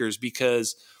Cam Akers,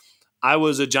 because I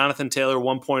was a Jonathan Taylor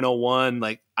 1.01.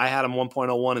 Like I had him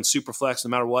 1.01 in Superflex, no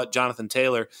matter what, Jonathan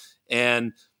Taylor.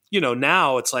 And,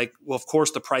 now it's like, well, of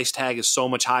course the price tag is so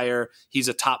much higher. He's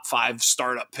a top 5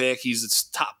 startup pick. He's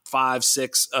a top 5,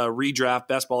 6 redraft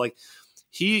best ball. Like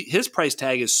his price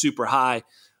tag is super high.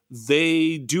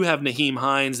 They do have Naheem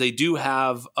Hines. They do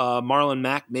have Marlon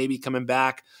Mack maybe coming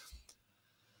back.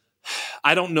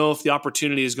 I don't know if the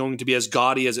opportunity is going to be as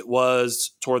gaudy as it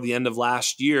was toward the end of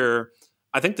last year.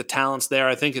 I think the talent's there.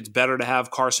 I think it's better to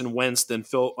have Carson Wentz than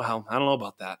Phil. Well, I don't know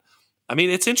about that. I mean,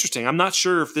 it's interesting. I'm not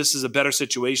sure if this is a better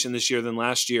situation this year than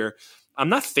last year. I'm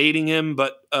not fading him,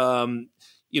 but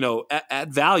at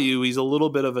value, he's a little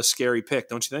bit of a scary pick,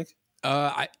 don't you think?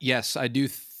 Yes, I do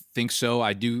think so.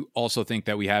 I do also think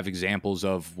that we have examples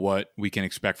of what we can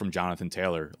expect from Jonathan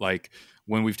Taylor. Like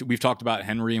when we've talked about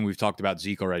Henry and we've talked about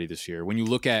Zeke already this year. When you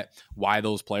look at why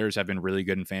those players have been really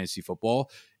good in fantasy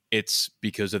football, it's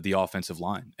because of the offensive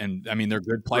line. And I mean, they're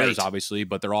good players, Right. obviously,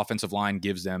 but their offensive line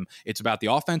gives them, it's about the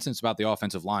offense and it's about the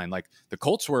offensive line. Like the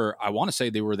Colts were, I want to say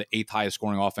they were the 8th highest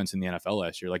scoring offense in the NFL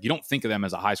last year. Like you don't think of them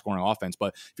as a high scoring offense,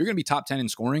 but if you're going to be top 10 in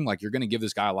scoring, like you're going to give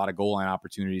this guy a lot of goal line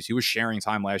opportunities. He was sharing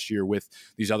time last year with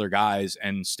these other guys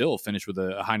and still finished with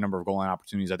a high number of goal line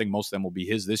opportunities. I think most of them will be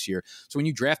his this year. So when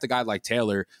you draft a guy like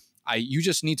Taylor, you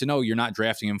just need to know you're not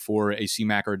drafting him for a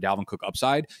C-Mac or a Dalvin Cook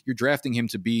upside. You're drafting him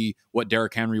to be what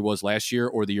Derrick Henry was last year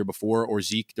or the year before, or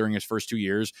Zeke during his first 2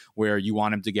 years, where you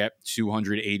want him to get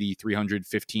 280,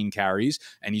 315 carries,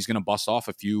 and he's going to bust off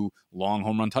a few long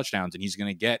home run touchdowns, and he's going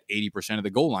to get 80% of the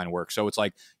goal line work. So it's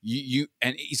like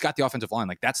and he's got the offensive line.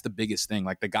 Like that's the biggest thing.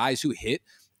 Like the guys who hit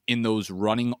in those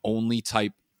running only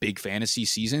type big fantasy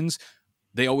seasons,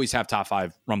 they always have top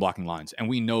 5 run blocking lines. And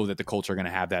we know that the Colts are going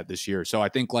to have that this year. So I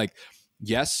think like,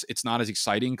 yes, it's not as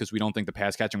exciting because we don't think the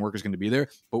pass catching work is going to be there,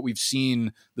 but we've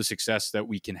seen the success that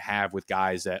we can have with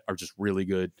guys that are just really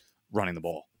good running the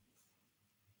ball.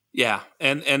 Yeah,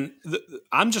 and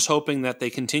I'm just hoping that they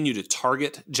continue to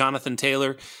target Jonathan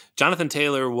Taylor. Jonathan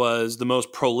Taylor was the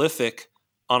most prolific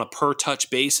on a per touch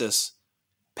basis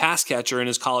pass catcher in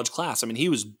his college class. I mean, he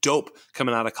was dope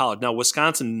coming out of college. Now,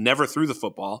 Wisconsin never threw the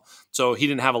football, so he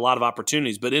didn't have a lot of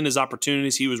opportunities. But in his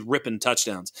opportunities, he was ripping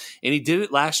touchdowns. And he did it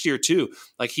last year, too.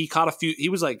 Like, he caught a few – he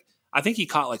was like – I think he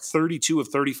caught like 32 of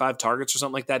 35 targets or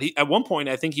something like that. At one point,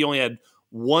 I think he only had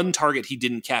one target he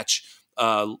didn't catch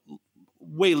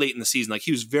way late in the season. Like,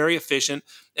 he was very efficient.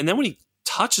 And then when he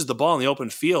touches the ball in the open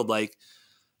field, like,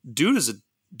 you're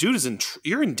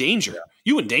in danger.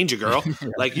 You in danger, girl.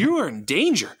 Like you are in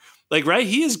danger. Like, right.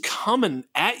 He is coming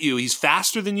at you. He's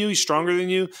faster than you. He's stronger than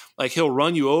you. Like he'll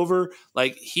run you over.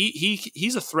 Like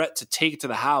he's a threat to take it to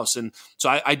the house. And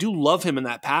so I do love him in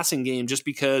that passing game just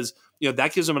because,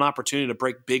 that gives him an opportunity to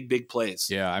break big plays.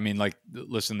 Yeah. I mean, like,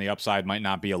 listen, the upside might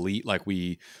not be elite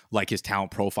like his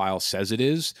talent profile says it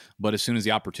is, but as soon as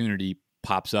the opportunity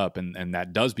pops up and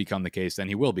that does become the case, then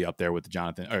he will be up there with the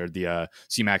Jonathan or the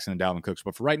C-Max and the Dalvin Cooks.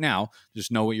 But for right now,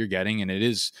 just know what you're getting. And it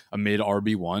is a mid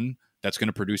RB1 that's going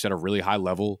to produce at a really high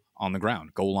level on the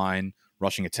ground, goal line,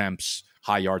 rushing attempts,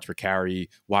 high yards per carry,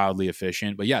 wildly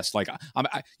efficient. But yes, like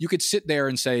you could sit there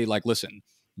and say like, listen,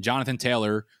 Jonathan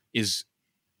Taylor is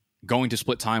going to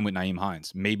split time with Nyheim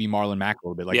Hines, maybe Marlon Mack a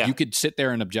little bit. Like you could sit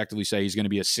there and objectively say he's going to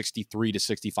be a 63 to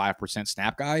 65%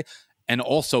 snap guy. And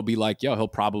also be like, he'll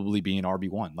probably be an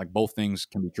RB1. Like both things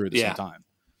can be true at the same time.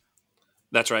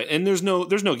 That's right. And there's no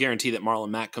guarantee that Marlon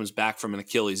Mack comes back from an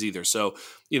Achilles either. So,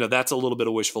 that's a little bit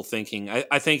of wishful thinking.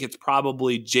 I think it's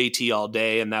probably JT all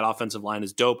day, and that offensive line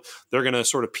is dope. They're going to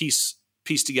sort of piece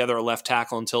together a left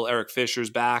tackle until Eric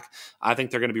Fisher's back. I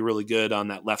think they're going to be really good on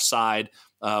that left side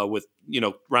with,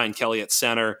 Ryan Kelly at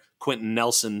center, Quentin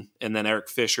Nelson, and then Eric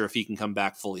Fisher if he can come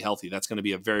back fully healthy. That's going to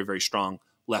be a very, very strong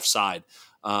left side.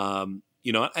 And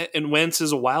Wentz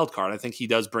is a wild card. I think he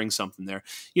does bring something there.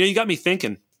 You got me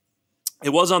thinking. It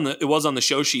was on the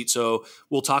show sheet, so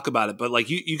we'll talk about it. But like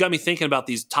you got me thinking about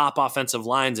these top offensive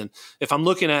lines, and if I'm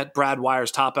looking at Brad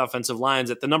Weier's top offensive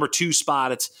lines, at the number 2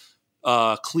 spot, it's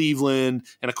Cleveland,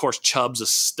 and of course Chubb's a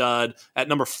stud. At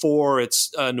number 4,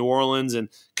 it's New Orleans, and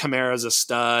Kamara's a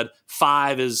stud.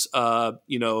 5 is the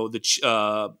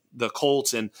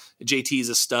Colts, and JT's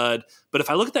a stud. But if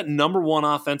I look at that number 1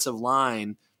 offensive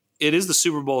line, it is the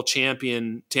Super Bowl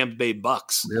champion Tampa Bay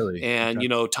Bucks. Really? And,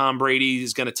 okay. Tom Brady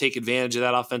is going to take advantage of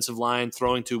that offensive line,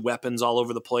 throwing to weapons all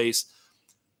over the place.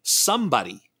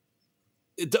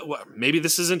 Maybe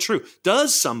this isn't true.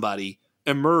 Does somebody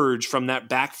emerge from that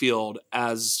backfield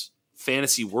as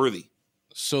fantasy worthy?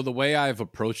 So the way I've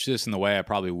approached this and the way I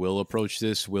probably will approach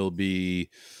this will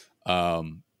be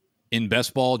in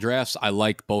best ball drafts, I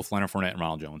like both Leonard Fournette and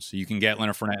Ronald Jones. So you can get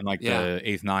Leonard Fournette in like the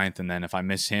 8th, 9th, and then if I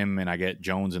miss him and I get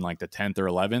Jones in like the 10th or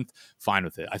 11th, fine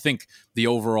with it. I think the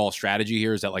overall strategy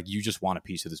here is that like you just want a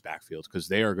piece of this backfield because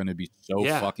they are going to be so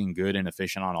fucking good and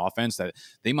efficient on offense that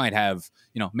they might have,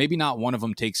 maybe not one of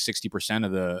them takes 60%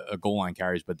 of the goal line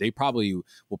carries, but they probably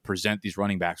will present these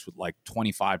running backs with like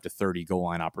 25 to 30 goal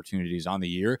line opportunities on the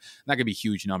year. And that could be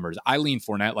huge numbers. I lean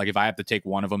Fournette. Like if I have to take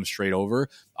one of them straight over,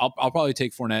 I'll probably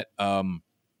take Fournette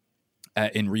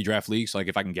in redraft leagues, like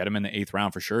if I can get him in the 8th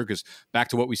round for sure. Because back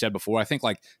to what we said before, I think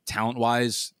like talent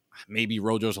wise, maybe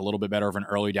Rojo's a little bit better of an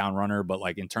early down runner, but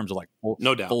like in terms of like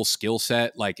no doubt, full skill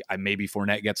set, like maybe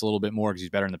Fournette gets a little bit more because he's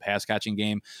better in the pass catching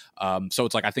game. So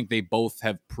it's like I think they both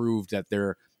have proved that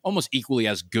they're almost equally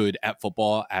as good at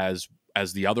football as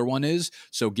the other one is.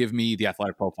 So give me the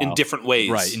athletic profile in different ways,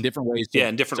 right? In different ways,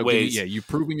 in different ways. You've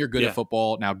proven you're good at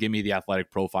football. Now give me the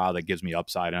athletic profile that gives me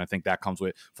upside, and I think that comes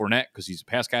with Fournette because he's a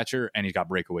pass catcher and he's got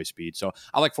breakaway speed. So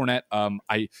I like Fournette.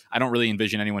 I don't really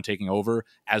envision anyone taking over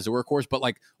as the workhorse, but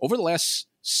like over the last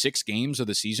 6 games of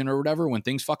the season or whatever, when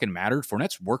things fucking mattered,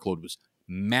 Fournette's workload was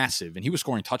massive, and he was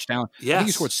scoring touchdowns. Yes. I think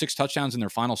he scored 6 touchdowns in their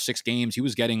final 6 games. He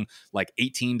was getting like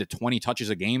 18 to 20 touches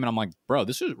a game, and I'm like, bro,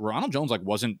 this is Ronald Jones. Like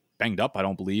wasn't banged up, I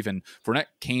don't believe, and Fournette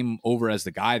came over as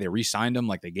the guy. They re-signed him,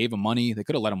 like they gave him money. They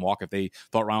could have let him walk if they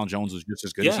thought Ronald Jones was just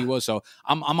as good as he was. So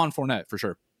I'm on Fournette for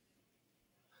sure.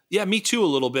 Yeah, me too a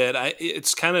little bit.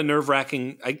 It's kind of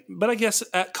nerve-wracking, but I guess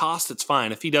at cost it's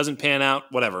fine. If he doesn't pan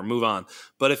out, whatever, move on.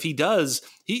 But if he does,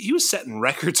 he was setting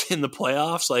records in the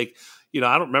playoffs. Like, I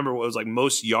don't remember what it was like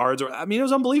most yards. It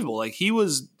was unbelievable. Like he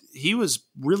was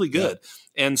really good.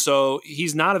 Yeah. And so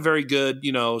he's not a very good,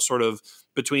 sort of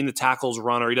between the tackles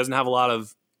runner. He doesn't have a lot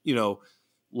of,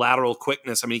 lateral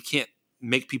quickness. He can't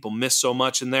make people miss so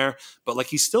much in there. But like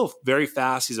he's still very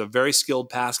fast. He's a very skilled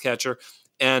pass catcher.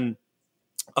 And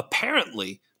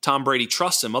apparently Tom Brady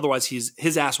trusts him. Otherwise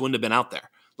his ass wouldn't have been out there.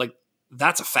 Like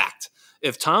that's a fact.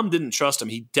 If Tom didn't trust him,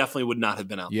 he definitely would not have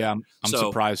been out there. Yeah, I'm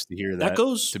surprised to hear that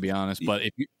goes, to be honest. But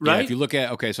if you look at,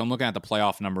 so I'm looking at the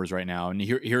playoff numbers right now, and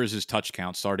here's his touch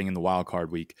count starting in the wild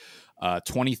card week.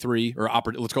 23, or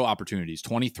let's go opportunities.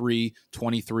 23,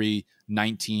 23,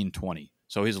 19, 20.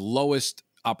 So his lowest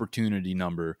opportunity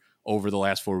number over the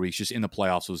last 4 weeks just in the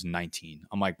playoffs was 19.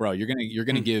 I'm like, bro, you're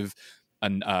gonna give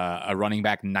a running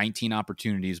back 19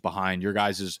 opportunities behind your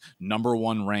guys' number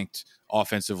 1 ranked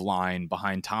offensive line,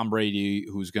 behind Tom Brady,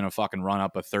 who's going to fucking run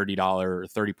up a $30 or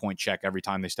 30-point check every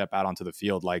time they step out onto the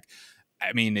field. Like,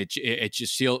 it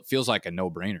just feels like a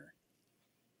no-brainer.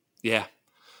 Yeah.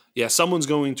 Yeah, someone's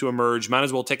going to emerge. Might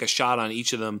as well take a shot on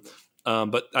each of them.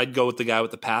 But I'd go with the guy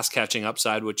with the pass catching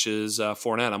upside, which is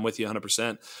Fournette. I'm with you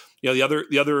 100%.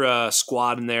 The other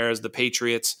squad in there is the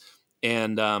Patriots,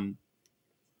 and I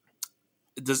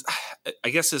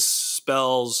guess this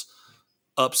spells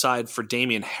upside for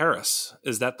Damian Harris.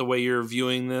 Is that the way you're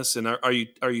viewing this? And are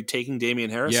you taking Damian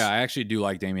Harris? Yeah, I actually do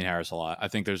like Damian Harris a lot. I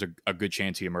think there's a good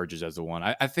chance he emerges as the one.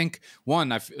 I think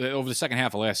over the second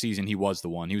half of last season, he was the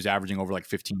one. He was averaging over like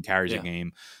 15 carries a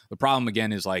game. The problem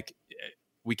again is like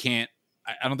we can't.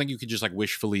 I don't think you could just like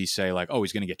wishfully say like, oh,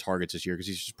 he's going to get targets this year, because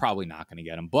he's just probably not going to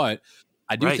get them. But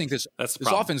I do think this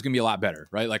offense is going to be a lot better,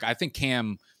 right? Like I think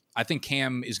Cam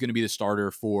is going to be the starter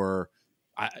for.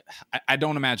 I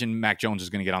don't imagine Mac Jones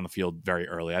is going to get on the field very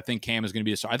early. I think Cam is going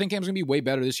to be I think Cam's going to be way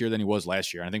better this year than he was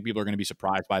last year. And I think people are going to be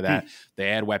surprised by that. They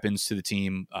add weapons to the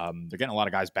team. They're getting a lot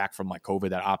of guys back from like COVID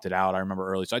that opted out, I remember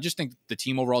early. So I just think the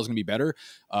team overall is going to be better.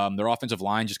 Their offensive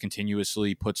line just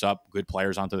continuously puts up good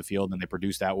players onto the field, and they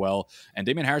produce that well. And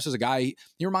Damian Harris is a guy,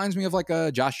 he reminds me of like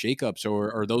a Josh Jacobs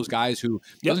or those guys who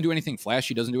doesn't do anything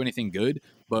flashy, doesn't do anything good.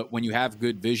 But when you have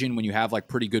good vision, when you have like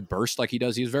pretty good burst like he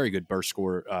does, he's a very good burst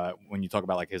scorer when you talk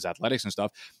about like his athletics and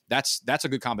stuff. That's a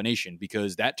good combination,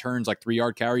 because that turns like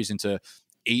 3-yard carries into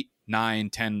 8, 9,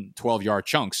 10, 12-yard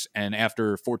chunks. And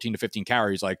after 14 to 15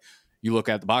 carries, like you look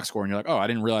at the box score and you're like, oh, I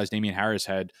didn't realize Damian Harris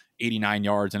had 89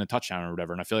 yards and a touchdown or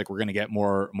whatever. And I feel like we're going to get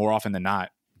more often than not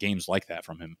games like that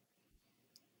from him.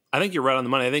 I think you're right on the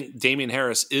money. I think Damian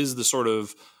Harris is the sort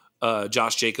of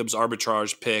Josh Jacobs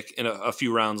arbitrage pick in a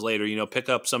few rounds later. Pick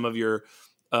up some of your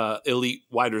elite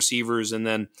wide receivers and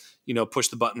then, push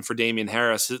the button for Damian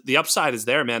Harris. The upside is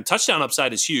there, man. Touchdown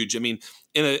upside is huge. In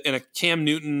a Cam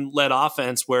Newton led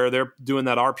offense where they're doing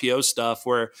that RPO stuff,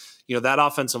 where, that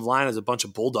offensive line is a bunch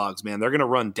of bulldogs, man. They're going to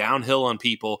run downhill on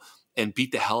people and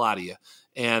beat the hell out of you.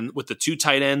 And with the 2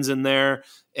 tight ends in there,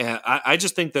 and I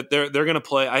just think that they're going to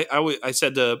play. I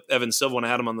said to Evan Silva when I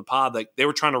had him on the pod, like they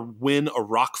were trying to win a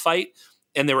rock fight,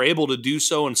 and they were able to do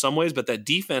so in some ways, but that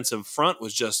defensive front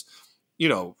was just,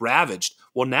 ravaged.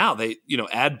 Well, now they,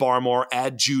 add Barmore,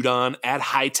 add Judon, add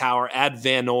Hightower, add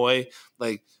Van Noy.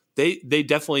 Like they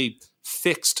definitely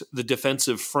fixed the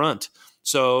defensive front.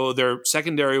 So their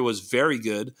secondary was very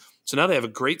good. So now they have a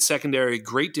great secondary,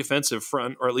 great defensive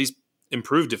front, or at least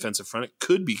improved defensive front. It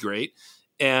could be great.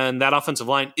 And that offensive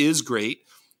line is great.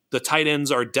 The tight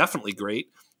ends are definitely great.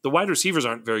 The wide receivers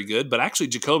aren't very good, but actually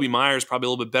Jacoby Myers probably a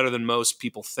little bit better than most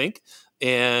people think.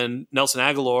 And Nelson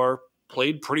Aguilar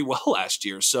played pretty well last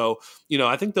year. So,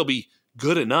 I think they'll be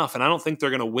good enough. And I don't think they're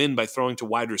going to win by throwing to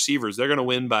wide receivers. They're going to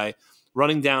win by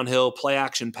running downhill, play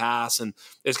action pass. And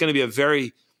it's going to be a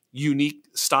very unique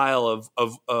style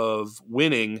of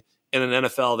winning in an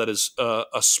NFL that is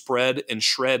a spread and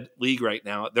shred league right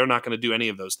now. They're not going to do any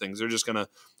of those things. They're just going to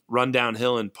run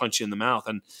downhill and punch you in the mouth.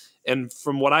 And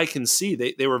from what I can see,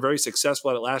 they were very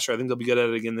successful at it last year. I think they'll be good at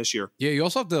it again this year. Yeah, you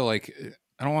also have to, like,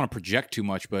 I don't want to project too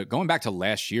much, but going back to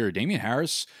last year, Damian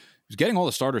Harris was getting all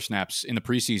the starter snaps in the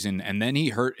preseason, and then he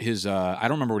hurt his, I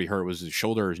don't remember what he hurt. It was his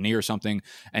shoulder or his knee or something,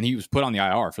 and he was put on the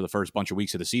IR for the first bunch of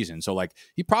weeks of the season. So, like,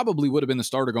 he probably would have been the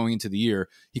starter going into the year.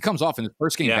 He comes off in his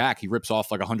first game back, he rips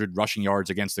off like 100 rushing yards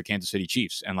against the Kansas City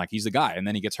Chiefs, and, like, he's the guy, and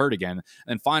then he gets hurt again,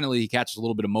 and finally he catches a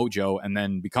little bit of mojo and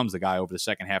then becomes the guy over the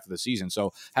second half of the season.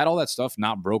 So, had all that stuff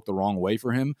not broke the wrong way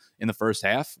for him in the first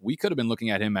half, we could have been looking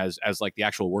at him as like the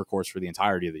actual workhorse for the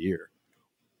entirety of the year.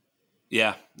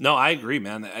 Yeah, no, I agree,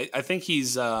 man. I think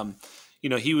he's,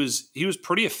 he was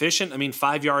pretty efficient. I mean,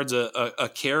 5 yards a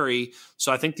carry.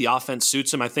 So I think the offense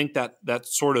suits him. I think that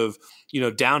sort of,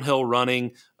 downhill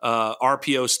running,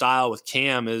 RPO style with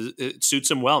Cam it suits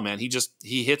him well, man.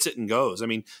 He hits it and goes. I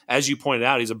mean, as you pointed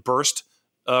out, he's a burst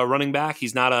running back.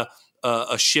 He's not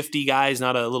a shifty guy. He's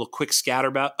not a little quick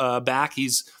scatter back.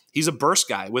 He's a burst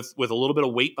guy with a little bit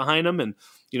of weight behind him, and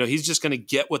he's just going to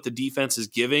get what the defense is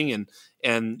giving, and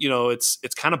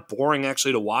it's kind of boring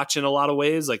actually to watch in a lot of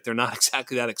ways. Like, they're not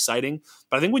exactly that exciting.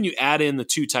 But I think when you add in the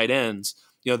 2 tight ends,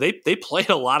 they played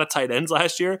a lot of tight ends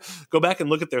last year. Go back and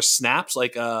look at their snaps.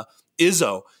 Like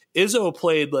Izzo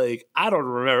played, like, I don't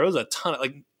remember, it was a ton of,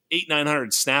 like,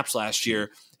 800-900 snaps last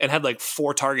year and had like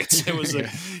 4 targets. It was like,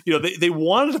 they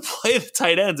wanted to play the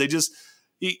tight ends. They just,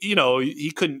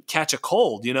 he couldn't catch a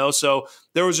cold, so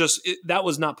there was that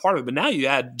was not part of it. But now you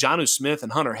add Jonnu Smith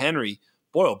and Hunter Henry,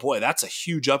 boy, oh boy, that's a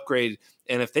huge upgrade.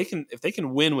 And if they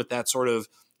can win with that sort of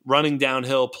running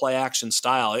downhill play action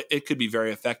style, it could be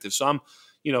very effective. So I'm,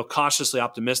 cautiously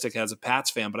optimistic as a Pats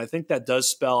fan, but I think that does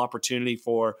spell opportunity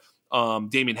for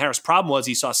Damian Harris. Problem was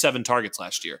he saw 7 targets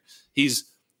last year. He's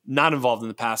not involved in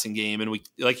the passing game. And we,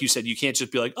 like you said, you can't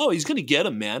just be like, oh, he's going to get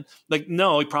him, man. Like,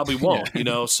 no, he probably won't,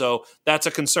 so that's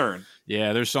a concern.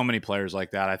 Yeah, there's so many players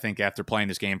like that. I think after playing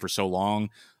this game for so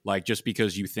long, like, just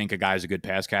because you think a guy's a good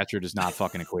pass catcher does not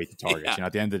fucking equate to targets. Yeah.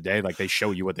 At the end of the day, like, they show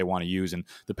you what they want to use. And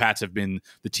the Pats have been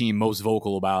the team most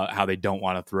vocal about how they don't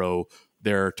want to throw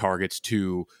their targets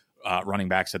to running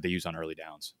backs that they use on early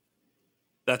downs.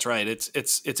 That's right.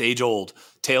 It's age old,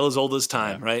 tale as old as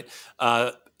time, right?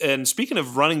 And speaking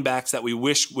of running backs that we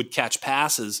wish would catch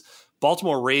passes,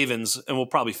 Baltimore Ravens, and we'll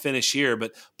probably finish here,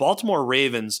 but Baltimore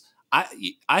Ravens,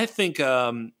 I think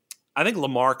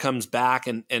Lamar comes back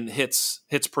and hits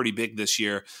pretty big this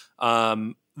year.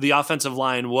 The offensive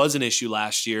line was an issue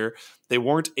last year. They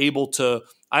weren't able to.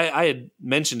 I had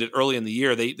mentioned it early in the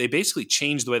year. They basically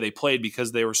changed the way they played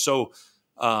because they were so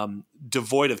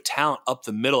devoid of talent up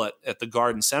the middle at the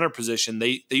guard and center position.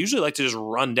 They usually like to just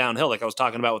run downhill, like I was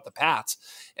talking about with the Pats,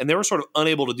 and they were sort of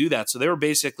unable to do that. So they were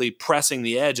basically pressing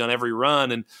the edge on every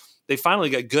run, and they finally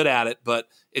got good at it, but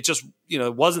it just,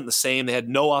 it wasn't the same. They had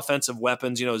no offensive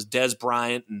weapons. It was Dez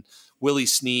Bryant and Willie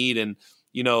Snead and,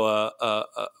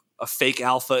 a fake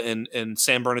alpha and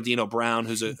San Bernardino Brown,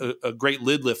 who's a great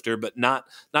lid lifter, but not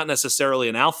necessarily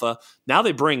an alpha. Now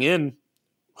they bring in,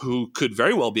 who could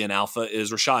very well be an alpha,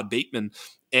 is Rashad Bateman.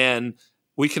 And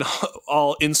we can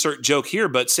all insert joke here,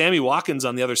 but Sammy Watkins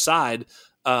on the other side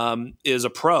is a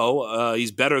pro.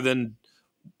 He's better than,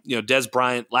 Dez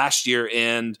Bryant last year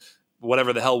and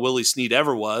whatever the hell Willie Snead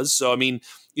ever was. So, I mean,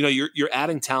 you're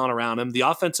adding talent around him. The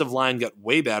offensive line got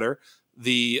way better.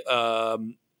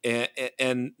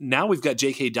 And now we've got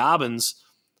J.K. Dobbins.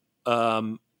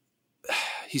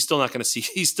 He's still not going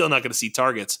to see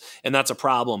targets, and that's a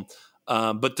problem.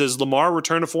 But does Lamar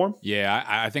return to form? Yeah,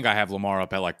 I think I have Lamar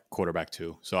up at like quarterback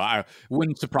 2. So I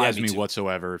wouldn't surprise me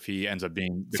whatsoever if he ends up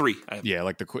being 3. Yeah,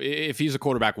 like if he's a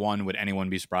quarterback 1, would anyone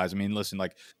be surprised? I mean, listen,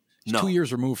 like, he's 2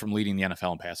 years removed from leading the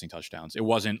NFL in passing touchdowns. It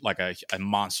wasn't like a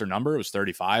monster number. It was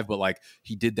 35, but like,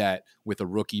 he did that with a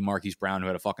rookie, Marquise Brown, who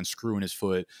had a fucking screw in his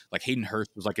foot. Like, Hayden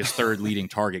Hurst was like his 3rd leading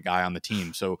target guy on the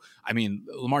team. So, I mean,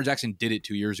 Lamar Jackson did it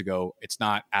 2 years ago. It's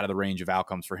not out of the range of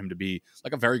outcomes for him to be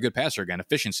like a very good passer again,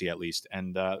 efficiency at least.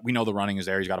 And we know the running is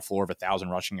there. He's got a floor of 1,000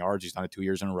 rushing yards. He's done it 2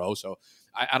 years in a row. So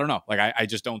I don't know. Like, I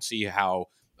just don't see how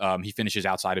he finishes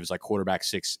outside of his like quarterback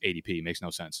 6 ADP. It makes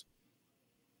no sense.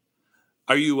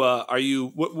 What are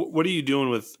you doing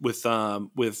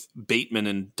with Bateman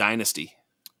and Dynasty?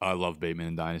 I love Bateman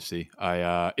in Dynasty.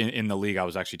 In the league I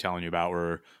was actually telling you about,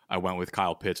 where I went with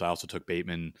Kyle Pitts, I also took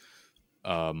Bateman.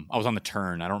 I was on the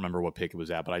turn. I don't remember what pick it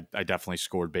was at, but I definitely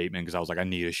scored Bateman because I was like, I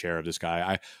need a share of this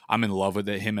guy. I'm in love with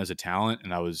him as a talent,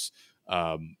 and I was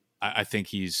I think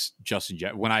he's Justin.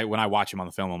 When I watch him on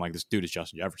the film, I'm like, this dude is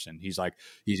Justin Jefferson. He's like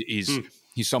he's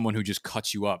someone who just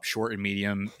cuts you up short and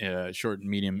medium,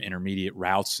 intermediate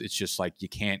routes. It's just like you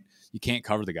can't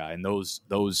cover the guy, and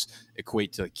those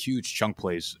equate to like huge chunk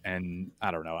plays. And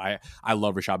I don't know. I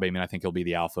love Rashad Bateman. I think he'll be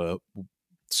the alpha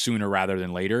sooner rather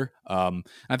than later.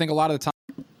 I think a lot of the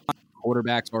time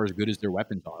quarterbacks are as good as their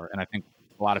weapons are, and I think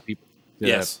a lot of people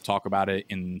talk about it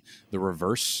in the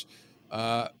reverse.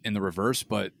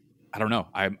 But I don't know.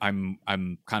 I'm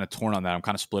kind of torn on that. I'm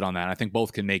kind of split on that. I think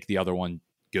both can make the other one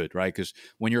good, right? Because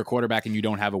when you're a quarterback and you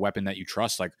don't have a weapon that you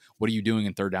trust, like what are you doing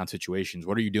in third down situations?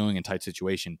 What are you doing in tight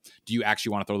situation? Do you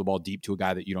actually want to throw the ball deep to a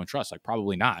guy that you don't trust? Like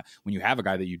probably not. When you have a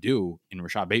guy that you do in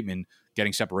Rashad Bateman,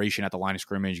 getting separation at the line of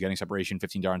scrimmage, getting separation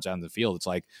 15 yards down the field, it's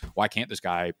like, why can't this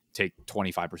guy take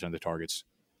 25% of the targets?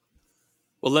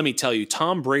 Well, let me tell you,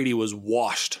 Tom Brady was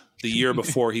washed the year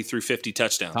before he threw 50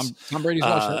 touchdowns. Tom Brady's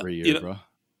washed every year, bro.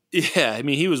 Yeah, I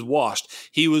mean, he was washed.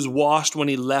 He was washed when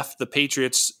he left the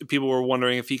Patriots. People were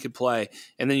wondering if he could play.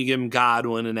 And then you give him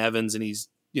Godwin and Evans, and he's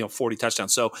 40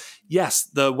 touchdowns. So, yes,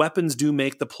 the weapons do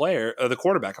make the player, the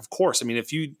quarterback, of course. I mean,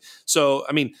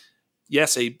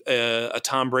 yes, a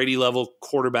Tom Brady level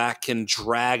quarterback can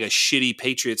drag a shitty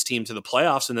Patriots team to the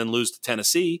playoffs and then lose to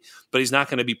Tennessee, but he's not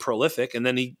going to be prolific. And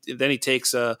then he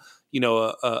takes an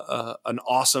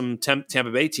awesome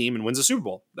Tampa Bay team and wins a Super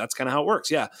Bowl. That's kind of how it works.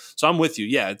 Yeah. So I'm with you.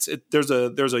 Yeah. There's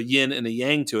a yin and a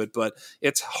yang to it, but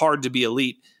it's hard to be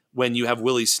elite when you have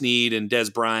Willie Snead and Des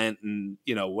Bryant and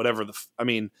whatever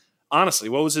honestly,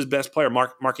 what was his best player?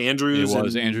 Mark Andrews.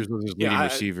 Andrews was his leading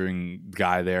receiving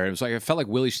guy there. It was like, I felt like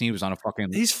Willie Snead was on a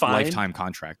fucking lifetime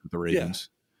contract with the Ravens.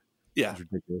 Yeah,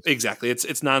 exactly.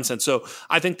 It's nonsense. So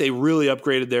I think they really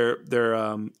upgraded their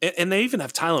and they even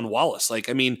have Tylan Wallace. I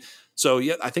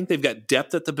think they've got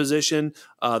depth at the position.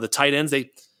 The tight ends, a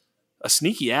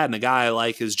sneaky ad and a guy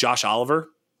like is Josh Oliver,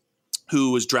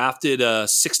 who was drafted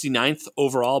 69th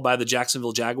overall by the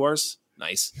Jacksonville Jaguars.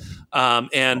 Nice. I'll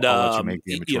let you make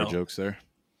the immature jokes there.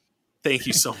 Thank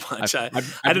you so much. I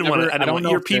didn't want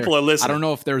your people are listening. I don't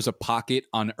know if there's a pocket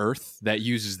on earth that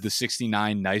uses the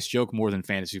 69 nice joke more than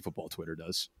fantasy football Twitter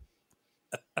does.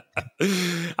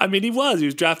 I mean, he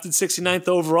was drafted 69th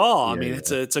overall.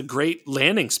 It's a great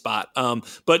landing spot.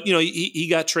 But he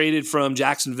got traded from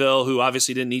Jacksonville, who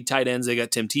obviously didn't need tight ends. They got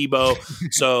Tim Tebow,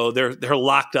 so they're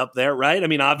locked up there, right? I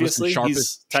mean, obviously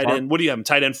he's tight end. What do you have him?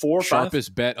 Tight end 4, 5?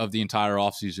 Sharpest bet of the entire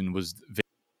offseason was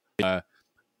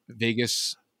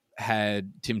Vegas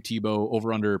had Tim Tebow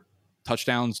over under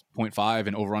touchdowns 0.5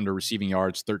 and over under receiving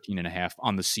yards 13.5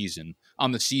 on the season.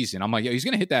 I'm like, he's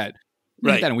going to hit that.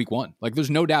 Right. Hit that in week 1. Like,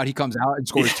 there's no doubt he comes out and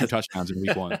scores 2 touchdowns in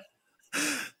week 1.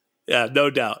 Yeah,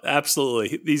 no doubt.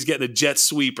 Absolutely. He's getting a jet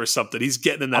sweep or something. He's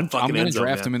getting in that fucking end zone. I'm going to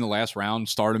draft him in the last round,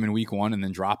 start him in week 1, and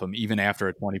then drop him even after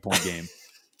a 20-point game.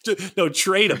 No,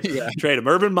 trade him. Yeah. Trade him.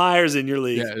 Urban Meyer's in your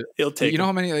league. Yeah. He'll take him.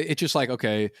 How many? It's just like,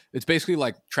 okay, it's basically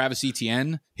like Travis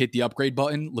Etienne, hit the upgrade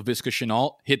button. Laviska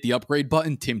Shenault, hit the upgrade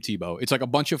button. Tim Tebow. It's like a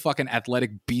bunch of fucking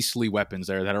athletic, beastly weapons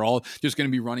there that are all just going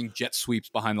to be running jet sweeps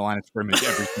behind the line of scrimmage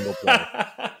every single play.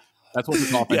 That's what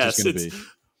this offense is going to be.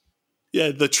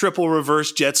 Yeah, the triple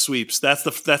reverse jet sweeps. That's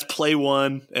play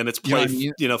 1, and it's play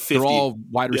 50. They're all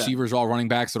wide receivers, all running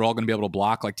backs. They're all going to be able to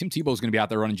block. Like Tim Tebow is going to be out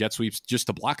there running jet sweeps just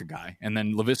to block a guy, and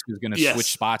then Laviska is going to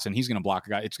switch spots, and he's going to block a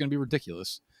guy. It's going to be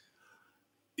ridiculous.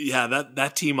 Yeah,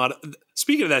 that team.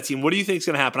 Speaking of that team, what do you think is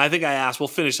going to happen? I think I asked. We'll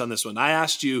finish on this one. I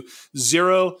asked you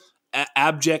 0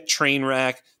 abject train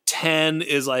wreck. 10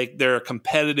 is like they're a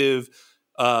competitive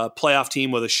playoff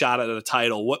team with a shot at a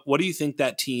title. What do you think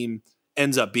that team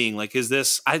ends up being? Like, is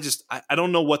this, I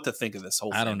don't know what to think of this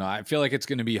whole thing. I don't know. I feel like it's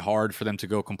going to be hard for them to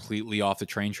go completely off the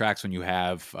train tracks when you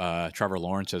have Trevor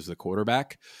Lawrence as the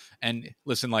quarterback. And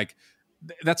listen, like,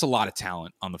 that's a lot of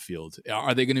talent on the field.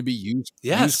 Are they going to be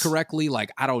used correctly?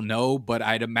 Like, I don't know, but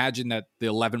I'd imagine that the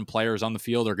 11 players on the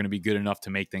field are going to be good enough to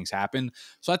make things happen.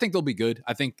 So I think they'll be good.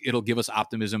 I think it'll give us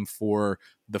optimism for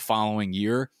the following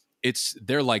year.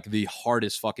 They're like the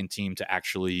hardest fucking team to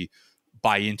actually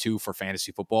buy into for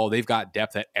fantasy football. They've got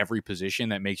depth at every position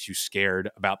that makes you scared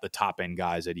about the top end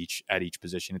guys at each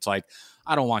position. It's like,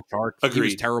 I don't want Chark. Agreed. He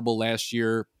was terrible last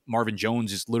year. Marvin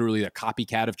Jones is literally a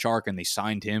copycat of Chark, and they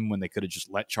signed him when they could have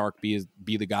just let Chark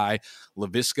be the guy.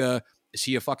 Laviska, is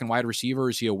he a fucking wide receiver?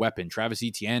 Is he a weapon? Travis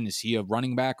Etienne, is he a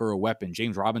running back or a weapon?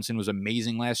 James Robinson was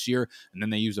amazing last year, and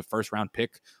then they used a first round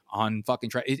pick on fucking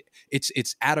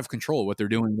it's out of control what they're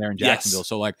doing there in Jacksonville. Yes.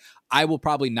 So like, I will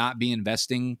probably not be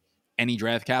investing any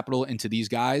draft capital into these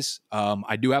guys.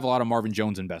 I do have a lot of Marvin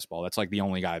Jones in best ball. That's like the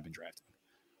only guy I've been drafting.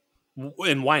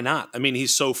 And why not? I mean,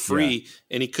 he's so free,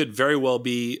 and he could very well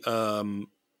be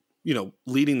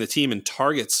leading the team in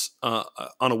targets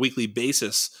on a weekly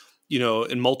basis,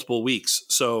 in multiple weeks.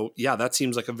 So yeah, that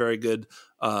seems like a very good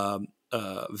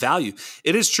value.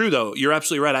 It is true though. You're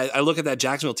absolutely right. I look at that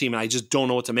Jacksonville team and I just don't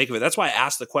know what to make of it. That's why I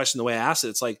asked the question the way I asked it.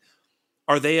 It's like,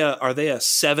 are they a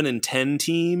 7-10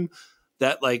 team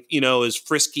that is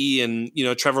frisky and,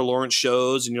 Trevor Lawrence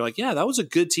shows and you're like, yeah, that was a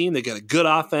good team. They got a good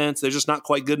offense. They're just not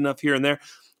quite good enough here and there.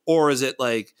 Or is it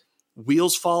like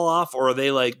wheels fall off, or are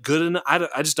they like good enough?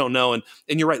 I just don't know. And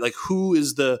you're right. Like, who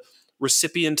is the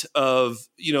recipient of,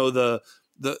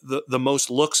 the most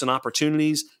looks and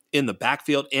opportunities in the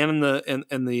backfield and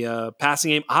in the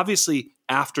passing game? Obviously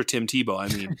after Tim Tebow,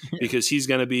 I mean, because he's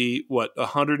going to be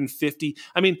 150.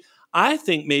 I mean, I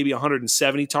think maybe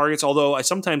 170 targets, although I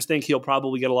sometimes think he'll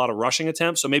probably get a lot of rushing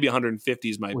attempts. So maybe 150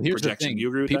 is my projection. Do you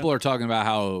agree with People that? are talking about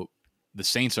how the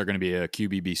Saints are going to be a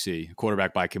QBBC,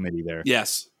 quarterback by committee there.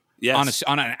 Yes. On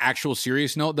an actual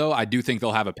serious note, though, I do think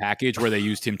they'll have a package where they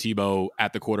use Tim Tebow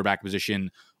at the quarterback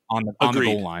position on the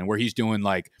goal line, where he's doing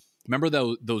remember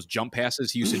those jump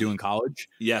passes he used to do in college?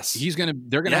 Yes.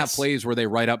 They're gonna have plays where they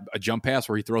write up a jump pass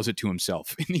where he throws it to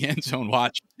himself in the end zone.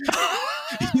 Watch.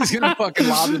 He's gonna fucking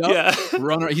lob it up,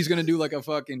 run. He's gonna do like a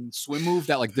fucking swim move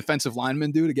that defensive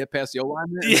linemen do to get past the O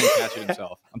lineman and then catch it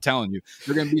himself. I'm telling you,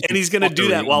 they're gonna be. And he's gonna do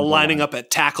that while lining up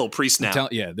at tackle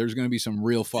pre-snap. There's gonna be some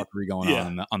real fuckery going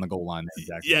on the goal line.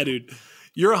 Exactly. Yeah, dude,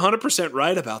 you're 100%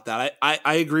 right about that.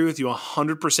 I agree with you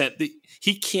 100%.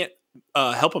 He can't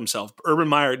help himself. Urban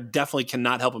Meyer definitely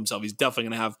cannot help himself. He's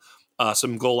definitely gonna have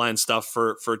some goal line stuff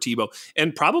for Tebow,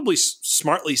 and probably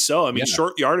smartly so. I mean,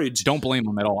 short yardage. Don't blame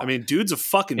him at all. I mean, dude's a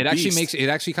fucking beast. It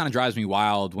actually kind of drives me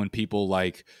wild when people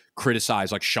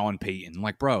criticize Sean Payton.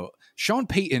 Bro, Sean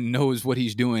Payton knows what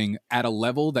he's doing at a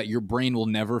level that your brain will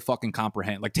never fucking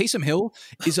comprehend. Taysom Hill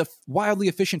is wildly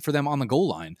efficient for them on the goal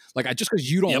line. Just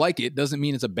because you don't like it doesn't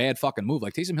mean it's a bad fucking move.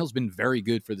 Taysom Hill's been very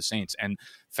good for the Saints, and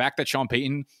fact that Sean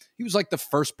Payton, he was the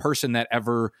first person that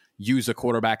ever used a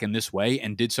quarterback in this way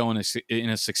and did so in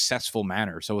a successful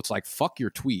manner. So it's fuck your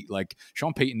tweet.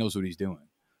 Sean Payton knows what he's doing.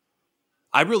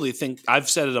 I really think, I've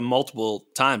said it multiple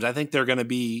times, I think they're going to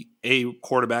be a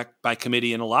quarterback by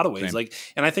committee in a lot of ways. Same.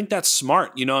 And I think that's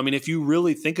smart. I mean, if you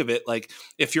really think of it,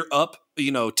 if you're up,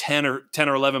 10 or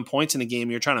 11 points in a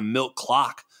game, you're trying to milk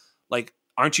clock.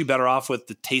 Aren't you better off with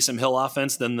the Taysom Hill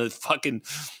offense than the fucking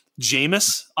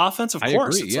Jameis offense? Of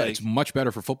course. I agree. It's much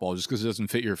better for football just because it doesn't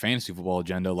fit your fantasy football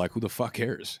agenda. Who the fuck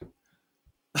cares?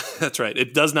 That's right.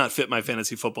 It does not fit my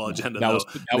fantasy football agenda. That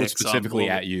was specifically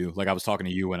at you. I was talking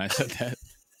to you when I said that.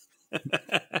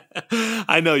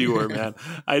 I know you were, man.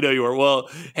 I know you were. Well,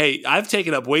 hey, I've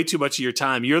taken up way too much of your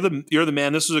time. You're the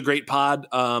man. This was a great pod.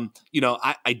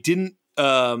 I didn't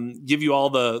give you all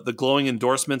the glowing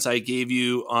endorsements I gave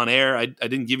you on air. I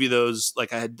didn't give you those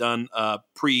like I had done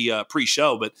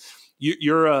pre-show, but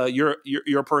you're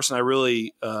a person I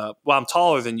really I'm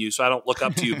taller than you, so I don't look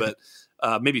up to you, but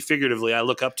maybe figuratively I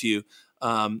look up to you.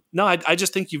 No, I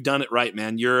just think you've done it right,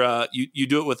 man. You're you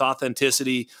do it with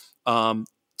authenticity.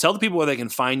 Tell the people where they can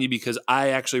find you, because I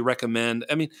actually recommend.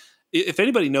 I mean, if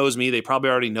anybody knows me, they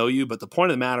probably already know you. But the point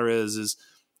of the matter is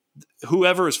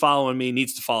whoever is following me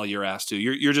needs to follow your ass too.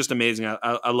 You're just amazing.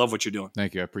 I love what you're doing.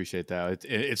 Thank you. I appreciate that.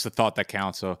 It's the thought that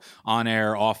counts. So on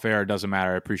air, off air, it doesn't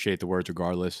matter. I appreciate the words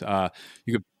regardless.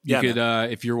 You could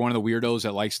if you're one of the weirdos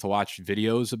that likes to watch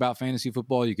videos about fantasy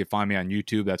football, you could find me on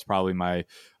YouTube. That's probably my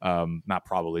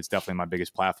it's definitely my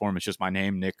biggest platform. It's just my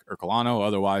name, Nick Ercolano.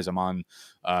 Otherwise, I'm on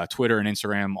Twitter and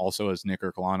Instagram also as Nick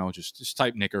Ercolano. Just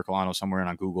type Nick Ercolano somewhere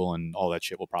on Google, and all that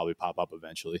shit will probably pop up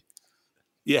eventually.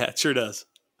 Yeah, it sure does.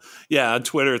 Yeah, on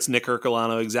Twitter, it's Nick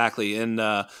Ercolano, exactly. And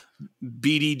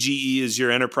BDGE is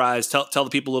your enterprise. Tell the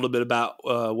people a little bit about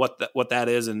what that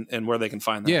is and where they can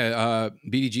find that. Yeah,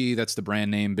 BDGE, that's the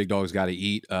brand name, Big Dogs Gotta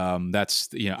Eat. That's,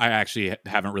 I actually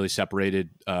haven't really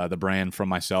separated the brand from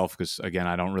myself because, again,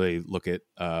 I don't really look at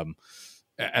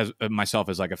as myself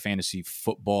as like a fantasy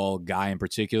football guy in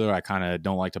particular. I kind of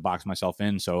don't like to box myself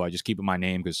in, so I just keep it my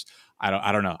name because I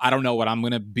don't know what I'm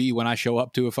gonna be when I show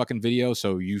up to a fucking video.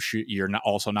 So you're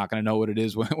also not gonna know what it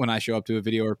is when I show up to a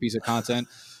video or a piece of content.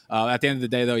 At the end of the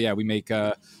day, though, yeah, we make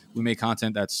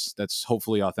content that's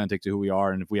hopefully authentic to who we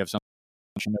are, and if we have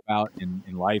something about in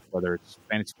life, whether it's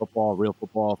fantasy football, real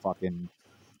football, fucking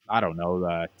I don't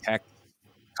know, tech,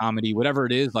 comedy, whatever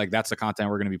it is, like that's the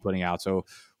content we're going to be putting out. So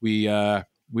we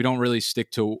don't really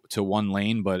stick to one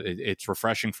lane, but it's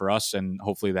refreshing for us, and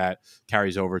hopefully that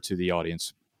carries over to the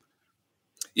audience.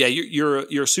 Yeah,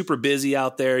 you're super busy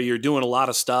out there. You're doing a lot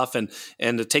of stuff, and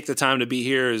to take the time to be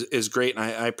here is great, and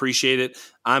I appreciate it.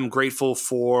 I'm grateful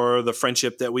for the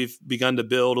friendship that we've begun to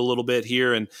build a little bit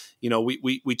here, and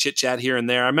we chit chat here and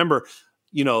there. I remember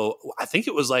I think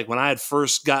it was like when I had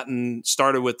first gotten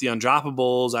started with the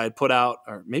Undroppables, I had put out,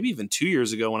 or maybe even 2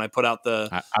 years ago when I put out the.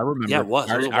 I remember. Yeah, it was.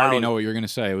 I already know what you're going to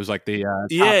say. It was like the.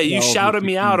 Yeah, you shouted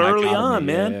me out early on,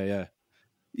 man. Yeah.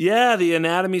 Yeah, the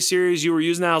anatomy series you were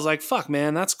using, I was like, "Fuck,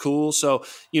 man, that's cool." So,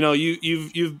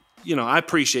 you've I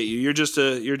appreciate you. You're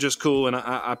just cool, and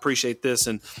I appreciate this.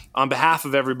 And on behalf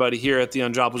of everybody here at the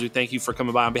Undroppables, we thank you for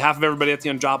coming by. On behalf of everybody at the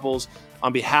Undroppables,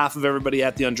 on behalf of everybody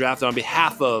at the Undrafted, on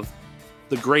behalf of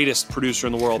the greatest producer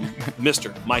in the world,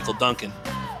 Mr. Michael Duncan,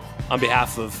 on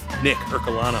behalf of Nick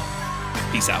Ercolano,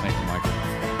 peace out. Thank you, Michael.